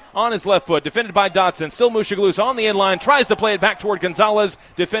 Dribbling in on his left foot, defended by Dotson. Still Mushagalusa on the inline, tries to play it back toward Gonzalez.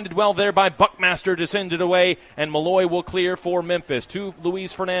 Defended well there by Buckmaster, descended away. And Malloy will clear for Memphis to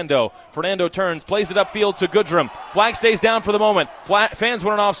Luis Fernando. Fernando turns, plays it upfield to Goodrum. Flag stays down for the moment. Fans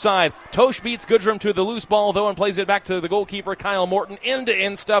want an offside. Tosh beats Goodrum to the loose ball, though, and plays it back to the goalkeeper, Kyle Morton.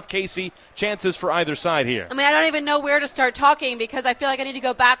 End-to-end stuff, Casey. Chances for either side here. I mean, I don't even know where to start talking because I feel like I need to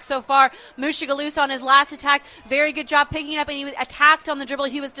go back so far. Mushagalusa on his last attack, very good job picking it up, and he was attacked on the dribble.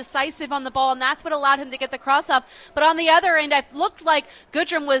 He was decisive on the ball, and that's what allowed him to get the cross off. But on the other end, it looked like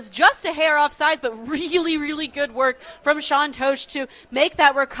Goodrum was just a hair off sides, but really, really good work from Sean Tosh to make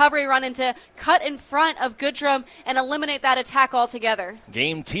that recovery run and to cut in front of Goodrum and eliminate that attack altogether.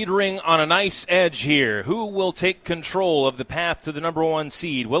 Game teetering on a nice edge here. Who will take control of the path to the number 1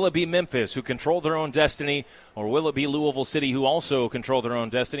 seed? Will it be Memphis, who control their own destiny, or will it be Louisville City, who also control their own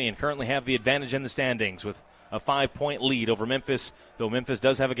destiny and currently have the advantage in the standings with a 5-point lead over Memphis, though Memphis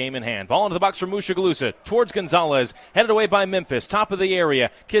does have a game in hand. Ball into the box from Mushagalusa towards Gonzalez, headed away by Memphis, top of the area.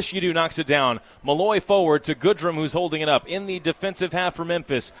 Kishidu knocks it down. Malloy forward to Goodrum, who's holding it up in the defensive half for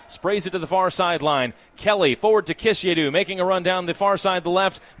Memphis. Sprays it to the far sideline. Kelly forward to Kishidu, making a run down the far side, the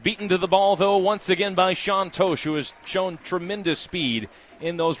left. Beaten to the ball, though, once again by Sean Tosh, who has shown tremendous speed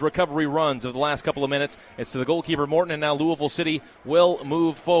in those recovery runs of the last couple of minutes. It's to the goalkeeper, Morton, and now Louisville City will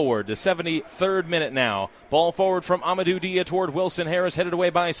move forward. The 73rd minute now. Ball forward from Amadou Dia toward Wilson Harris, headed away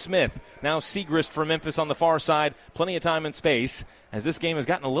by Smith. Now Segrist for Memphis on the far side. Plenty of time and space as this game has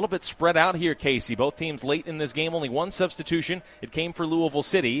gotten a little bit spread out here, Casey. Both teams late in this game, only one substitution. It came for Louisville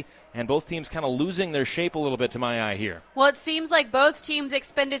City, and both teams kind of losing their shape a little bit to my eye here. Well, it seems like both teams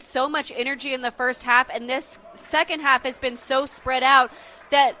expended so much energy in the first half, and this second half has been so spread out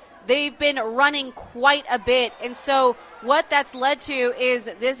that they've been running quite a bit. And so what that's led to is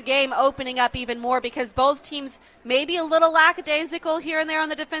this game opening up even more because both teams may be a little lackadaisical here and there on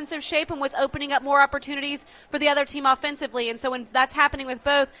the defensive shape, and what's opening up more opportunities for the other team offensively. And so when that's happening with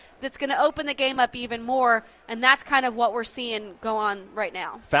both, that's going to open the game up even more, and that's kind of what we're seeing go on right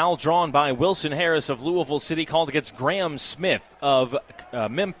now. Foul drawn by Wilson Harris of Louisville City, called against Graham Smith of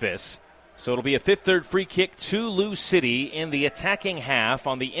Memphis. So it'll be a fifth-third free kick to LouCity in the attacking half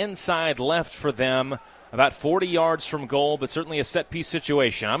on the inside left for them, about 40 yards from goal, but certainly a set-piece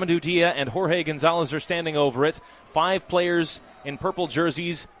situation. Amadou Dia and Jorge Gonzalez are standing over it. 5 players in purple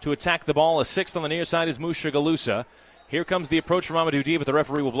jerseys to attack the ball. A 6th on the near side is Mushagalusa. Here comes the approach from Amadou Dia, but the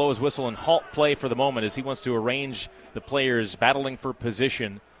referee will blow his whistle and halt play for the moment as he wants to arrange the players battling for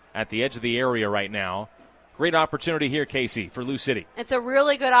position at the edge of the area right now. Great opportunity here, Casey, for LouCity. It's a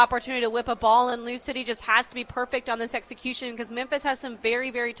really good opportunity to whip a ball, and LouCity just has to be perfect on this execution because Memphis has some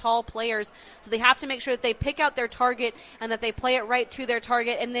very, very tall players. So they have to make sure that they pick out their target and that they play it right to their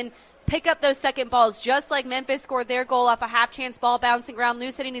target and then pick up those second balls. Just like Memphis scored their goal off a half-chance ball bouncing around,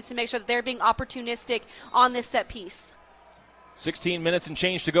 LouCity needs to make sure that they're being opportunistic on this set piece. 16 minutes and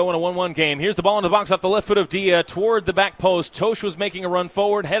change to go in a 1-1 game. Here's the ball in the box off the left foot of Dia toward the back post. Tosh was making a run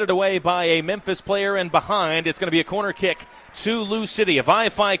forward, headed away by a Memphis player, and behind. It's going to be a corner kick to LouCity, a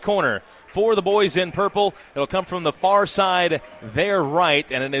Wi-Fi corner for the boys in purple. It'll come from the far side, their right,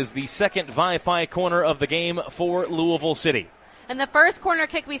 and it is the second Wi-Fi corner of the game for Louisville City. In the first corner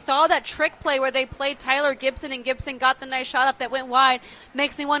kick, we saw that trick play where they played Tyler Gibson, and Gibson got the nice shot up that went wide.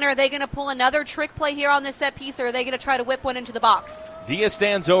 Makes me wonder, are they going to pull another trick play here on this set piece, or are they going to try to whip one into the box? Dia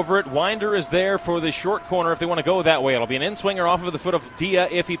stands over it. Winder is there for the short corner if they want to go that way. It'll be an in-swinger off of the foot of Dia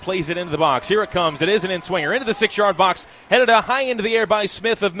if he plays it into the box. Here it comes. It is an in-swinger into the 6-yard box. Headed high into the air by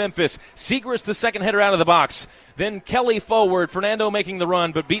Smith of Memphis. Segrist, the second header out of the box. Then Kelly forward. Fernando making the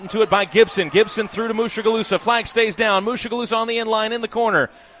run, but beaten to it by Gibson. Gibson through to Mushagalusa. Flag stays down. Mushagalusa on the end line in the corner.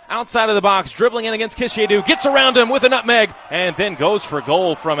 Outside of the box, dribbling in against Kishidu. Gets around him with a nutmeg, and then goes for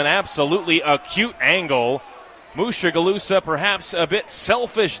goal from an absolutely acute angle. Mushagalusa perhaps a bit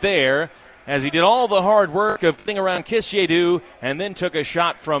selfish there, as he did all the hard work of getting around Kishidu, and then took a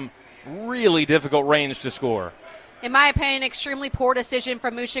shot from really difficult range to score. In my opinion, extremely poor decision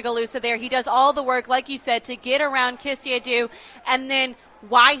from Mushagalusa there. He does all the work, like you said, to get around Kisiedu, and then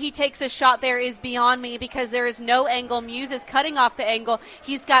why he takes a shot there is beyond me because there is no angle. Muse is cutting off the angle.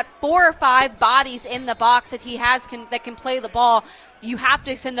 He's got 4 or 5 bodies in the box that he has that can play the ball. you have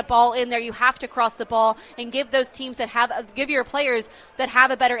to send the ball in there. You have to cross the ball and give those teams give your players that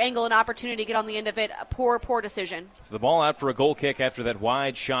have a better angle an opportunity to get on the end of it. A poor decision. So the ball out for a goal kick after that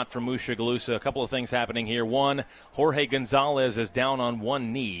wide shot from Mushagalusa. A couple of things happening here. One, Jorge Gonzalez is down on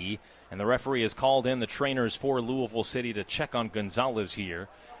one knee, and the referee has called in the trainers for Louisville City to check on Gonzalez here.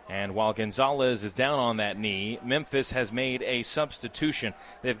 And while Gonzalez is down on that knee, Memphis has made a substitution.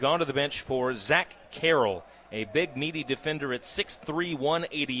 They've gone to the bench for Zach Carroll, a big, meaty defender at 6'3",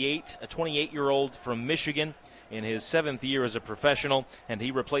 188, a 28-year-old from Michigan in his 7th year as a professional, and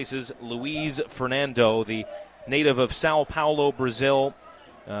he replaces Luis Fernando, the native of Sao Paulo, Brazil,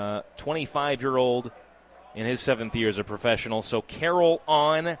 25-year-old in his 7th year as a professional. So Carroll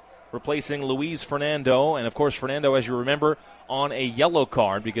on, replacing Luis Fernando, and of course Fernando, as you remember, on a yellow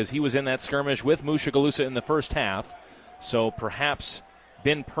card because he was in that skirmish with Mushagalusa in the first half. So perhaps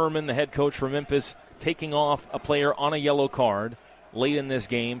Ben Perman, the head coach for Memphis, taking off a player on a yellow card late in this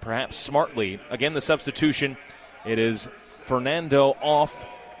game, perhaps smartly. Again, the substitution, it is Fernando off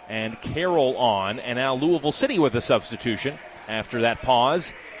and Carroll on, and now Louisville City with a substitution after that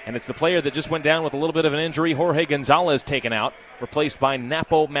pause. And it's the player that just went down with a little bit of an injury, Jorge Gonzalez, taken out, replaced by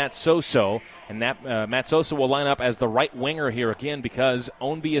Napo Matsoso. And Matsoso will line up as the right winger here again because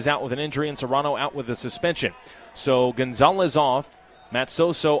Ownby is out with an injury and Serrano out with a suspension. So Gonzalez off,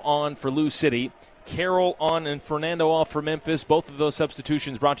 Matsoso on for Lou City, Carroll on and Fernando off for Memphis. Both of those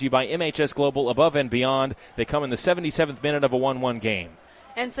substitutions brought to you by MHS Global Above and Beyond. They come in the 77th minute of a 1-1 game.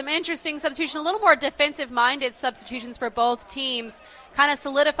 And some interesting substitution, a little more defensive-minded substitutions for both teams, kind of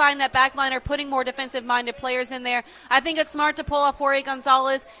solidifying that back line or putting more defensive-minded players in there. I think it's smart to pull off Jorge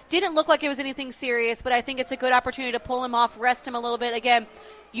Gonzalez. Didn't look like it was anything serious, but I think it's a good opportunity to pull him off, rest him a little bit. Again,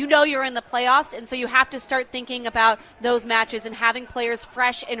 you know you're in the playoffs, and so you have to start thinking about those matches and having players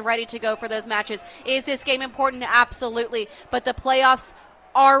fresh and ready to go for those matches. Is this game important? Absolutely. But the playoffs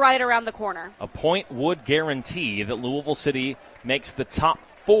are right around the corner. A point would guarantee that Louisville City makes the top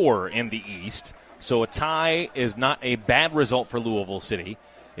 4 in the East, so a tie is not a bad result for Louisville City.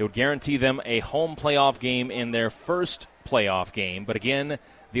 It would guarantee them a home playoff game in their first playoff game. But again,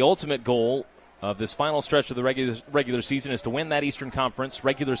 the ultimate goal of this final stretch of the regular season is to win that Eastern Conference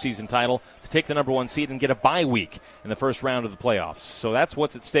regular season title, to take the number 1 seed and get a bye week in the first round of the playoffs. So that's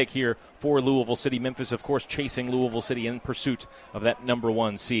what's at stake here for Louisville City. Memphis, of course, chasing Louisville City in pursuit of that number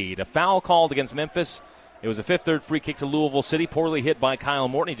 1 seed. A foul called against Memphis. It was a fifth-third free kick to Louisville City, poorly hit by Kyle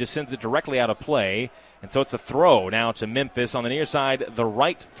Morton. He just sends it directly out of play. And so it's a throw now to Memphis. On the near side, the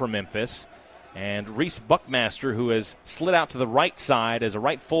right for Memphis. And Reese Buckmaster, who has slid out to the right side as a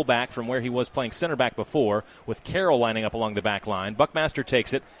right fullback from where he was playing center back before, with Carroll lining up along the back line. Buckmaster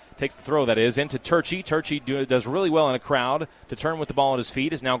takes the throw, that is, into Turchi. Turchi does really well in a crowd to turn with the ball at his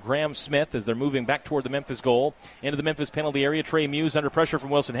feet. Is now Graham Smith as they're moving back toward the Memphis goal. Into the Memphis penalty area, Trey Muse under pressure from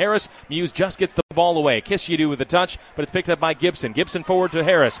Wilson Harris. Muse just gets the ball away. Kiss you do with a touch, but it's picked up by Gibson. Gibson forward to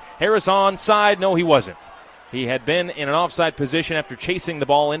Harris. Harris onside. No, he wasn't. He had been in an offside position after chasing the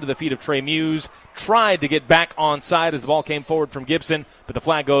ball into the feet of Trey Muse. Tried to get back onside as the ball came forward from Gibson, but the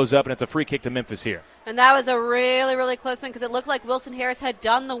flag goes up, and it's a free kick to Memphis here. And that was a really, really close one because it looked like Wilson Harris had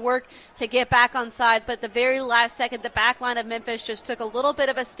done the work to get back on sides, but at the very last second, the back line of Memphis just took a little bit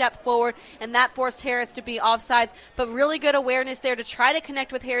of a step forward, and that forced Harris to be offsides. But really good awareness there to try to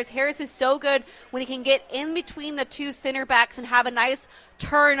connect with Harris. Harris is so good when he can get in between the two center backs and have a nice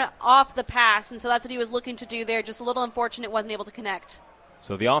turn off the pass, and so that's what he was looking to do there. Just a little unfortunate, wasn't able to connect.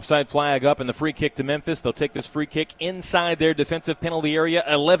 So the offside flag up and the free kick to Memphis. They'll take this free kick inside their defensive penalty area.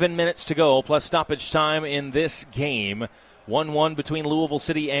 11 minutes to go, plus stoppage time in this game. 1-1 between Louisville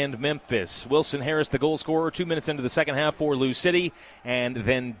City and Memphis. Wilson Harris, the goal scorer, 2 minutes into the second half for Lou City. And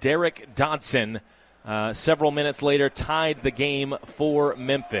then Derek Dodson, several minutes later, tied the game for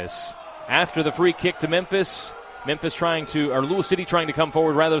Memphis. After the free kick to Memphis, Louisville City trying to come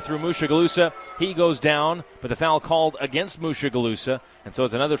forward rather through Mushagalusa. He goes down, but the foul called against Mushagalusa. And so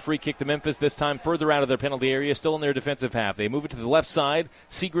it's another free kick to Memphis, this time further out of their penalty area, still in their defensive half. They move it to the left side.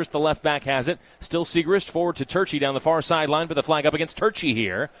 Segrist, the left back, has it. Still Segrist forward to Turchi down the far sideline, but the flag up against Turchi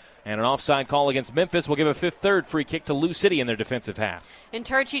here. And an offside call against Memphis will give a fifth-third free kick to Lou City in their defensive half. And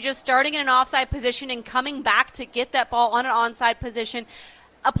Turchi just starting in an offside position and coming back to get that ball on an onside position.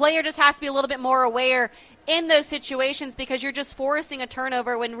 A player just has to be a little bit more aware in those situations because you're just forcing a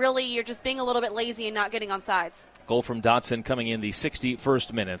turnover when really you're just being a little bit lazy and not getting on sides. Goal from Dodson coming in the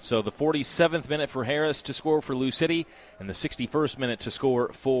 61st minute. So the 47th minute for Harris to score for Lou City and the 61st minute to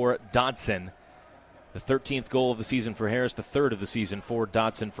score for Dodson. The 13th goal of the season for Harris, the third of the season for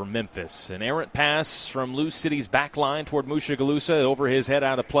Dodson for Memphis. An errant pass from Lou City's back line toward Mushagalusa over his head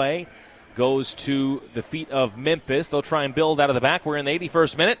out of play. goes to the feet of Memphis. They'll try and build out of the back. We're in the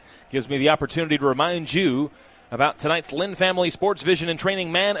 81st minute. Gives me the opportunity to remind you about tonight's Lynn Family Sports Vision and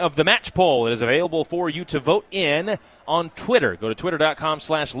Training Man of the Match poll. It is available for you to vote in on Twitter. Go to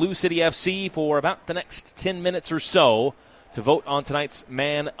twitter.com/LouCityFC for about the next 10 minutes or so to vote on tonight's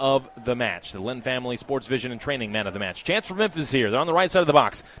Man of the Match, the Lynn Family Sports Vision and Training Man of the Match. Chance for Memphis here. They're on the right side of the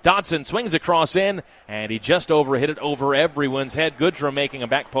box. Dodson swings across in, and he just hit it over everyone's head. Goodrum making a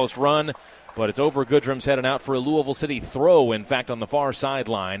back post run, but it's over Goodrum's head and out for a Louisville City throw, in fact, on the far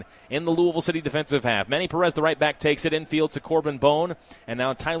sideline in the Louisville City defensive half. Manny Perez, the right back, takes it infield to Corbin Bone, and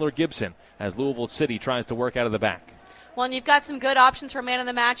now Tyler Gibson as Louisville City tries to work out of the back. Well, and you've got some good options for man of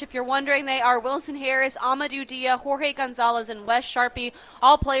the match. If you're wondering, they are Wilson Harris, Amadou Dia, Jorge Gonzalez, and Wes Sharpie,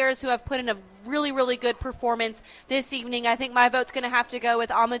 all players who have put in a really, really good performance this evening. I think my vote's going to have to go with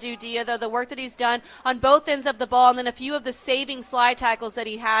Amadou Dia, though. The work that he's done on both ends of the ball and then a few of the saving slide tackles that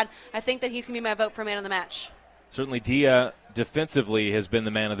he had, I think that he's going to be my vote for man of the match. Certainly Dia defensively has been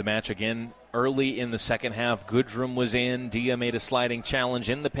the man of the match again. Early in the second half, Goodrum was in. Dia made a sliding challenge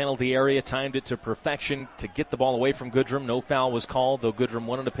in the penalty area, timed it to perfection to get the ball away from Goodrum. No foul was called, though Goodrum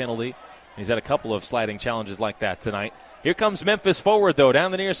wanted a penalty. He's had a couple of sliding challenges like that tonight. Here comes Memphis forward, though,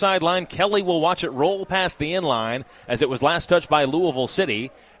 down the near sideline. Kelly will watch it roll past the inline as it was last touched by Louisville City,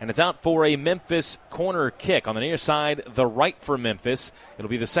 and it's out for a Memphis corner kick on the near side, the right for Memphis. It'll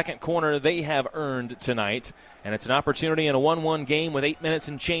be the second corner they have earned tonight, and it's an opportunity in a 1-1 game with 8 minutes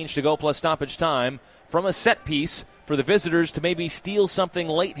and change to go plus stoppage time from a set piece for the visitors to maybe steal something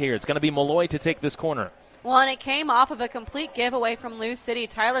late here. It's going to be Malloy to take this corner. Well, and it came off of a complete giveaway from LouCity.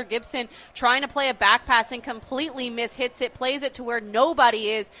 Tyler Gibson trying to play a back pass and completely mishits it, plays it to where nobody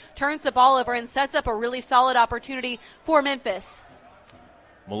is, turns the ball over, and sets up a really solid opportunity for Memphis.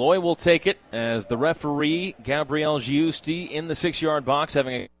 Malloy will take it as the referee, Gabriel Giusti, in the 6-yard box,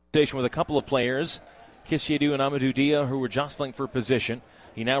 having a conversation with a couple of players, Kisiedu and Amadou Dia, who were jostling for position.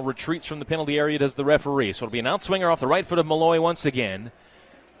 He now retreats from the penalty area, does the referee. So it'll be an outswinger off the right foot of Malloy once again.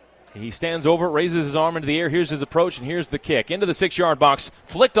 He stands over, raises his arm into the air. Here's his approach, and here's the kick. Into the 6-yard box,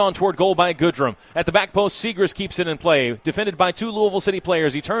 flicked on toward goal by Goodrum. At the back post, Segrist keeps it in play. Defended by two Louisville City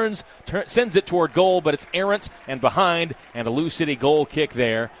players. He sends it toward goal, but it's errant and behind, and a LouCity goal kick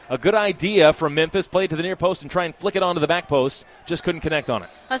there. A good idea from Memphis. Play to the near post and try and flick it onto the back post. Just couldn't connect on it.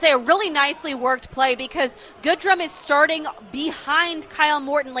 I'll say a really nicely worked play because Goodrum is starting behind Kyle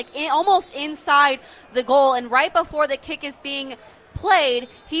Morton, almost inside the goal, and right before the kick is being played,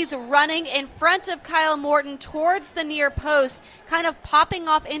 he's running in front of Kyle Morton towards the near post, kind of popping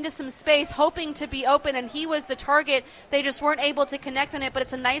off into some space, hoping to be open, and he was the target. They just weren't able to connect on it, but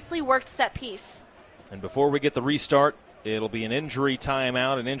it's a nicely worked set piece. And before we get the restart, it'll be an injury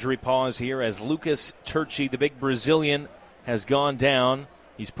timeout, an injury pause here as Lucas Turchi, the big Brazilian, has gone down.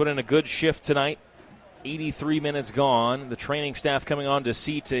 He's put in a good shift tonight. 83 minutes gone. The training staff coming on to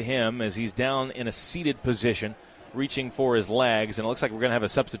see to him as he's down in a seated position, reaching for his legs, and it looks like we're going to have a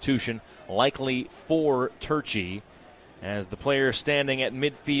substitution likely for Turchi, as the player standing at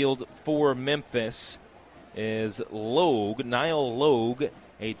midfield for Memphis is Niall Logue,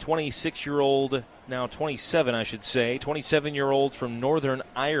 a 26-year-old, now 27 I should say, 27-year-old from Northern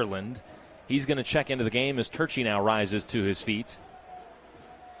Ireland. He's going to check into the game as Turchi now rises to his feet.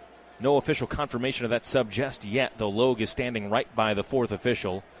 No official confirmation of that sub just yet, though Logue is standing right by the fourth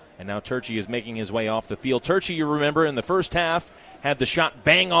official. And now Turchi is making his way off the field. Turchi, you remember, in the first half, had the shot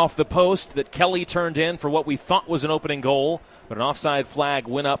bang off the post that Kelly turned in for what we thought was an opening goal, but an offside flag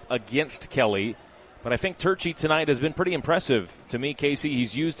went up against Kelly. But I think Turchi tonight has been pretty impressive to me, Casey.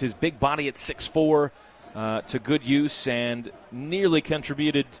 He's used his big body at 6'4" to good use and nearly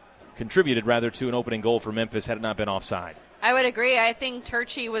contributed to an opening goal for Memphis had it not been offside. I would agree. I think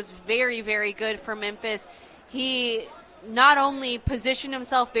Turchi was very, very good for Memphis. He not only positioned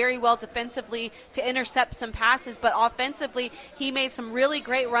himself very well defensively to intercept some passes, but offensively he made some really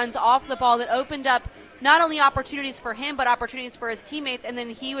great runs off the ball that opened up not only opportunities for him but opportunities for his teammates, and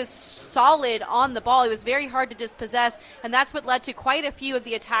then he was solid on the ball. He was very hard to dispossess, and that's what led to quite a few of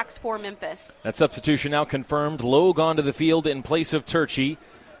the attacks for Memphis. That substitution now confirmed. Logue onto the field in place of Turchi.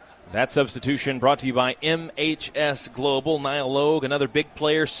 That substitution brought to you by MHS Global. Niall Logue, another big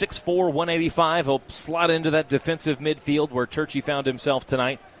player, 6'4", 185. He'll slot into that defensive midfield where Turchi found himself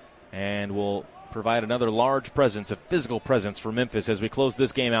tonight and will provide another large presence, a physical presence for Memphis as we close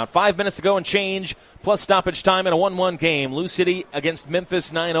this game out. 5 minutes to go and change, plus stoppage time in a 1-1 game. LouCity against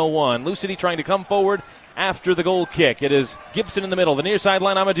Memphis 901. LouCity trying to come forward after the goal kick. It is Gibson in the middle. The near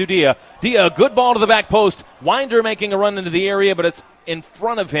sideline, Amadou Dia. Dia, good ball to the back post. Winder making a run into the area, but it's in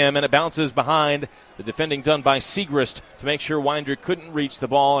front of him, and it bounces behind. The defending done by Siegrist to make sure Winder couldn't reach the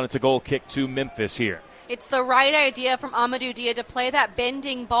ball, and it's a goal kick to Memphis here. It's the right idea from Amadou Dia to play that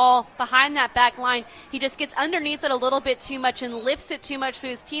bending ball behind that back line. He just gets underneath it a little bit too much and lifts it too much so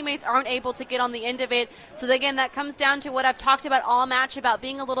his teammates aren't able to get on the end of it. So again, that comes down to what I've talked about all match about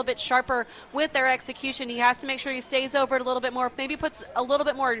being a little bit sharper with their execution. He has to make sure he stays over it a little bit more, maybe puts a little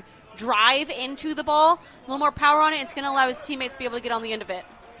bit more drive into the ball, a little more power on it. It's going to allow his teammates to be able to get on the end of it.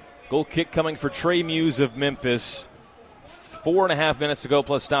 Goal kick coming for Trey Muse of Memphis. 4.5 minutes to go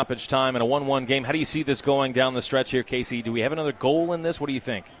plus stoppage time in a 1-1 game. How do you see this going down the stretch here, Casey? Do we have another goal in this? What do you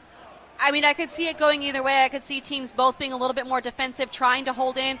think? I mean, I could see it going either way. I could see teams both being a little bit more defensive, trying to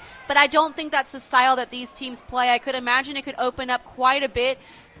hold in, but I don't think that's the style that these teams play. I could imagine it could open up quite a bit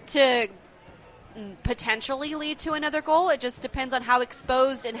to potentially lead to another goal. It just depends on how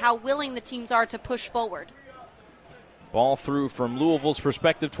exposed and how willing the teams are to push forward. Ball through from Louisville's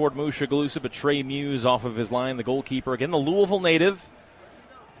perspective toward Mushagalusa, but Trey Muse off of his line, the goalkeeper. Again, the Louisville native,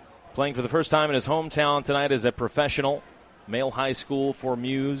 playing for the first time in his hometown tonight as a professional. Male high school for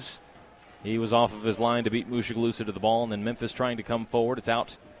Muse. He was off of his line to beat Mushagalusa to the ball, and then Memphis trying to come forward. It's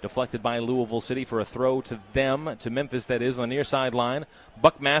out, deflected by Louisville City for a throw to them, to Memphis, that is, on the near sideline.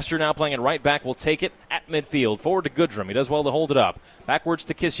 Buckmaster now playing it right back, will take it at midfield. Forward to Goodrum. He does well to hold it up. Backwards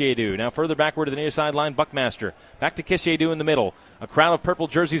to Kisiedu. Now further backward to the near sideline, Buckmaster. Back to Kisiedu in the middle. A crowd of purple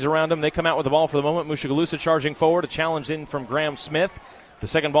jerseys around him. They come out with the ball for the moment. Mushagalusa charging forward. A challenge in from Graham Smith. The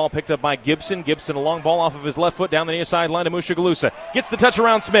second ball picked up by Gibson. Gibson, a long ball off of his left foot down the near sideline to Mushagalusa. Gets the touch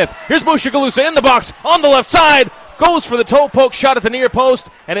around Smith. Here's Mushagalusa in the box on the left side. Goes for the toe poke shot at the near post,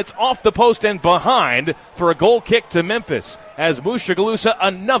 and it's off the post and behind for a goal kick to Memphis. As Mushagalusa,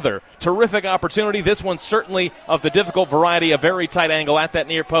 another terrific opportunity. This one certainly of the difficult variety, a very tight angle at that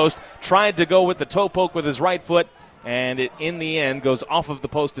near post. Tried to go with the toe poke with his right foot, and it, in the end, goes off of the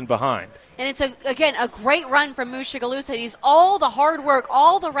post and behind. And it's, again, a great run from Mushagalusa. He's all the hard work,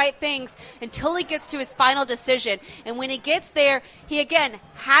 all the right things until he gets to his final decision. And when he gets there, he, again,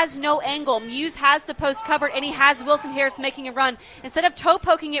 has no angle. Muse has the post covered, and he has Wilson Harris making a run. Instead of toe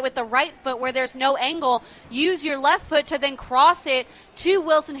poking it with the right foot where there's no angle, use your left foot to then cross it to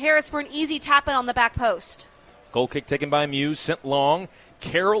Wilson Harris for an easy tap-in on the back post. Goal kick taken by Muse, sent long.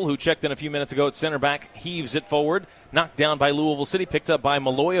 Carroll, who checked in a few minutes ago at center back, heaves it forward. Knocked down by Louisville City, picked up by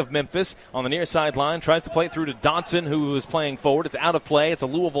Malloy of Memphis on the near sideline. Tries to play it through to Dodson, who is playing forward. It's out of play. It's a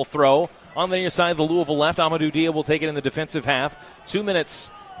Louisville throw. On the near side, the Louisville left. Amadou Dia will take it in the defensive half. 2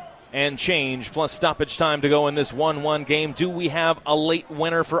 minutes and change plus stoppage time to go in this 1-1 game. Do we have a late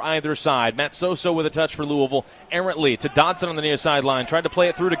winner for either side? Matt Soso with a touch for Louisville. Errantly to Dodson on the near sideline. Tried to play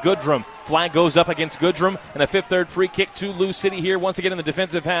it through to Goodrum. Flag goes up against Goodrum, and a fifth-third free kick to LouCity here. Once again in the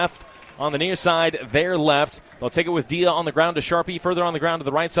defensive half. On the near side, their left. They'll take it with Dia on the ground to Sharpie. Further on the ground to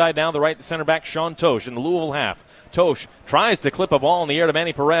the right side now. The right center back, Sean Tosh in the Louisville half. Tosh tries to clip a ball in the air to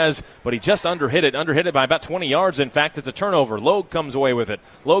Manny Perez, but he just underhit it by about 20 yards. In fact, it's a turnover. Logue comes away with it.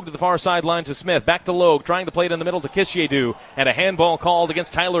 Logue to the far sideline to Smith. Back to Logue, trying to play it in the middle to Kisiedu. And a handball called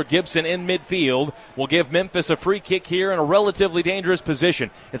against Tyler Gibson in midfield will give Memphis a free kick here in a relatively dangerous position.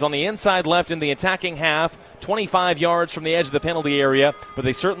 It's on the inside left in the attacking half, 25 yards from the edge of the penalty area, but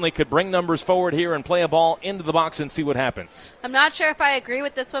they certainly could bring numbers forward here and play a ball into the box and see what happens. I'm not sure if I agree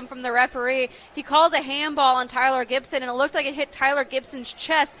with this one from the referee. He calls a handball on Tyler Gibson, and it looked like it hit Tyler Gibson's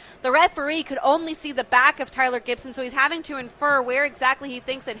chest. The referee could only see the back of Tyler Gibson, so he's having to infer where exactly he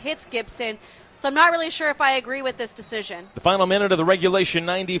thinks it hits Gibson. So I'm not really sure if I agree with this decision. The final minute of the regulation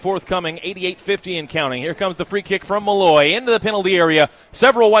 90 forthcoming, 88-50 and counting. Here comes the free kick from Malloy into the penalty area.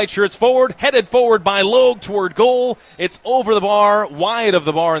 Several white shirts forward, headed forward by Logue toward goal. It's over the bar, wide of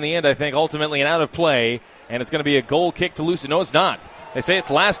the bar in the end, I think, ultimately, and out of play. And it's going to be a goal kick to LouCity. No, it's not. They say it's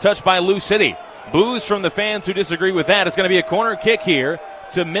last touch by LouCity. Boos from the fans who disagree with that. It's going to be a corner kick here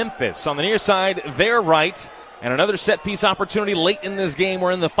to Memphis. On the near side, their right. And another set-piece opportunity late in this game.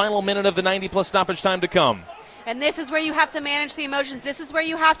 We're in the final minute of the 90-plus stoppage time to come. And this is where you have to manage the emotions. This is where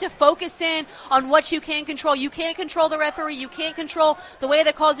you have to focus in on what you can control. You can't control the referee. You can't control the way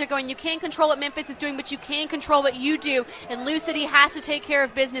the calls are going. You can't control what Memphis is doing, but you can control what you do. And LouCity has to take care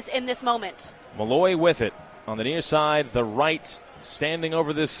of business in this moment. Malloy with it. On the near side, the right, standing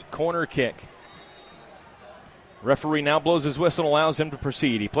over this corner kick. Referee now blows his whistle and allows him to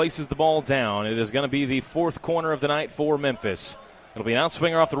proceed. He places the ball down. It is going to be the fourth corner of the night for Memphis. It'll be an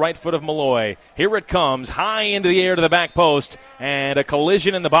outswinger off the right foot of Malloy. Here it comes, high into the air to the back post, and a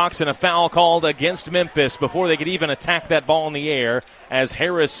collision in the box and a foul called against Memphis before they could even attack that ball in the air as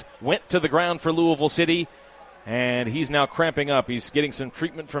Harris went to the ground for Louisville City. And he's now cramping up. He's getting some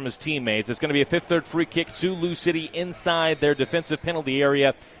treatment from his teammates. It's going to be a fifth-third free kick to LouCity inside their defensive penalty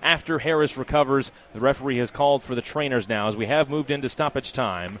area after Harris recovers. The referee has called for the trainers now as we have moved into stoppage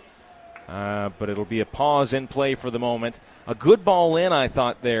time. But it'll be a pause in play for the moment. A good ball in, I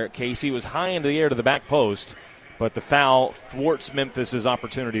thought there, Casey. Was high into the air to the back post, but the foul thwarts Memphis'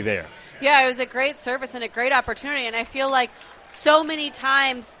 opportunity there. Yeah, it was a great service and a great opportunity, and I feel like so many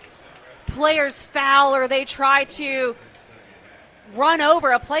times players foul or they try to run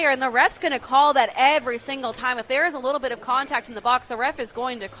over a player, and the ref's going to call that every single time. If there is a little bit of contact in the box, the ref is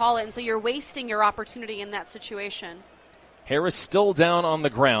going to call it, and so you're wasting your opportunity in that situation. Harris still down on the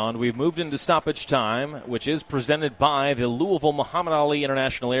ground. We've moved into stoppage time, which is presented by the Louisville Muhammad Ali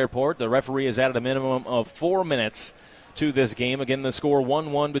International Airport. The referee has added a minimum of 4 minutes to this game. Again, the score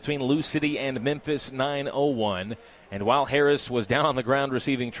 1-1 between LouCity and Memphis, 9:01. And while Harris was down on the ground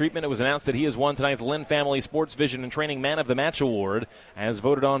receiving treatment, it was announced that he has won tonight's Lynn Family Sports Vision and Training Man of the Match Award, as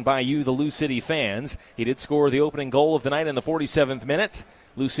voted on by you, the LouCity fans. He did score the opening goal of the night in the 47th minute,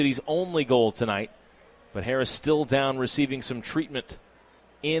 LouCity's only goal tonight. But Harris still down receiving some treatment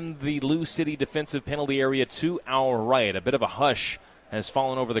in the LouCity defensive penalty area to our right. A bit of a hush has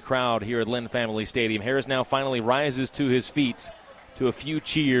fallen over the crowd here at Lynn Family Stadium. Harris now finally rises to his feet to a few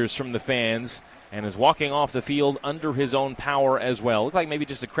cheers from the fans and is walking off the field under his own power as well. Looked like maybe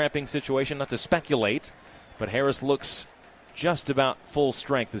just a cramping situation, not to speculate, but Harris looks just about full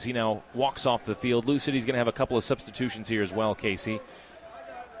strength as he now walks off the field. LouCity's going to have a couple of substitutions here as well, Casey.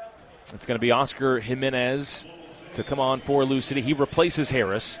 It's going to be Oscar Jimenez to come on for LouCity. He replaces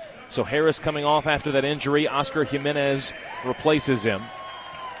Harris. So Harris coming off after that injury. Oscar Jimenez replaces him.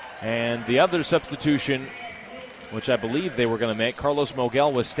 And the other substitution, which I believe they were going to make, Carlos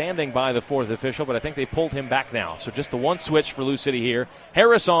Mogel was standing by the fourth official, but I think they pulled him back now. So just the one switch for LouCity here.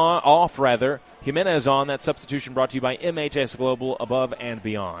 Harris off. Jimenez on. That substitution brought to you by MHS Global, Above and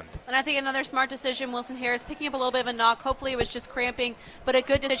Beyond. And I think another smart decision, Wilson Harris picking up a little bit of a knock. Hopefully it was just cramping, but a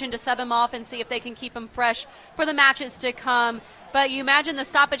good decision to sub him off and see if they can keep him fresh for the matches to come. But you imagine the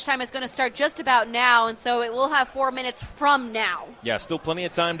stoppage time is going to start just about now, and so it will have 4 minutes from now. Yeah, still plenty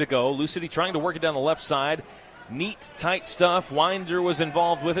of time to go. LouCity trying to work it down the left side. Neat, tight stuff. Winder was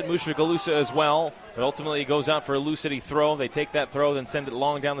involved with it. Musha Galusa as well. But ultimately it goes out for a LouCity throw. They take that throw, then send it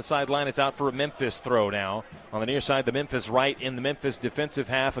long down the sideline. It's out for a Memphis throw now. On the near side, the Memphis right in the Memphis defensive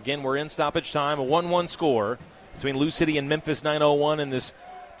half. Again, we're in stoppage time. A 1-1 score between LouCity and Memphis, 9:01 in this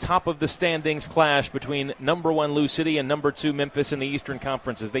top of the standings clash between number 1 LouCity and number 2 Memphis in the Eastern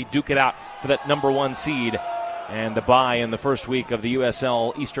Conference as they duke it out for that number 1 seed and the bye in the first week of the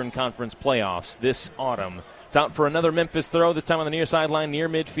USL Eastern Conference playoffs this autumn. It's out for another Memphis throw, this time on the near sideline, near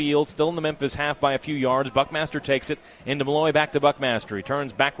midfield. Still in the Memphis half by a few yards. Buckmaster takes it into Malloy, back to Buckmaster. He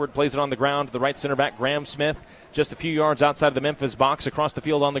turns backward, plays it on the ground to the right center back, Graham Smith. Just a few yards outside of the Memphis box, across the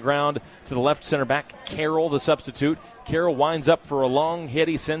field on the ground to the left center back, Carroll, the substitute. Carroll winds up for a long hit.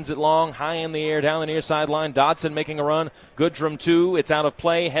 He sends it long, high in the air, down the near sideline. Dodson making a run. Goodrum 2. It's out of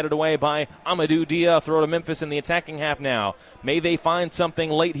play, headed away by Amadou Dia. Throw to Memphis in the attacking half now. May they find something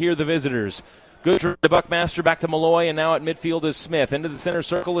late here, the visitors. Goodrum to Buckmaster, back to Malloy, and now at midfield is Smith. Into the center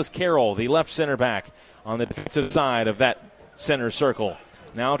circle is Carroll, the left center back on the defensive side of that center circle.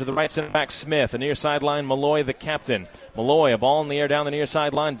 Now to the right center back, Smith. The near sideline, Malloy, the captain. Malloy, a ball in the air down the near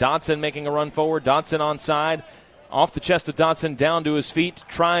sideline. Dodson making a run forward. Dodson onside. Off the chest of Dodson, down to his feet.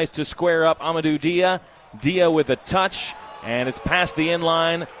 Tries to square up Amadou Dia. Dia with a touch, and it's past the end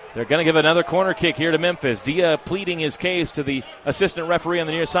line. They're going to give another corner kick here to Memphis. Dia pleading his case to the assistant referee on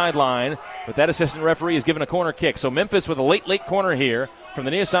the near sideline, but that assistant referee is given a corner kick. So Memphis with a late corner here from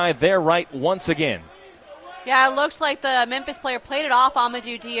the near side, their right once again. Yeah, it looked like the Memphis player played it off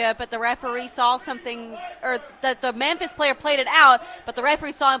Amadou Dia, but the referee saw something, or that the Memphis player played it out, but the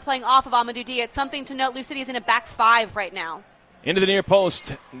referee saw him playing off of Amadou Dia. It's something to note. LouCity is in a back 5 right now. Into the near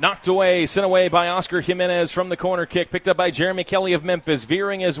post, knocked away, sent away by Oscar Jimenez from the corner kick, picked up by Jeremy Kelly of Memphis,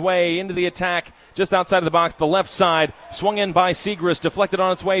 veering his way into the attack just outside of the box, the left side, swung in by Segrist, deflected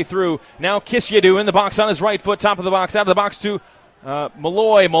on its way through. Now Kisyadu in the box on his right foot, top of the box, out of the box to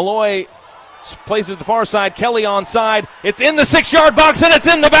Malloy. Malloy plays it to the far side, Kelly onside. It's in the 6-yard box, and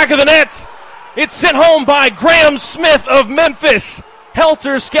it's in the back of the net. It's sent home by Graham Smith of Memphis.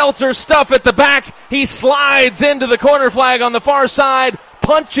 Helter-skelter stuff at the back. He slides into the corner flag on the far side,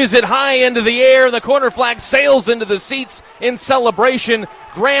 punches it high into the air. The corner flag sails into the seats in celebration.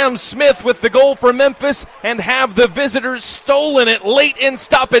 Graham Smith with the goal for Memphis, and have the visitors stolen it late in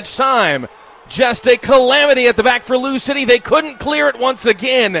stoppage time. Just a calamity at the back for LouCity. They couldn't clear it once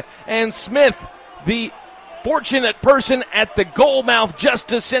again. And Smith, the fortunate person at the goal mouth just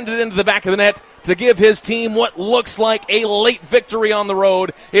to send it into the back of the net to give his team what looks like a late victory on the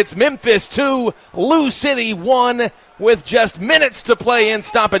road. It's Memphis 2, LouCity 1 with just minutes to play in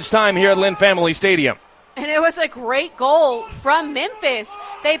stoppage time here at Lynn Family Stadium. And it was a great goal from Memphis.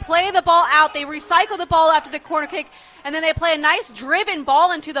 They play the ball out. They recycle the ball after the corner kick. And then they play a nice driven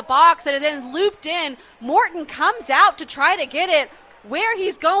ball into the box and it then looped in. Morton comes out to try to get it. Where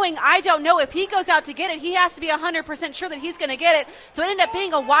he's going, I don't know. If he goes out to get it, he has to be 100% sure that he's going to get it. So it ended up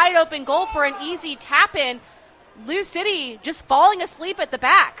being a wide open goal for an easy tap-in. LouCity just falling asleep at the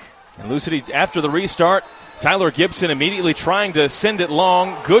back. And LouCity, after the restart, Tyler Gibson immediately trying to send it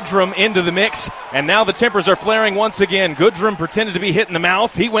long. Goodrum into the mix, and now the tempers are flaring once again. Goodrum pretended to be hit in the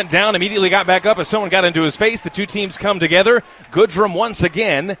mouth. He went down, immediately got back up as someone got into his face. The two teams come together. Goodrum once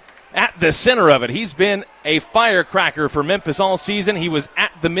again at the center of it. He's been a firecracker for Memphis all season. He was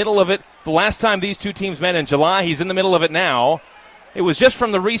at the middle of it the last time these two teams met in July. He's in the middle of it now. It was just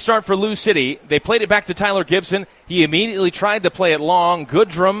from the restart for LouCity. They played it back to Tyler Gibson. He immediately tried to play it long.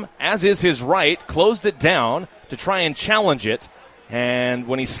 Goodrum, as is his right, closed it down to try and challenge it. And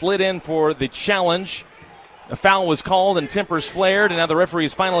when he slid in for the challenge, a foul was called and tempers flared, and now the referee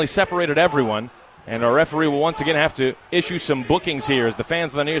has finally separated everyone. And our referee will once again have to issue some bookings here as the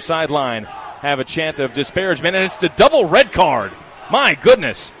fans on the near sideline have a chant of disparagement. And it's the double red card. My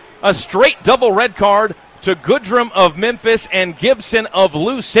goodness. A straight double red card to Goodrum of Memphis and Gibson of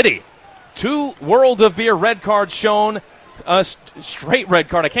LouCity. 2 World of Beer red cards shown. A straight red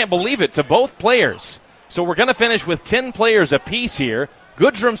card. I can't believe it, to both players. So we're going to finish with 10 players apiece here.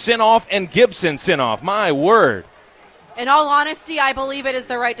 Goodrum sent off and Gibson sent off. My word. In all honesty, I believe it is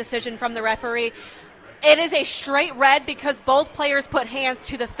the right decision from the referee. It is a straight red because both players put hands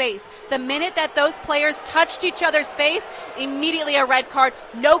to the face. The minute that those players touched each other's face, immediately a red card,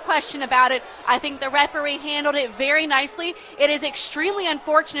 no question about it. I think the referee handled it very nicely. It is extremely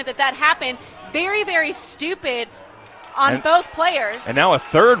unfortunate that that happened. Very, very stupid on both players. And now a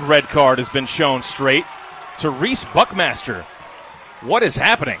third red card has been shown straight to Reese Buckmaster. What is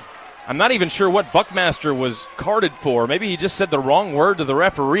happening? I'm not even sure what Buckmaster was carded for. Maybe he just said the wrong word to the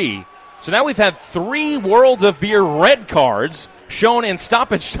referee. So now we've had 3 World of Beer red cards shown in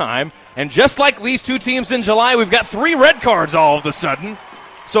stoppage time. And just like these two teams in July, we've got 3 red cards all of a sudden.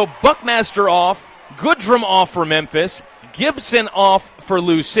 So Buckmaster off, Goodrum off for Memphis, Gibson off for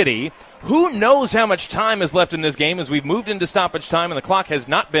LouCity. Who knows how much time is left in this game as we've moved into stoppage time and the clock has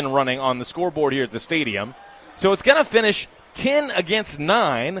not been running on the scoreboard here at the stadium. So it's going to finish 10 against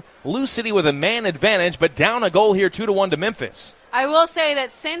 9. LouCity with a man advantage, but down a goal here 2-1 to Memphis. I will say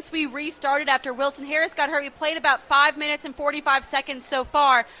that since we restarted after Wilson Harris got hurt, we played about 5 minutes and 45 seconds so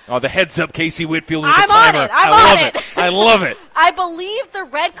far. Oh, the heads up, Casey Whitfield with I'm the timer. on it. I'm on it. I love it. I believe the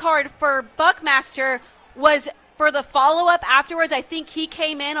red card for Buckmaster was for the follow-up afterwards. I think he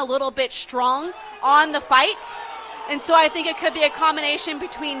came in a little bit strong on the fight. And so I think it could be a combination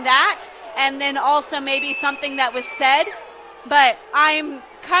between that and then also maybe something that was said. But I'm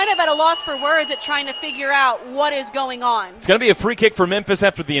kind of at a loss for words at trying to figure out what is going on. It's going to be a free kick for Memphis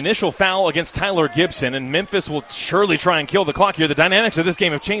after the initial foul against Tyler Gibson, and Memphis will surely try and kill the clock here. The dynamics of this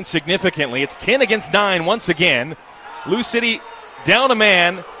game have changed significantly. It's 10 against 9 once again. LouCity down a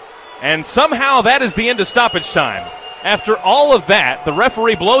man, and somehow that is the end of stoppage time. After all of that, the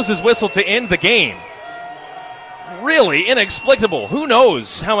referee blows his whistle to end the game. Really inexplicable. Who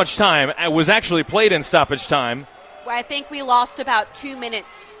knows how much time was actually played in stoppage time. I think we lost about 2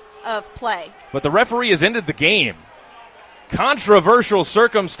 minutes of play. But the referee has ended the game. Controversial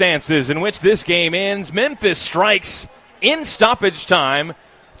circumstances in which this game ends. Memphis strikes in stoppage time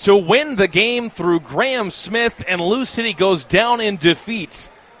to win the game through Graham Smith, and LouCity goes down in defeat.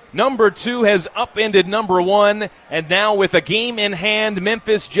 Number 2 has upended number 1, and now with a game in hand,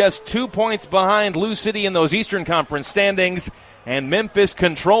 Memphis just 2 points behind LouCity in those Eastern Conference standings, and Memphis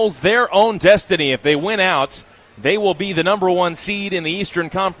controls their own destiny. If they win out, they will be the number 1 seed in the Eastern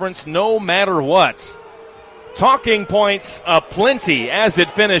Conference no matter what. Talking points aplenty as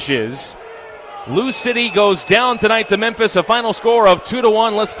it finishes. LouCity goes down tonight to Memphis, a final score of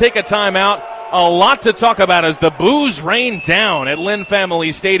 2-1. Let's take a timeout. A lot to talk about as the boos rain down at Lynn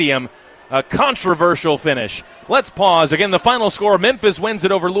Family Stadium. A controversial finish. Let's pause. Again, the final score, Memphis wins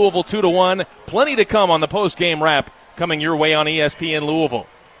it over Louisville 2-1. Plenty to come on the post-game wrap coming your way on ESPN Louisville.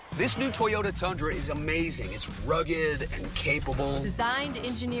 This new Toyota Tundra is amazing. It's rugged and capable. Designed,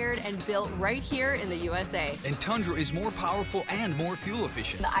 engineered, and built right here in the USA. And Tundra is more powerful and more fuel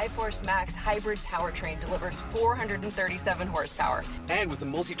efficient. The iForce Max hybrid powertrain delivers 437 horsepower. And with the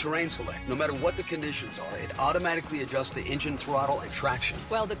multi-terrain select, no matter what the conditions are, it automatically adjusts the engine throttle and traction.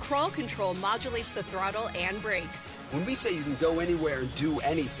 While the crawl control modulates the throttle and brakes. When we say you can go anywhere and do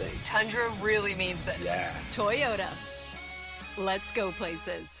anything, Tundra really means it. Yeah. Toyota. Let's go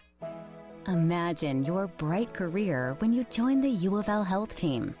places. Imagine your bright career when you join the U of L Health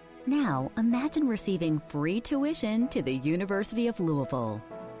team. Now, imagine receiving free tuition to the University of Louisville.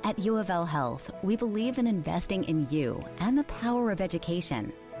 At U of L Health, we believe in investing in you and the power of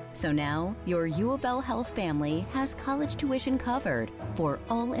education. So now, your U of L Health family has college tuition covered for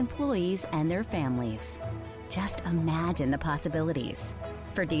all employees and their families. Just imagine the possibilities.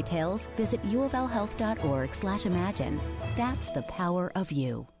 For details, visit uoflhealth.org/imagine. That's the power of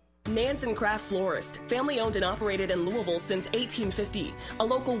you. Nansen Craft Florist, family owned and operated in Louisville since 1850. A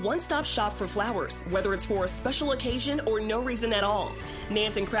local one-stop shop for flowers, whether it's for a special occasion or no reason at all.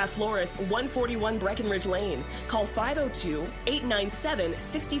 Nansen Craft Florist, 141 Breckenridge Lane. Call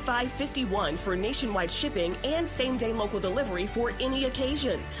 502-897-6551 for nationwide shipping and same-day local delivery for any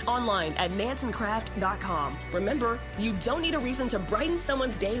occasion. Online at nansencraft.com. Remember, you don't need a reason to brighten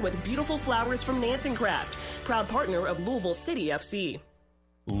someone's day with beautiful flowers from Nansen Craft, proud partner of Louisville City FC.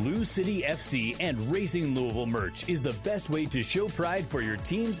 LouCity FC and Racing Louisville merch is the best way to show pride for your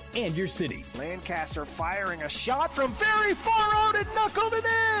teams and your city. Lancaster firing a shot from very far out and knuckled it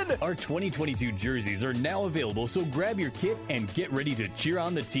in! Our 2022 jerseys are now available, so grab your kit and get ready to cheer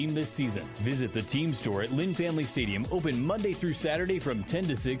on the team this season. Visit the team store at Lynn Family Stadium, open Monday through Saturday from 10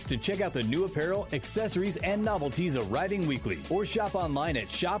 to 6 to check out the new apparel, accessories, and novelties arriving weekly. Or shop online at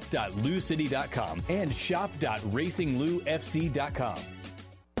shop.loucity.com and shop.racingloufc.com.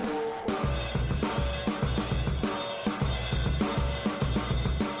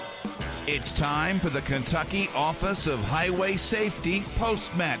 It's time for the Kentucky Office of Highway Safety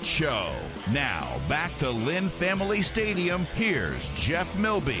post-match show. Now, back to Lynn Family Stadium. Here's Jeff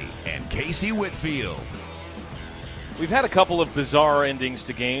Milby and Casey Whitfield. We've had a couple of bizarre endings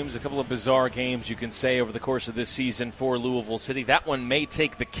to games, a couple of bizarre games, you can say, over the course of this season for Louisville City. That one may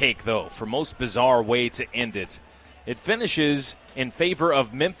take the cake, though, for most bizarre way to end it. It finishes in favor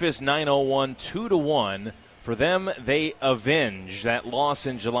of Memphis 901, 2-1. For them, they avenge that loss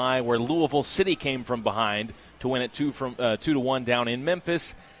in July where Louisville City came from behind to win it 2-1 down in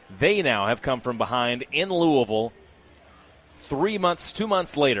Memphis. They now have come from behind in Louisville 2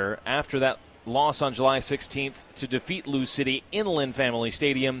 months later after that loss on July 16th to defeat LouCity in Lynn Family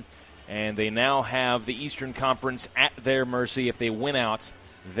Stadium. And they now have the Eastern Conference at their mercy. If they win out,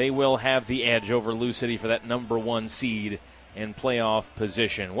 they will have the edge over LouCity for that number 1 seed in playoff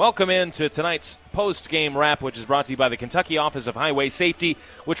position. Welcome into tonight's post-game wrap, which is brought to you by the Kentucky Office of Highway Safety,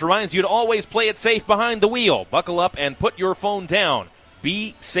 which reminds you to always play it safe behind the wheel. Buckle up and put your phone down.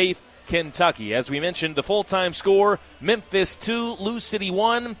 Be safe, Kentucky. As we mentioned, the full-time score, Memphis 2, LouCity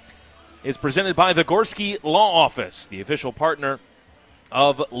 1, is presented by the Gorski Law Office, the official partner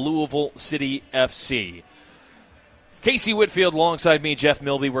of Louisville City FC. Casey Whitfield alongside me, Jeff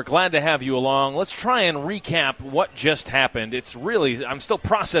Milby. We're glad to have you along. Let's try and recap what just happened. I'm still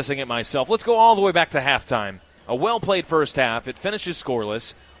processing it myself. Let's go all the way back to halftime. A well-played first half. It finishes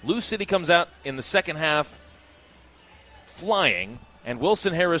scoreless. LouCity comes out in the second half flying, and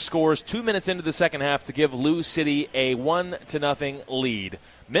Wilson Harris scores 2 minutes into the second half to give LouCity a 1-0 lead.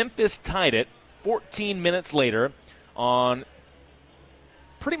 Memphis tied it 14 minutes later on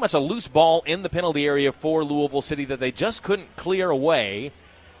pretty much a loose ball in the penalty area for Louisville City that they just couldn't clear away.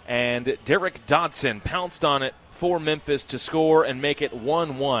 And Derek Dodson pounced on it for Memphis to score and make it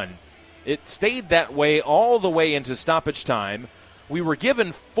 1-1. It stayed that way all the way into stoppage time. We were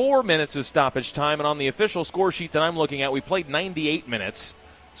given 4 minutes of stoppage time, and on the official score sheet that I'm looking at, we played 98 minutes.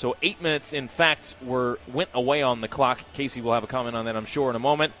 So 8 minutes, in fact, went away on the clock. Casey will have a comment on that, I'm sure, in a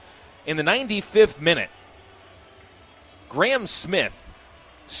moment. In the 95th minute, Graham Smith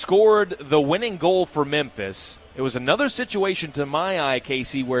scored the winning goal for Memphis. It was another situation to my eye,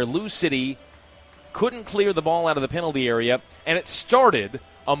 Casey, where LouCity couldn't clear the ball out of the penalty area, and it started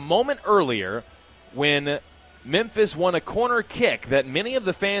a moment earlier when Memphis won a corner kick that many of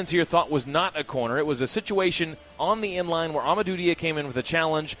the fans here thought was not a corner. It was a situation on the inline where Amadou Dia came in with a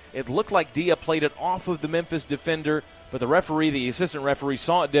challenge. It looked like Dia played it off of the Memphis defender, but the assistant referee,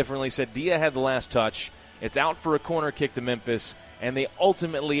 saw it differently, said Dia had the last touch. It's out for a corner kick to Memphis. And they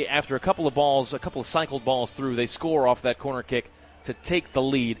ultimately, after a couple of cycled balls through, they score off that corner kick to take the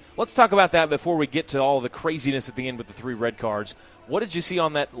lead. Let's talk about that before we get to all the craziness at the end with the 3 red cards. What did you see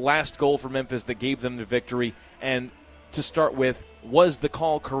on that last goal for Memphis that gave them the victory? And to start with, was the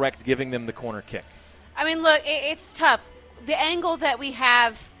call correct giving them the corner kick? I mean, look, it's tough. The angle that we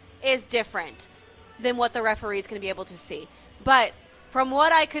have is different than what the referee is going to be able to see. But from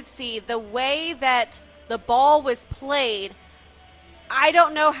what I could see, the way that the ball was played, I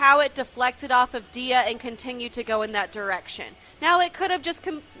don't know how it deflected off of Dia and continued to go in that direction. Now, it could have just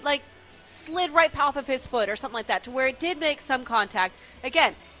slid right off of his foot or something like that to where it did make some contact.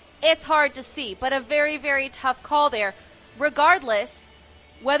 Again, it's hard to see, but a very, very tough call there. Regardless,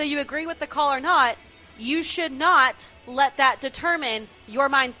 whether you agree with the call or not, you should not let that determine your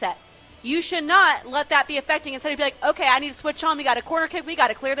mindset. You should not let that be affecting instead of be like, okay, I need to switch on. We got a corner kick. We got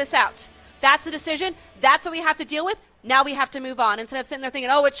to clear this out. That's the decision. That's what we have to deal with. Now we have to move on instead of sitting there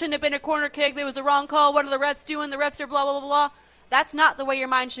thinking, oh, it shouldn't have been a corner kick. There was the wrong call. What are the refs doing? The refs are blah, blah, blah, blah. That's not the way your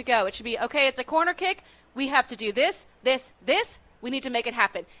mind should go. It should be, okay, it's a corner kick. We have to do this, this, this. We need to make it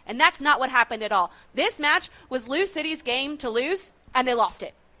happen. And that's not what happened at all. This match was LouCity's game to lose, and they lost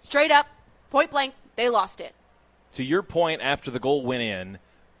it. Straight up, point blank, they lost it. To your point, after the goal went in,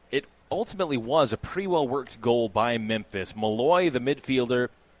 it ultimately was a pretty well-worked goal by Memphis. Malloy, the midfielder,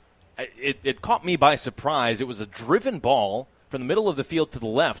 it caught me by surprise. It was a driven ball from the middle of the field to the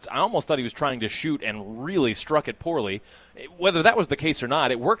left. I almost thought he was trying to shoot and really struck it poorly. Whether that was the case or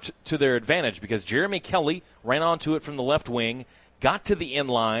not, it worked to their advantage because Jeremy Kelly ran onto it from the left wing, got to the end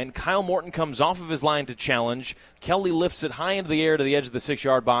line. Kyle Morton comes off of his line to challenge. Kelly lifts it high into the air to the edge of the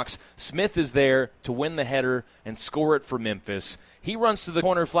 6-yard box. Smith is there to win the header and score it for Memphis. He runs to the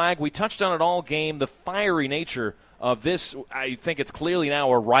corner flag. We touched on it all game, the fiery nature of this. I think it's clearly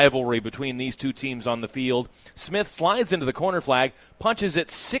now a rivalry between these two teams on the field. Smith slides into the corner flag, punches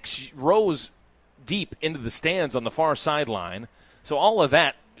it 6 rows deep into the stands on the far sideline. So all of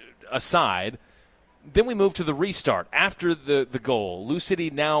that aside, then we move to the restart. After the goal,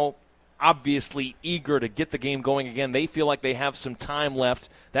 LouCity now obviously eager to get the game going again. They feel like they have some time left.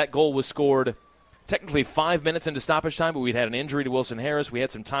 That goal was scored technically 5 minutes into stoppage time, but we'd had an injury to Wilson Harris. We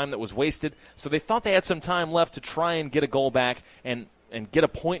had some time that was wasted. So they thought they had some time left to try and get a goal back and get a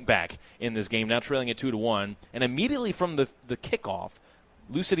point back in this game, now trailing it 2-1. And immediately from the kickoff,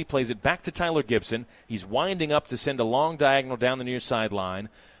 LouCity plays it back to Tyler Gibson. He's winding up to send a long diagonal down the near sideline.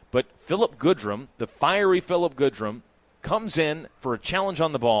 But Philip Goodrum, the fiery Philip Goodrum, comes in for a challenge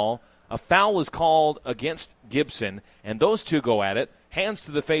on the ball. A foul is called against Gibson, and those two go at it. Hands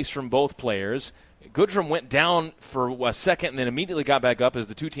to the face from both players. Goodrum went down for a second and then immediately got back up as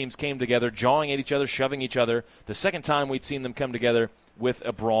the two teams came together, jawing at each other, shoving each other. The second time we'd seen them come together with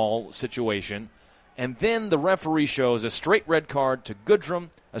a brawl situation. And then the referee shows a straight red card to Goodrum,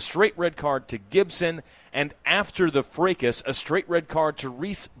 a straight red card to Gibson, and after the fracas, a straight red card to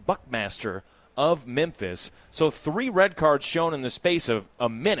Reese Buckmaster of Memphis. So 3 red cards shown in the space of a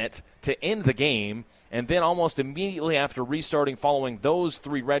minute to end the game. And then almost immediately after restarting following those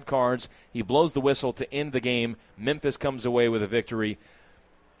 3 red cards, he blows the whistle to end the game. Memphis comes away with a victory.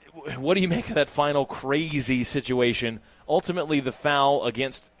 What do you make of that final crazy situation? Ultimately, the foul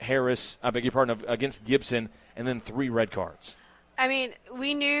against against Gibson, and then 3 red cards. I mean,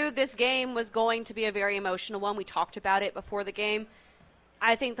 we knew this game was going to be a very emotional one. We talked about it before the game.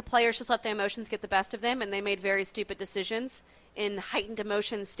 I think the players just let the emotions get the best of them, and they made very stupid decisions in heightened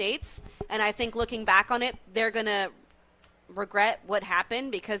emotion states. And I think looking back on it, they're going to regret what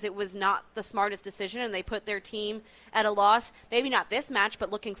happened because it was not the smartest decision, and they put their team at a loss. Maybe not this match,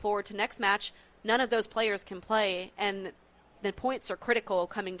 but looking forward to next match, none of those players can play, and the points are critical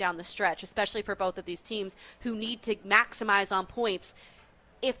coming down the stretch, especially for both of these teams who need to maximize on points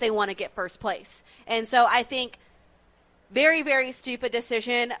if they want to get first place. And so I think very, very stupid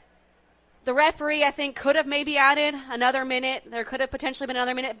decision. The referee, I think, could have maybe added another minute. There could have potentially been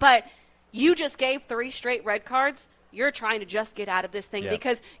another minute, but you just gave 3 straight red cards. You're trying to just get out of this thing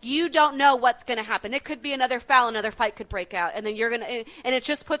because you don't know what's going to happen. It could be another foul, another fight could break out, and then and it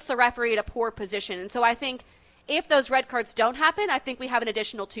just puts the referee in a poor position. And so I think if those red cards don't happen, I think we have an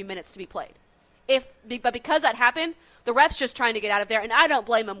additional 2 minutes to be played. But because that happened, the ref's just trying to get out of there, and I don't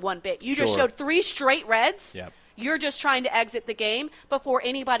blame him one bit. You just showed 3 straight reds. Yep. You're just trying to exit the game before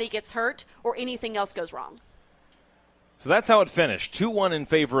anybody gets hurt or anything else goes wrong. So that's how it finished, 2-1 in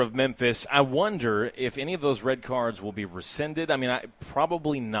favor of Memphis. I wonder if any of those red cards will be rescinded. I mean,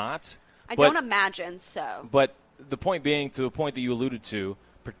 probably not. I don't imagine so. But the point being, to a point that you alluded to,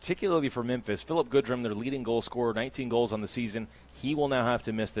 particularly for Memphis, Philip Goodrum, their leading goal scorer, 19 goals on the season, he will now have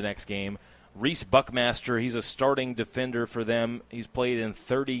to miss the next game. Reese Buckmaster, he's a starting defender for them. He's played in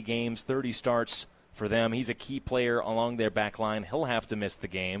 30 games, 30 starts for them. He's a key player along their back line. He'll have to miss the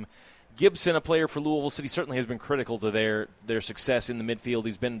game. Gibson, a player for Louisville City, certainly has been critical to their success in the midfield.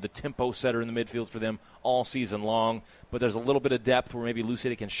 He's been the tempo setter in the midfield for them all season long. But there's a little bit of depth where maybe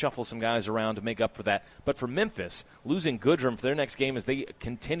LouCity can shuffle some guys around to make up for that. But for Memphis, losing Goodrum for their next game as they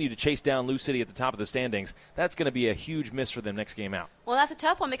continue to chase down LouCity at the top of the standings, that's going to be a huge miss for them next game out. Well, that's a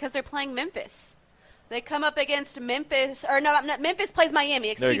tough one because they're playing Memphis. They come up against Memphis, or no, Memphis plays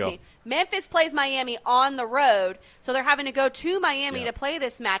Miami, excuse me. Memphis plays Miami on the road, so they're having to go to Miami to play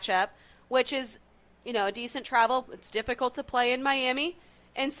this matchup, which is, a decent travel. It's difficult to play in Miami,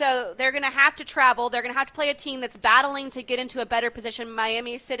 and so they're going to have to travel. They're going to have to play a team that's battling to get into a better position.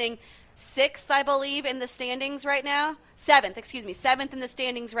 Miami is sitting 6th, I believe, in the standings right now. 7th in the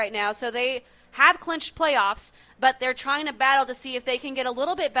standings right now, so they have clinched playoffs, but they're trying to battle to see if they can get a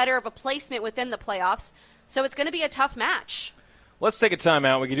little bit better of a placement within the playoffs. So it's going to be a tough match. Let's take a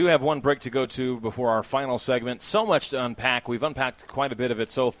timeout. We do have one break to go to before our final segment. So much to unpack. We've unpacked quite a bit of it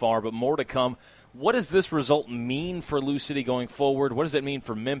so far, but more to come. What does this result mean for LouCity going forward? What does it mean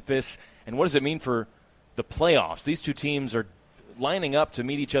for Memphis? And what does it mean for the playoffs? These two teams are lining up to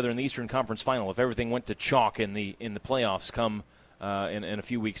meet each other in the Eastern Conference Final if everything went to chalk in the playoffs come in a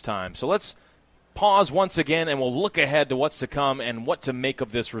few weeks' time. So let's pause once again, and we'll look ahead to what's to come and what to make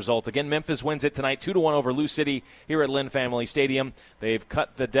of this result. Again, Memphis wins it tonight 2-1 over LouCity here at Lynn Family Stadium. They've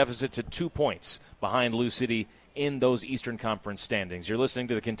cut the deficit to 2 points behind LouCity in those Eastern Conference standings. You're listening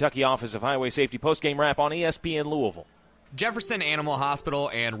to the Kentucky Office of Highway Safety postgame wrap on ESPN Louisville. Jefferson Animal Hospital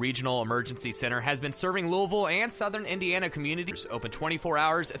and Regional Emergency Center has been serving Louisville and Southern Indiana communities. Open 24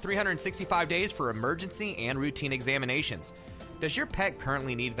 hours, 365 days for emergency and routine examinations. Does your pet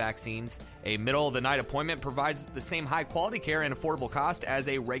currently need vaccines? A middle-of-the-night appointment provides the same high-quality care and affordable cost as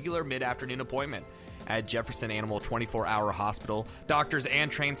a regular mid-afternoon appointment. At Jefferson Animal 24-Hour Hospital, doctors and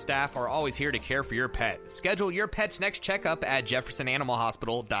trained staff are always here to care for your pet. Schedule your pet's next checkup at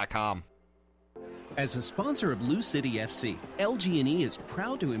jeffersonanimalhospital.com. As a sponsor of LouCity FC, LG&E is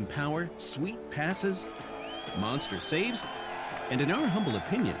proud to empower sweet passes, monster saves, and in our humble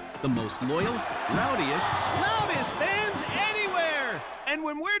opinion, the most loyal, loudest fans anywhere! And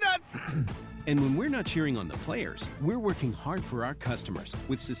when we're not cheering on the players, we're working hard for our customers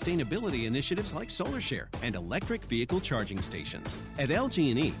with sustainability initiatives like SolarShare and electric vehicle charging stations. At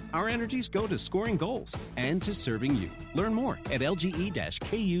LG&E, our energies go to scoring goals and to serving you. Learn more at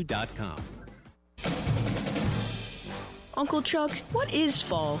lge-ku.com. Uncle Chuck, what is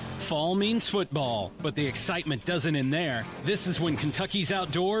fall? Fall means football, but the excitement doesn't end there. This is when Kentucky's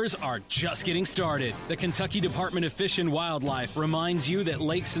outdoors are just getting started. The Kentucky Department of Fish and Wildlife reminds you that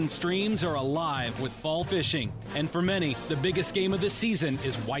lakes and streams are alive with fall fishing. And for many, the biggest game of the season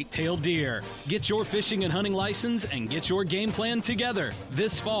is white-tailed deer. Get your fishing and hunting license and get your game plan together.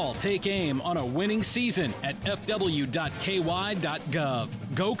 This fall, take aim on a winning season at fw.ky.gov.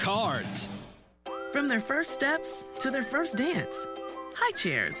 Go Cards! From their first steps to their first dance, high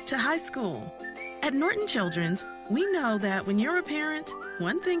chairs to high school. At Norton Children's, we know that when you're a parent,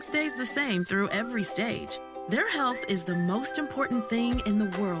 one thing stays the same through every stage. Their health is the most important thing in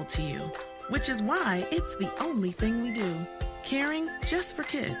the world to you, which is why it's the only thing we do. Caring just for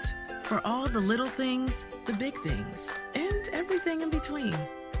kids, for all the little things, the big things, and everything in between.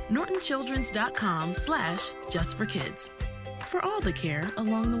 NortonChildren's.com/justforkids. For all the care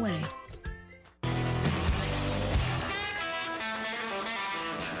along the way.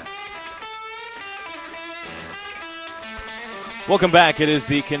 Welcome back. It is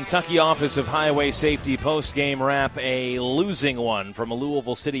the Kentucky Office of Highway Safety post-game wrap, a losing one from a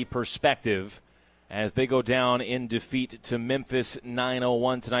Louisville City perspective as they go down in defeat to Memphis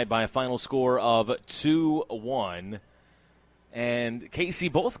 9-0-1 tonight by a final score of 2-1. And Casey,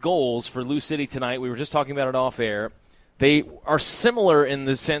 both goals for LouCity tonight, we were just talking about it off air, they are similar in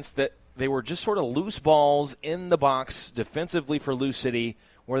the sense that they were just sort of loose balls in the box defensively for LouCity,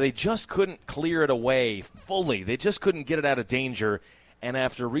 where they just couldn't clear it away fully. They just couldn't get it out of danger. And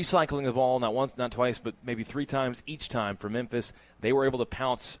after recycling the ball, not once, not twice, but maybe 3 times each time for Memphis, they were able to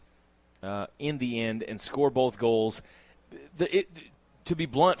pounce in the end and score both goals. To be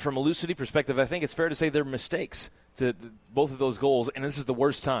blunt, from a LouCity perspective, I think it's fair to say they're mistakes to both of those goals, and this is the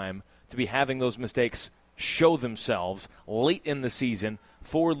worst time to be having those mistakes show themselves late in the season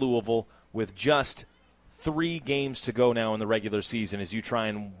for Louisville with just 3 games to go now in the regular season as you try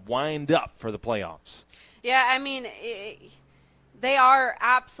and wind up for the playoffs. Yeah, I mean, they are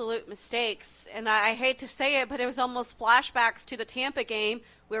absolute mistakes, and I hate to say it, but it was almost flashbacks to the Tampa game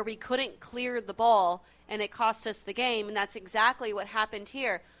where we couldn't clear the ball, and it cost us the game, and that's exactly what happened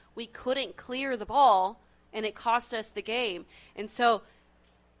here. We couldn't clear the ball, and it cost us the game. And so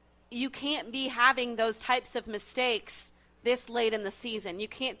you can't be having those types of mistakes this late in the season. You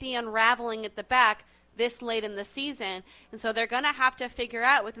can't be unraveling at the back this late in the season. And so they're going to have to figure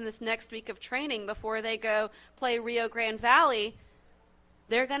out within this next week of training before they go play Rio Grande Valley,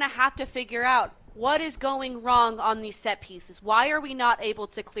 they're going to have to figure out what is going wrong on these set pieces. Why are we not able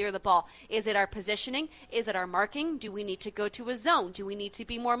to clear the ball? Is it our positioning? Is it our marking? Do we need to go to a zone? Do we need to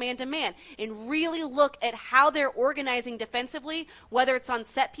be more man-to-man? And really look at how they're organizing defensively, whether it's on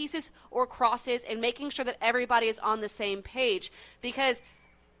set pieces or crosses, and making sure that everybody is on the same page. Because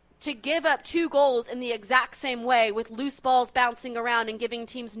to give up 2 goals in the exact same way with loose balls bouncing around and giving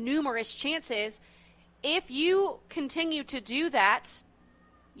teams numerous chances, if you continue to do that,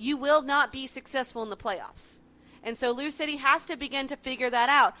 you will not be successful in the playoffs. And so LouCity has to begin to figure that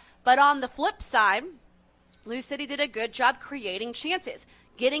out. But on the flip side, LouCity did a good job creating chances,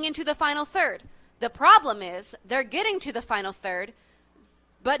 getting into the final third. The problem is they're getting to the final third,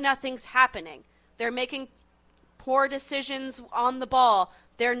 but nothing's happening. They're making poor decisions on the ball.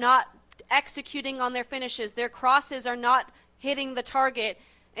 They're not executing on their finishes. Their crosses are not hitting the target,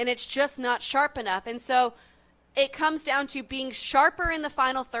 and it's just not sharp enough. And so it comes down to being sharper in the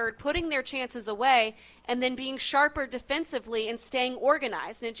final third, putting their chances away, and then being sharper defensively and staying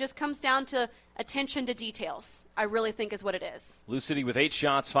organized. And it just comes down to attention to details, I really think is what it is. LouCity with 8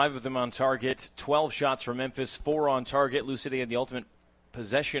 shots, 5 of them on target, 12 shots for Memphis, 4 on target. LouCity had the ultimate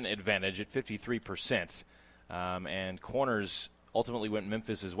possession advantage at 53%. And corners ultimately went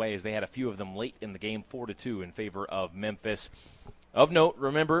Memphis' way as they had a few of them late in the game, 4-2 in favor of Memphis. Of note,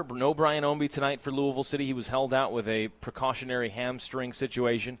 remember, no Brian Ownby tonight for Louisville City. He was held out with a precautionary hamstring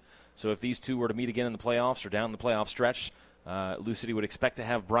situation. So if these two were to meet again in the playoffs or down the playoff stretch, LouCity would expect to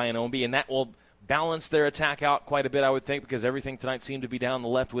have Brian Ownby, and that will balance their attack out quite a bit, I would think, because everything tonight seemed to be down the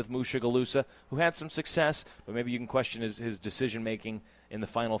left with Musha Galusa, who had some success, but maybe you can question his decision-making in the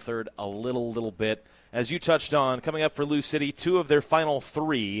final third a little bit. As you touched on, coming up for LouCity, 2 of their final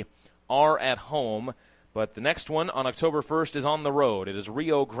 3 are at home. But the next one on October 1st is on the road. It is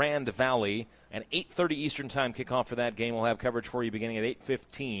Rio Grande Valley, an 8:30 Eastern Time kickoff for that game. We'll have coverage for you beginning at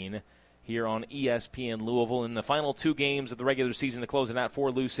 8:15 here on ESPN Louisville. In the final 2 games of the regular season to close it out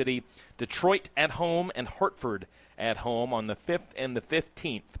for LouCity, Detroit at home and Hartford at home on the 5th and the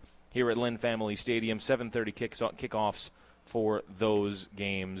 15th here at Lynn Family Stadium. 7:30 kickoffs for those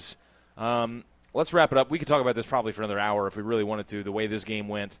games. Let's wrap it up. We could talk about this probably for another hour if we really wanted to, the way this game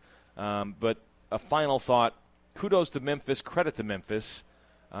went. But a final thought, kudos to Memphis, credit to Memphis.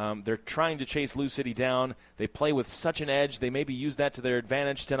 They're trying to chase LouCity down. They play with such an edge. They maybe use that to their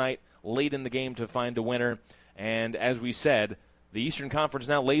advantage tonight, late in the game to find a winner. And as we said, the Eastern Conference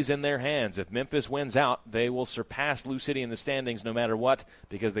now lays in their hands. If Memphis wins out, they will surpass LouCity in the standings no matter what,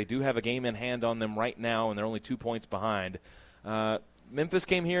 because they do have a game in hand on them right now, and they're only 2 points behind. Memphis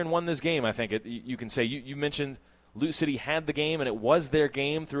came here and won this game, I think. You can say. You mentioned LouCity had the game, and it was their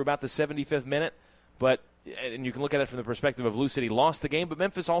game through about the 75th minute. And you can look at it from the perspective of LouCity lost the game, but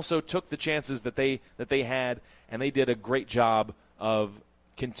Memphis also took the chances that they had, and they did a great job of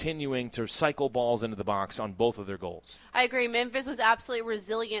continuing to cycle balls into the box on both of their goals. I agree. Memphis was absolutely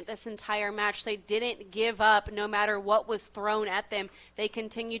resilient this entire match. They didn't give up no matter what was thrown at them. They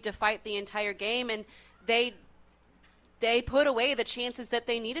continued to fight the entire game, and they put away the chances that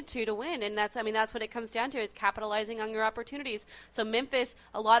they needed to win, and that's what it comes down to, is capitalizing on your opportunities. So Memphis,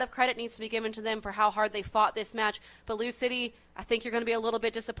 a lot of credit needs to be given to them for how hard they fought this match. But LouCity, I think you're going to be a little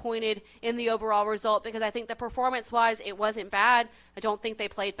bit disappointed in the overall result, because I think that performance-wise it wasn't bad. I don't think they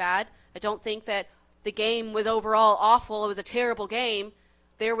played bad. I don't think that the game was overall awful. It was a terrible game.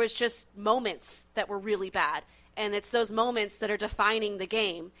 There was just moments that were really bad. And it's those moments that are defining the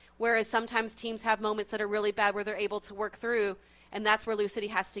game, whereas sometimes teams have moments that are really bad where they're able to work through, and that's where LouCity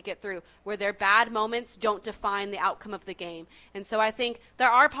has to get through, where their bad moments don't define the outcome of the game. And so I think there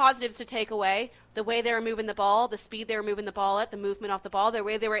are positives to take away: the way they were moving the ball, the speed they were moving the ball at, the movement off the ball, the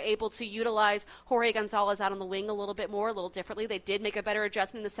way they were able to utilize Jorge Gonzalez out on the wing a little bit more, a little differently. They did make a better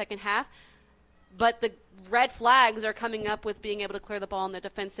adjustment in the second half. But the red flags are coming up with being able to clear the ball and the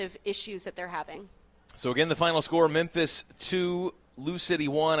defensive issues that they're having. So, again, the final score, Memphis 2, LouCity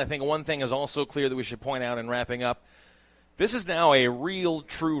 1. I think one thing is also clear that we should point out in wrapping up. This is now a real,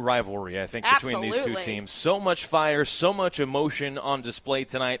 true rivalry, I think, between these two teams. So much fire, so much emotion on display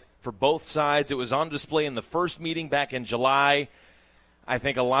tonight for both sides. It was on display in the first meeting back in July. I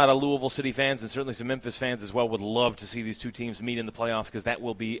think a lot of Louisville City fans, and certainly some Memphis fans as well, would love to see these two teams meet in the playoffs, because that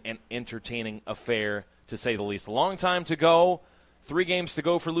will be an entertaining affair, to say the least. A long time to go. 3 games to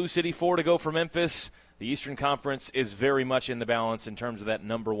go for LouCity, 4 to go for Memphis. The Eastern Conference is very much in the balance in terms of that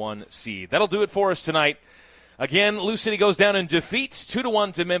number 1 seed. That'll do it for us tonight. Again, LouCity goes down in defeat,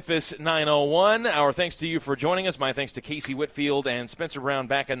 2-1 to Memphis 901. Our thanks to you for joining us. My thanks to Casey Whitfield and Spencer Brown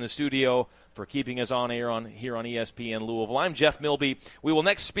back in the studio for keeping us on air here on ESPN Louisville. I'm Jeff Milby. We will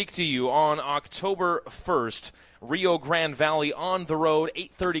next speak to you on October 1st. Rio Grande Valley on the road,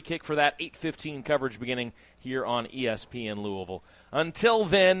 8:30 kick for that, 8:15 coverage beginning here on ESPN Louisville. Until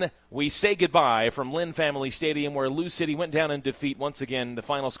then, we say goodbye from Lynn Family Stadium, where LouCity went down in defeat. Once again, the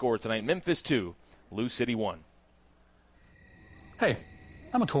final score tonight, Memphis 2, LouCity 1. Hey,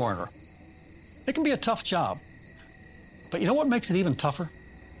 I'm a coroner. It can be a tough job. But you know what makes it even tougher?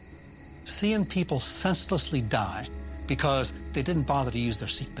 Seeing people senselessly die because they didn't bother to use their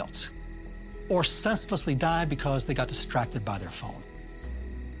seatbelts. Or senselessly die because they got distracted by their phone.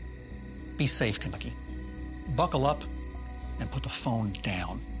 Be safe, Kentucky. Buckle up and put the phone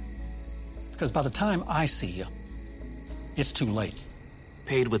down. Because by the time I see you, it's too late.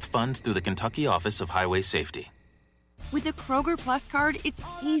 Paid with funds through the Kentucky Office of Highway Safety. With the Kroger Plus card, it's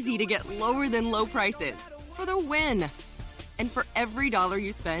easy to get lower than low prices for the win. And for every dollar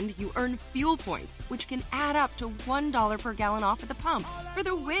you spend, you earn fuel points, which can add up to $1 per gallon off at the pump for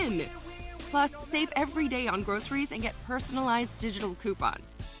the win. Plus, save every day on groceries and get personalized digital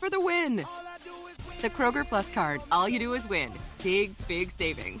coupons for the win. The Kroger Plus card, all you do is win. Big, big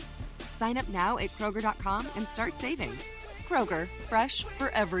savings. Sign up now at Kroger.com and start saving. Kroger, fresh for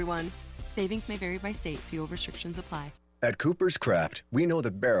everyone. Savings may vary by state. Fuel restrictions apply. At Cooper's Craft, we know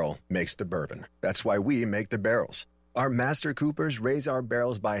the barrel makes the bourbon. That's why we make the barrels. Our master coopers raise our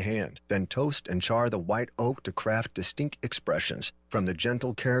barrels by hand, then toast and char the white oak to craft distinct expressions, from the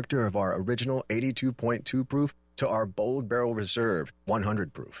gentle character of our original 82.2 proof to our bold barrel reserve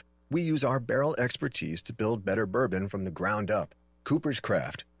 100 proof. We use our barrel expertise to build better bourbon from the ground up. Cooper's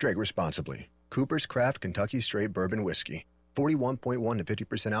Craft. Drink responsibly. Cooper's Craft Kentucky Straight Bourbon Whiskey. 41.1 to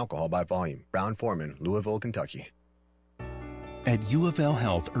 50% alcohol by volume. Brown-Forman, Louisville, Kentucky. At U of L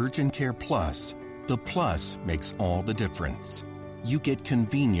Health Urgent Care Plus, the plus makes all the difference. You get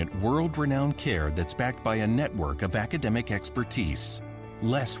convenient, world-renowned care that's backed by a network of academic expertise,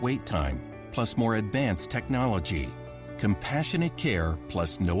 less wait time, plus more advanced technology, compassionate care,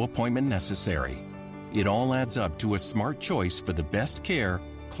 plus no appointment necessary. It all adds up to a smart choice for the best care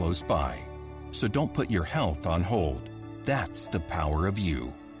close by. So don't put your health on hold. That's the power of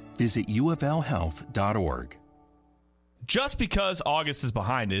you. Visit uoflhealth.org. Just because August is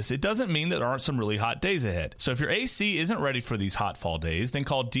behind us, it doesn't mean that there aren't some really hot days ahead. So if your AC isn't ready for these hot fall days, then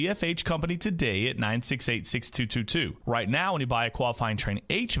call DFH Company today at 968-6222. Right now, when you buy a qualifying Trane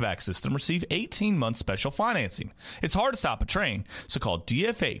HVAC system, receive 18-month special financing. It's hard to stop a Trane, so call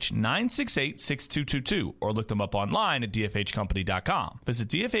DFH 968-6222 or look them up online at dfhcompany.com. Visit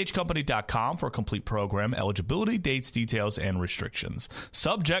dfhcompany.com for a complete program, eligibility, dates, details, and restrictions.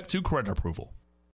 Subject to credit approval.